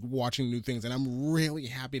to watching new things. And I'm really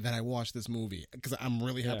happy that I watched this movie because I'm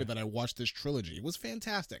really happy that I watched this trilogy. It was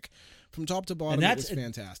fantastic. From top to bottom, it was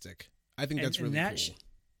fantastic. I think that's really cool.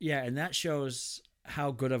 Yeah, and that shows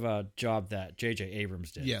how good of a job that J.J.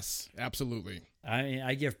 Abrams did. Yes, absolutely. I mean,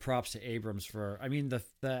 I give props to Abrams the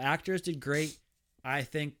actors did great. I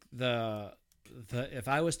think if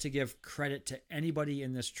I was to give credit to anybody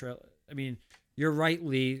in this trilogy, I mean, you're right,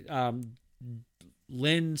 Lee.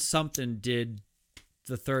 Lynn something did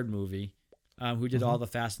the third movie, who did all the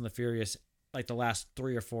Fast and the Furious, like the last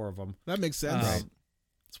 3 or 4 of them. That makes sense.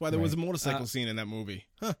 That's why there was a motorcycle scene in that movie.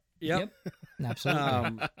 Huh. Yep.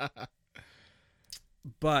 Absolutely.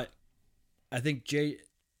 But I think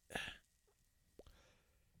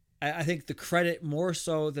I think the credit, more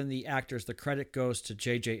so than the actors, the credit goes to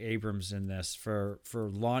J.J. Abrams in this for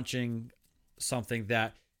launching something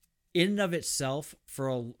that in and of itself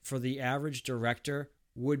for the average director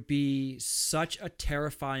would be such a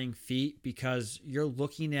terrifying feat, because you're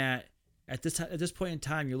looking at this point in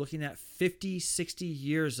time, you're looking at 50, 60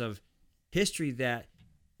 years of history that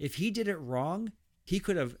if he did it wrong, he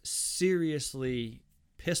could have seriously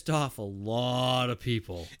pissed off a lot of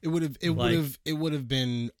people. It would have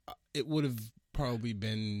probably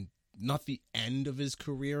been not the end of his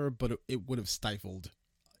career, but it would have stifled.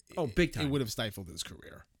 Oh, big time. It would have stifled his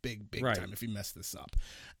career. Big right. time if he messed this up.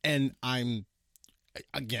 And I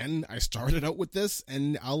started out with this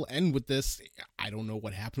and I'll end with this. I don't know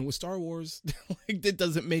what happened with Star Wars. It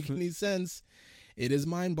doesn't make any sense. It is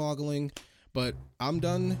mind-boggling. But I'm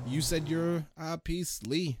done. You said your piece,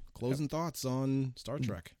 Lee. Closing thoughts on Star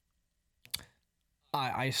Trek.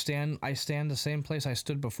 I stand the same place I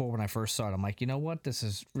stood before when I first saw it. I'm like, you know what? This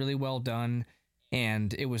is really well done,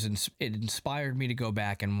 and it inspired me to go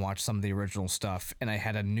back and watch some of the original stuff, and I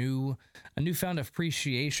had a newfound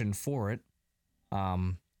appreciation for it.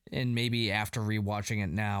 And maybe after rewatching it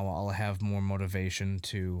now, I'll have more motivation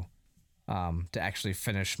to actually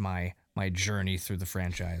finish my journey through the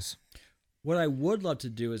franchise. What I would love to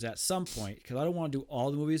do is at some point, because I don't want to do all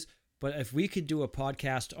the movies, but if we could do a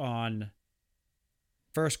podcast on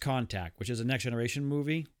First Contact, which is a Next Generation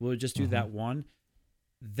movie, we'll just do that one.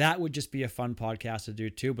 That would just be a fun podcast to do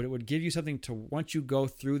too, but it would give you something to, once you go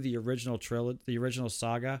through the original the original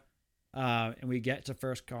saga, and we get to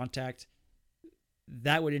First Contact,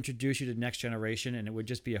 that would introduce you to Next Generation, and it would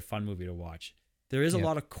just be a fun movie to watch. There is a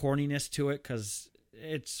lot of corniness to it because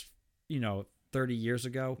it's, 30 years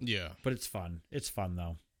ago. Yeah. But it's fun. It's fun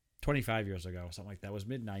though. 25 years ago, something like that. It was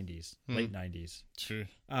mid-90s, late 90s. True.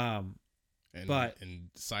 And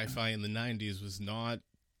sci-fi in the 90s was not.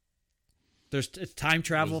 It's time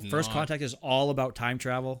travel. First Contact is all about time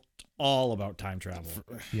travel. It's all about time travel.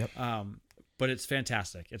 Yep. But it's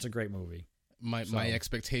fantastic. It's a great movie. My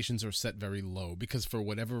expectations are set very low because for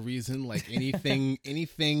whatever reason, like anything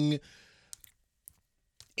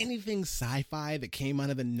sci-fi that came out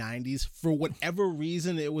of the 90s, for whatever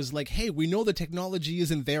reason, it was like, hey, we know the technology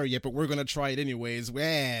isn't there yet, but we're going to try it anyways.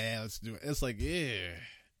 Well, let's do it. It's like, yeah.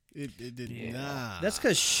 It did not. That's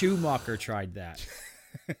because Schumacher tried that.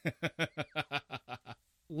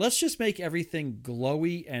 Let's just make everything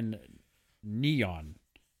glowy and neon.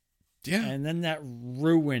 Yeah. And then that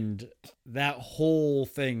ruined that whole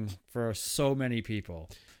thing for so many people.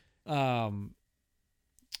 But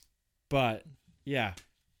yeah,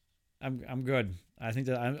 I'm good. I think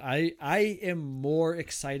that I am more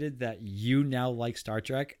excited that you now like Star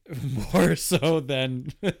Trek more so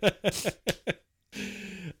than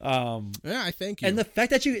yeah, I thank you. And the fact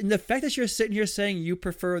that you're sitting here saying you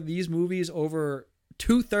prefer these movies over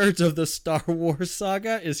 2/3 of the Star Wars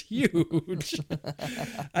saga is huge.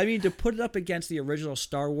 I mean, to put it up against the original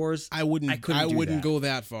Star Wars, I wouldn't go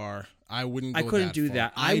that far. I couldn't do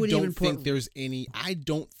that. I don't think there's any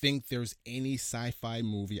sci-fi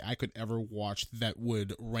movie I could ever watch that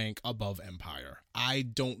would rank above Empire. I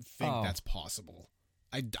don't think that's possible.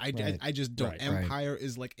 I just don't. Right, Empire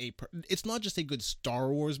is like it's not just a good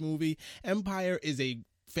Star Wars movie. Empire is a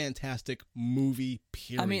fantastic movie,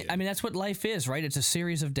 period. I mean that's what life is, right? It's a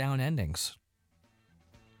series of down endings.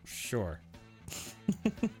 Sure.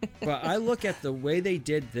 But I look at the way they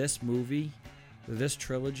did this movie, this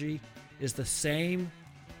trilogy, is the same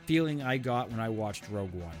feeling I got when I watched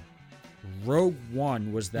Rogue One. Rogue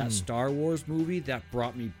One was that Star Wars movie that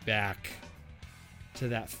brought me back to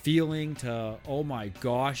that feeling, to, oh my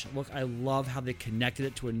gosh, look, I love how they connected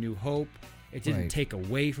it to A New Hope. It didn't take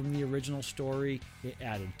away from the original story. It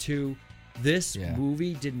added to. This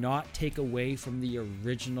movie did not take away from the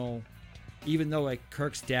original. Even though like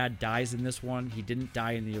Kirk's dad dies in this one, he didn't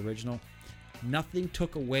die in the original. Nothing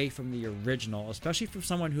took away from the original, especially from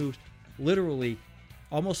someone who's literally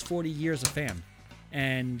almost 40 years a fan.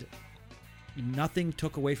 And nothing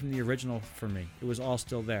took away from the original for me. It was all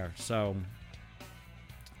still there. So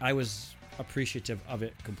I was appreciative of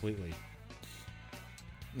it completely.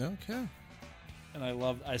 Okay. And I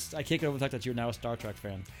can't get over the fact that you're now a Star Trek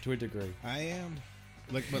fan to a degree. I am.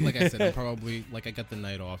 But like I said, I'm probably, like, I got the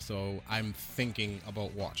night off, so I'm thinking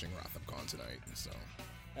about watching Wrath of Khan tonight. So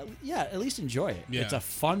yeah, at least enjoy it. Yeah. It's a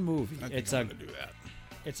fun movie. I'm gonna do that.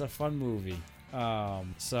 It's a fun movie.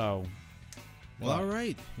 Well, all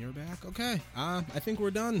right, you're back. Okay, I think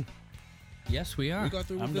we're done. Yes, we are. We got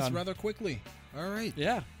through with this rather quickly. All right.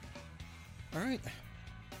 Yeah. All right.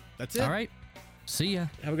 That's it. All right. See ya.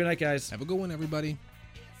 Have a good night, guys. Have a good one, everybody.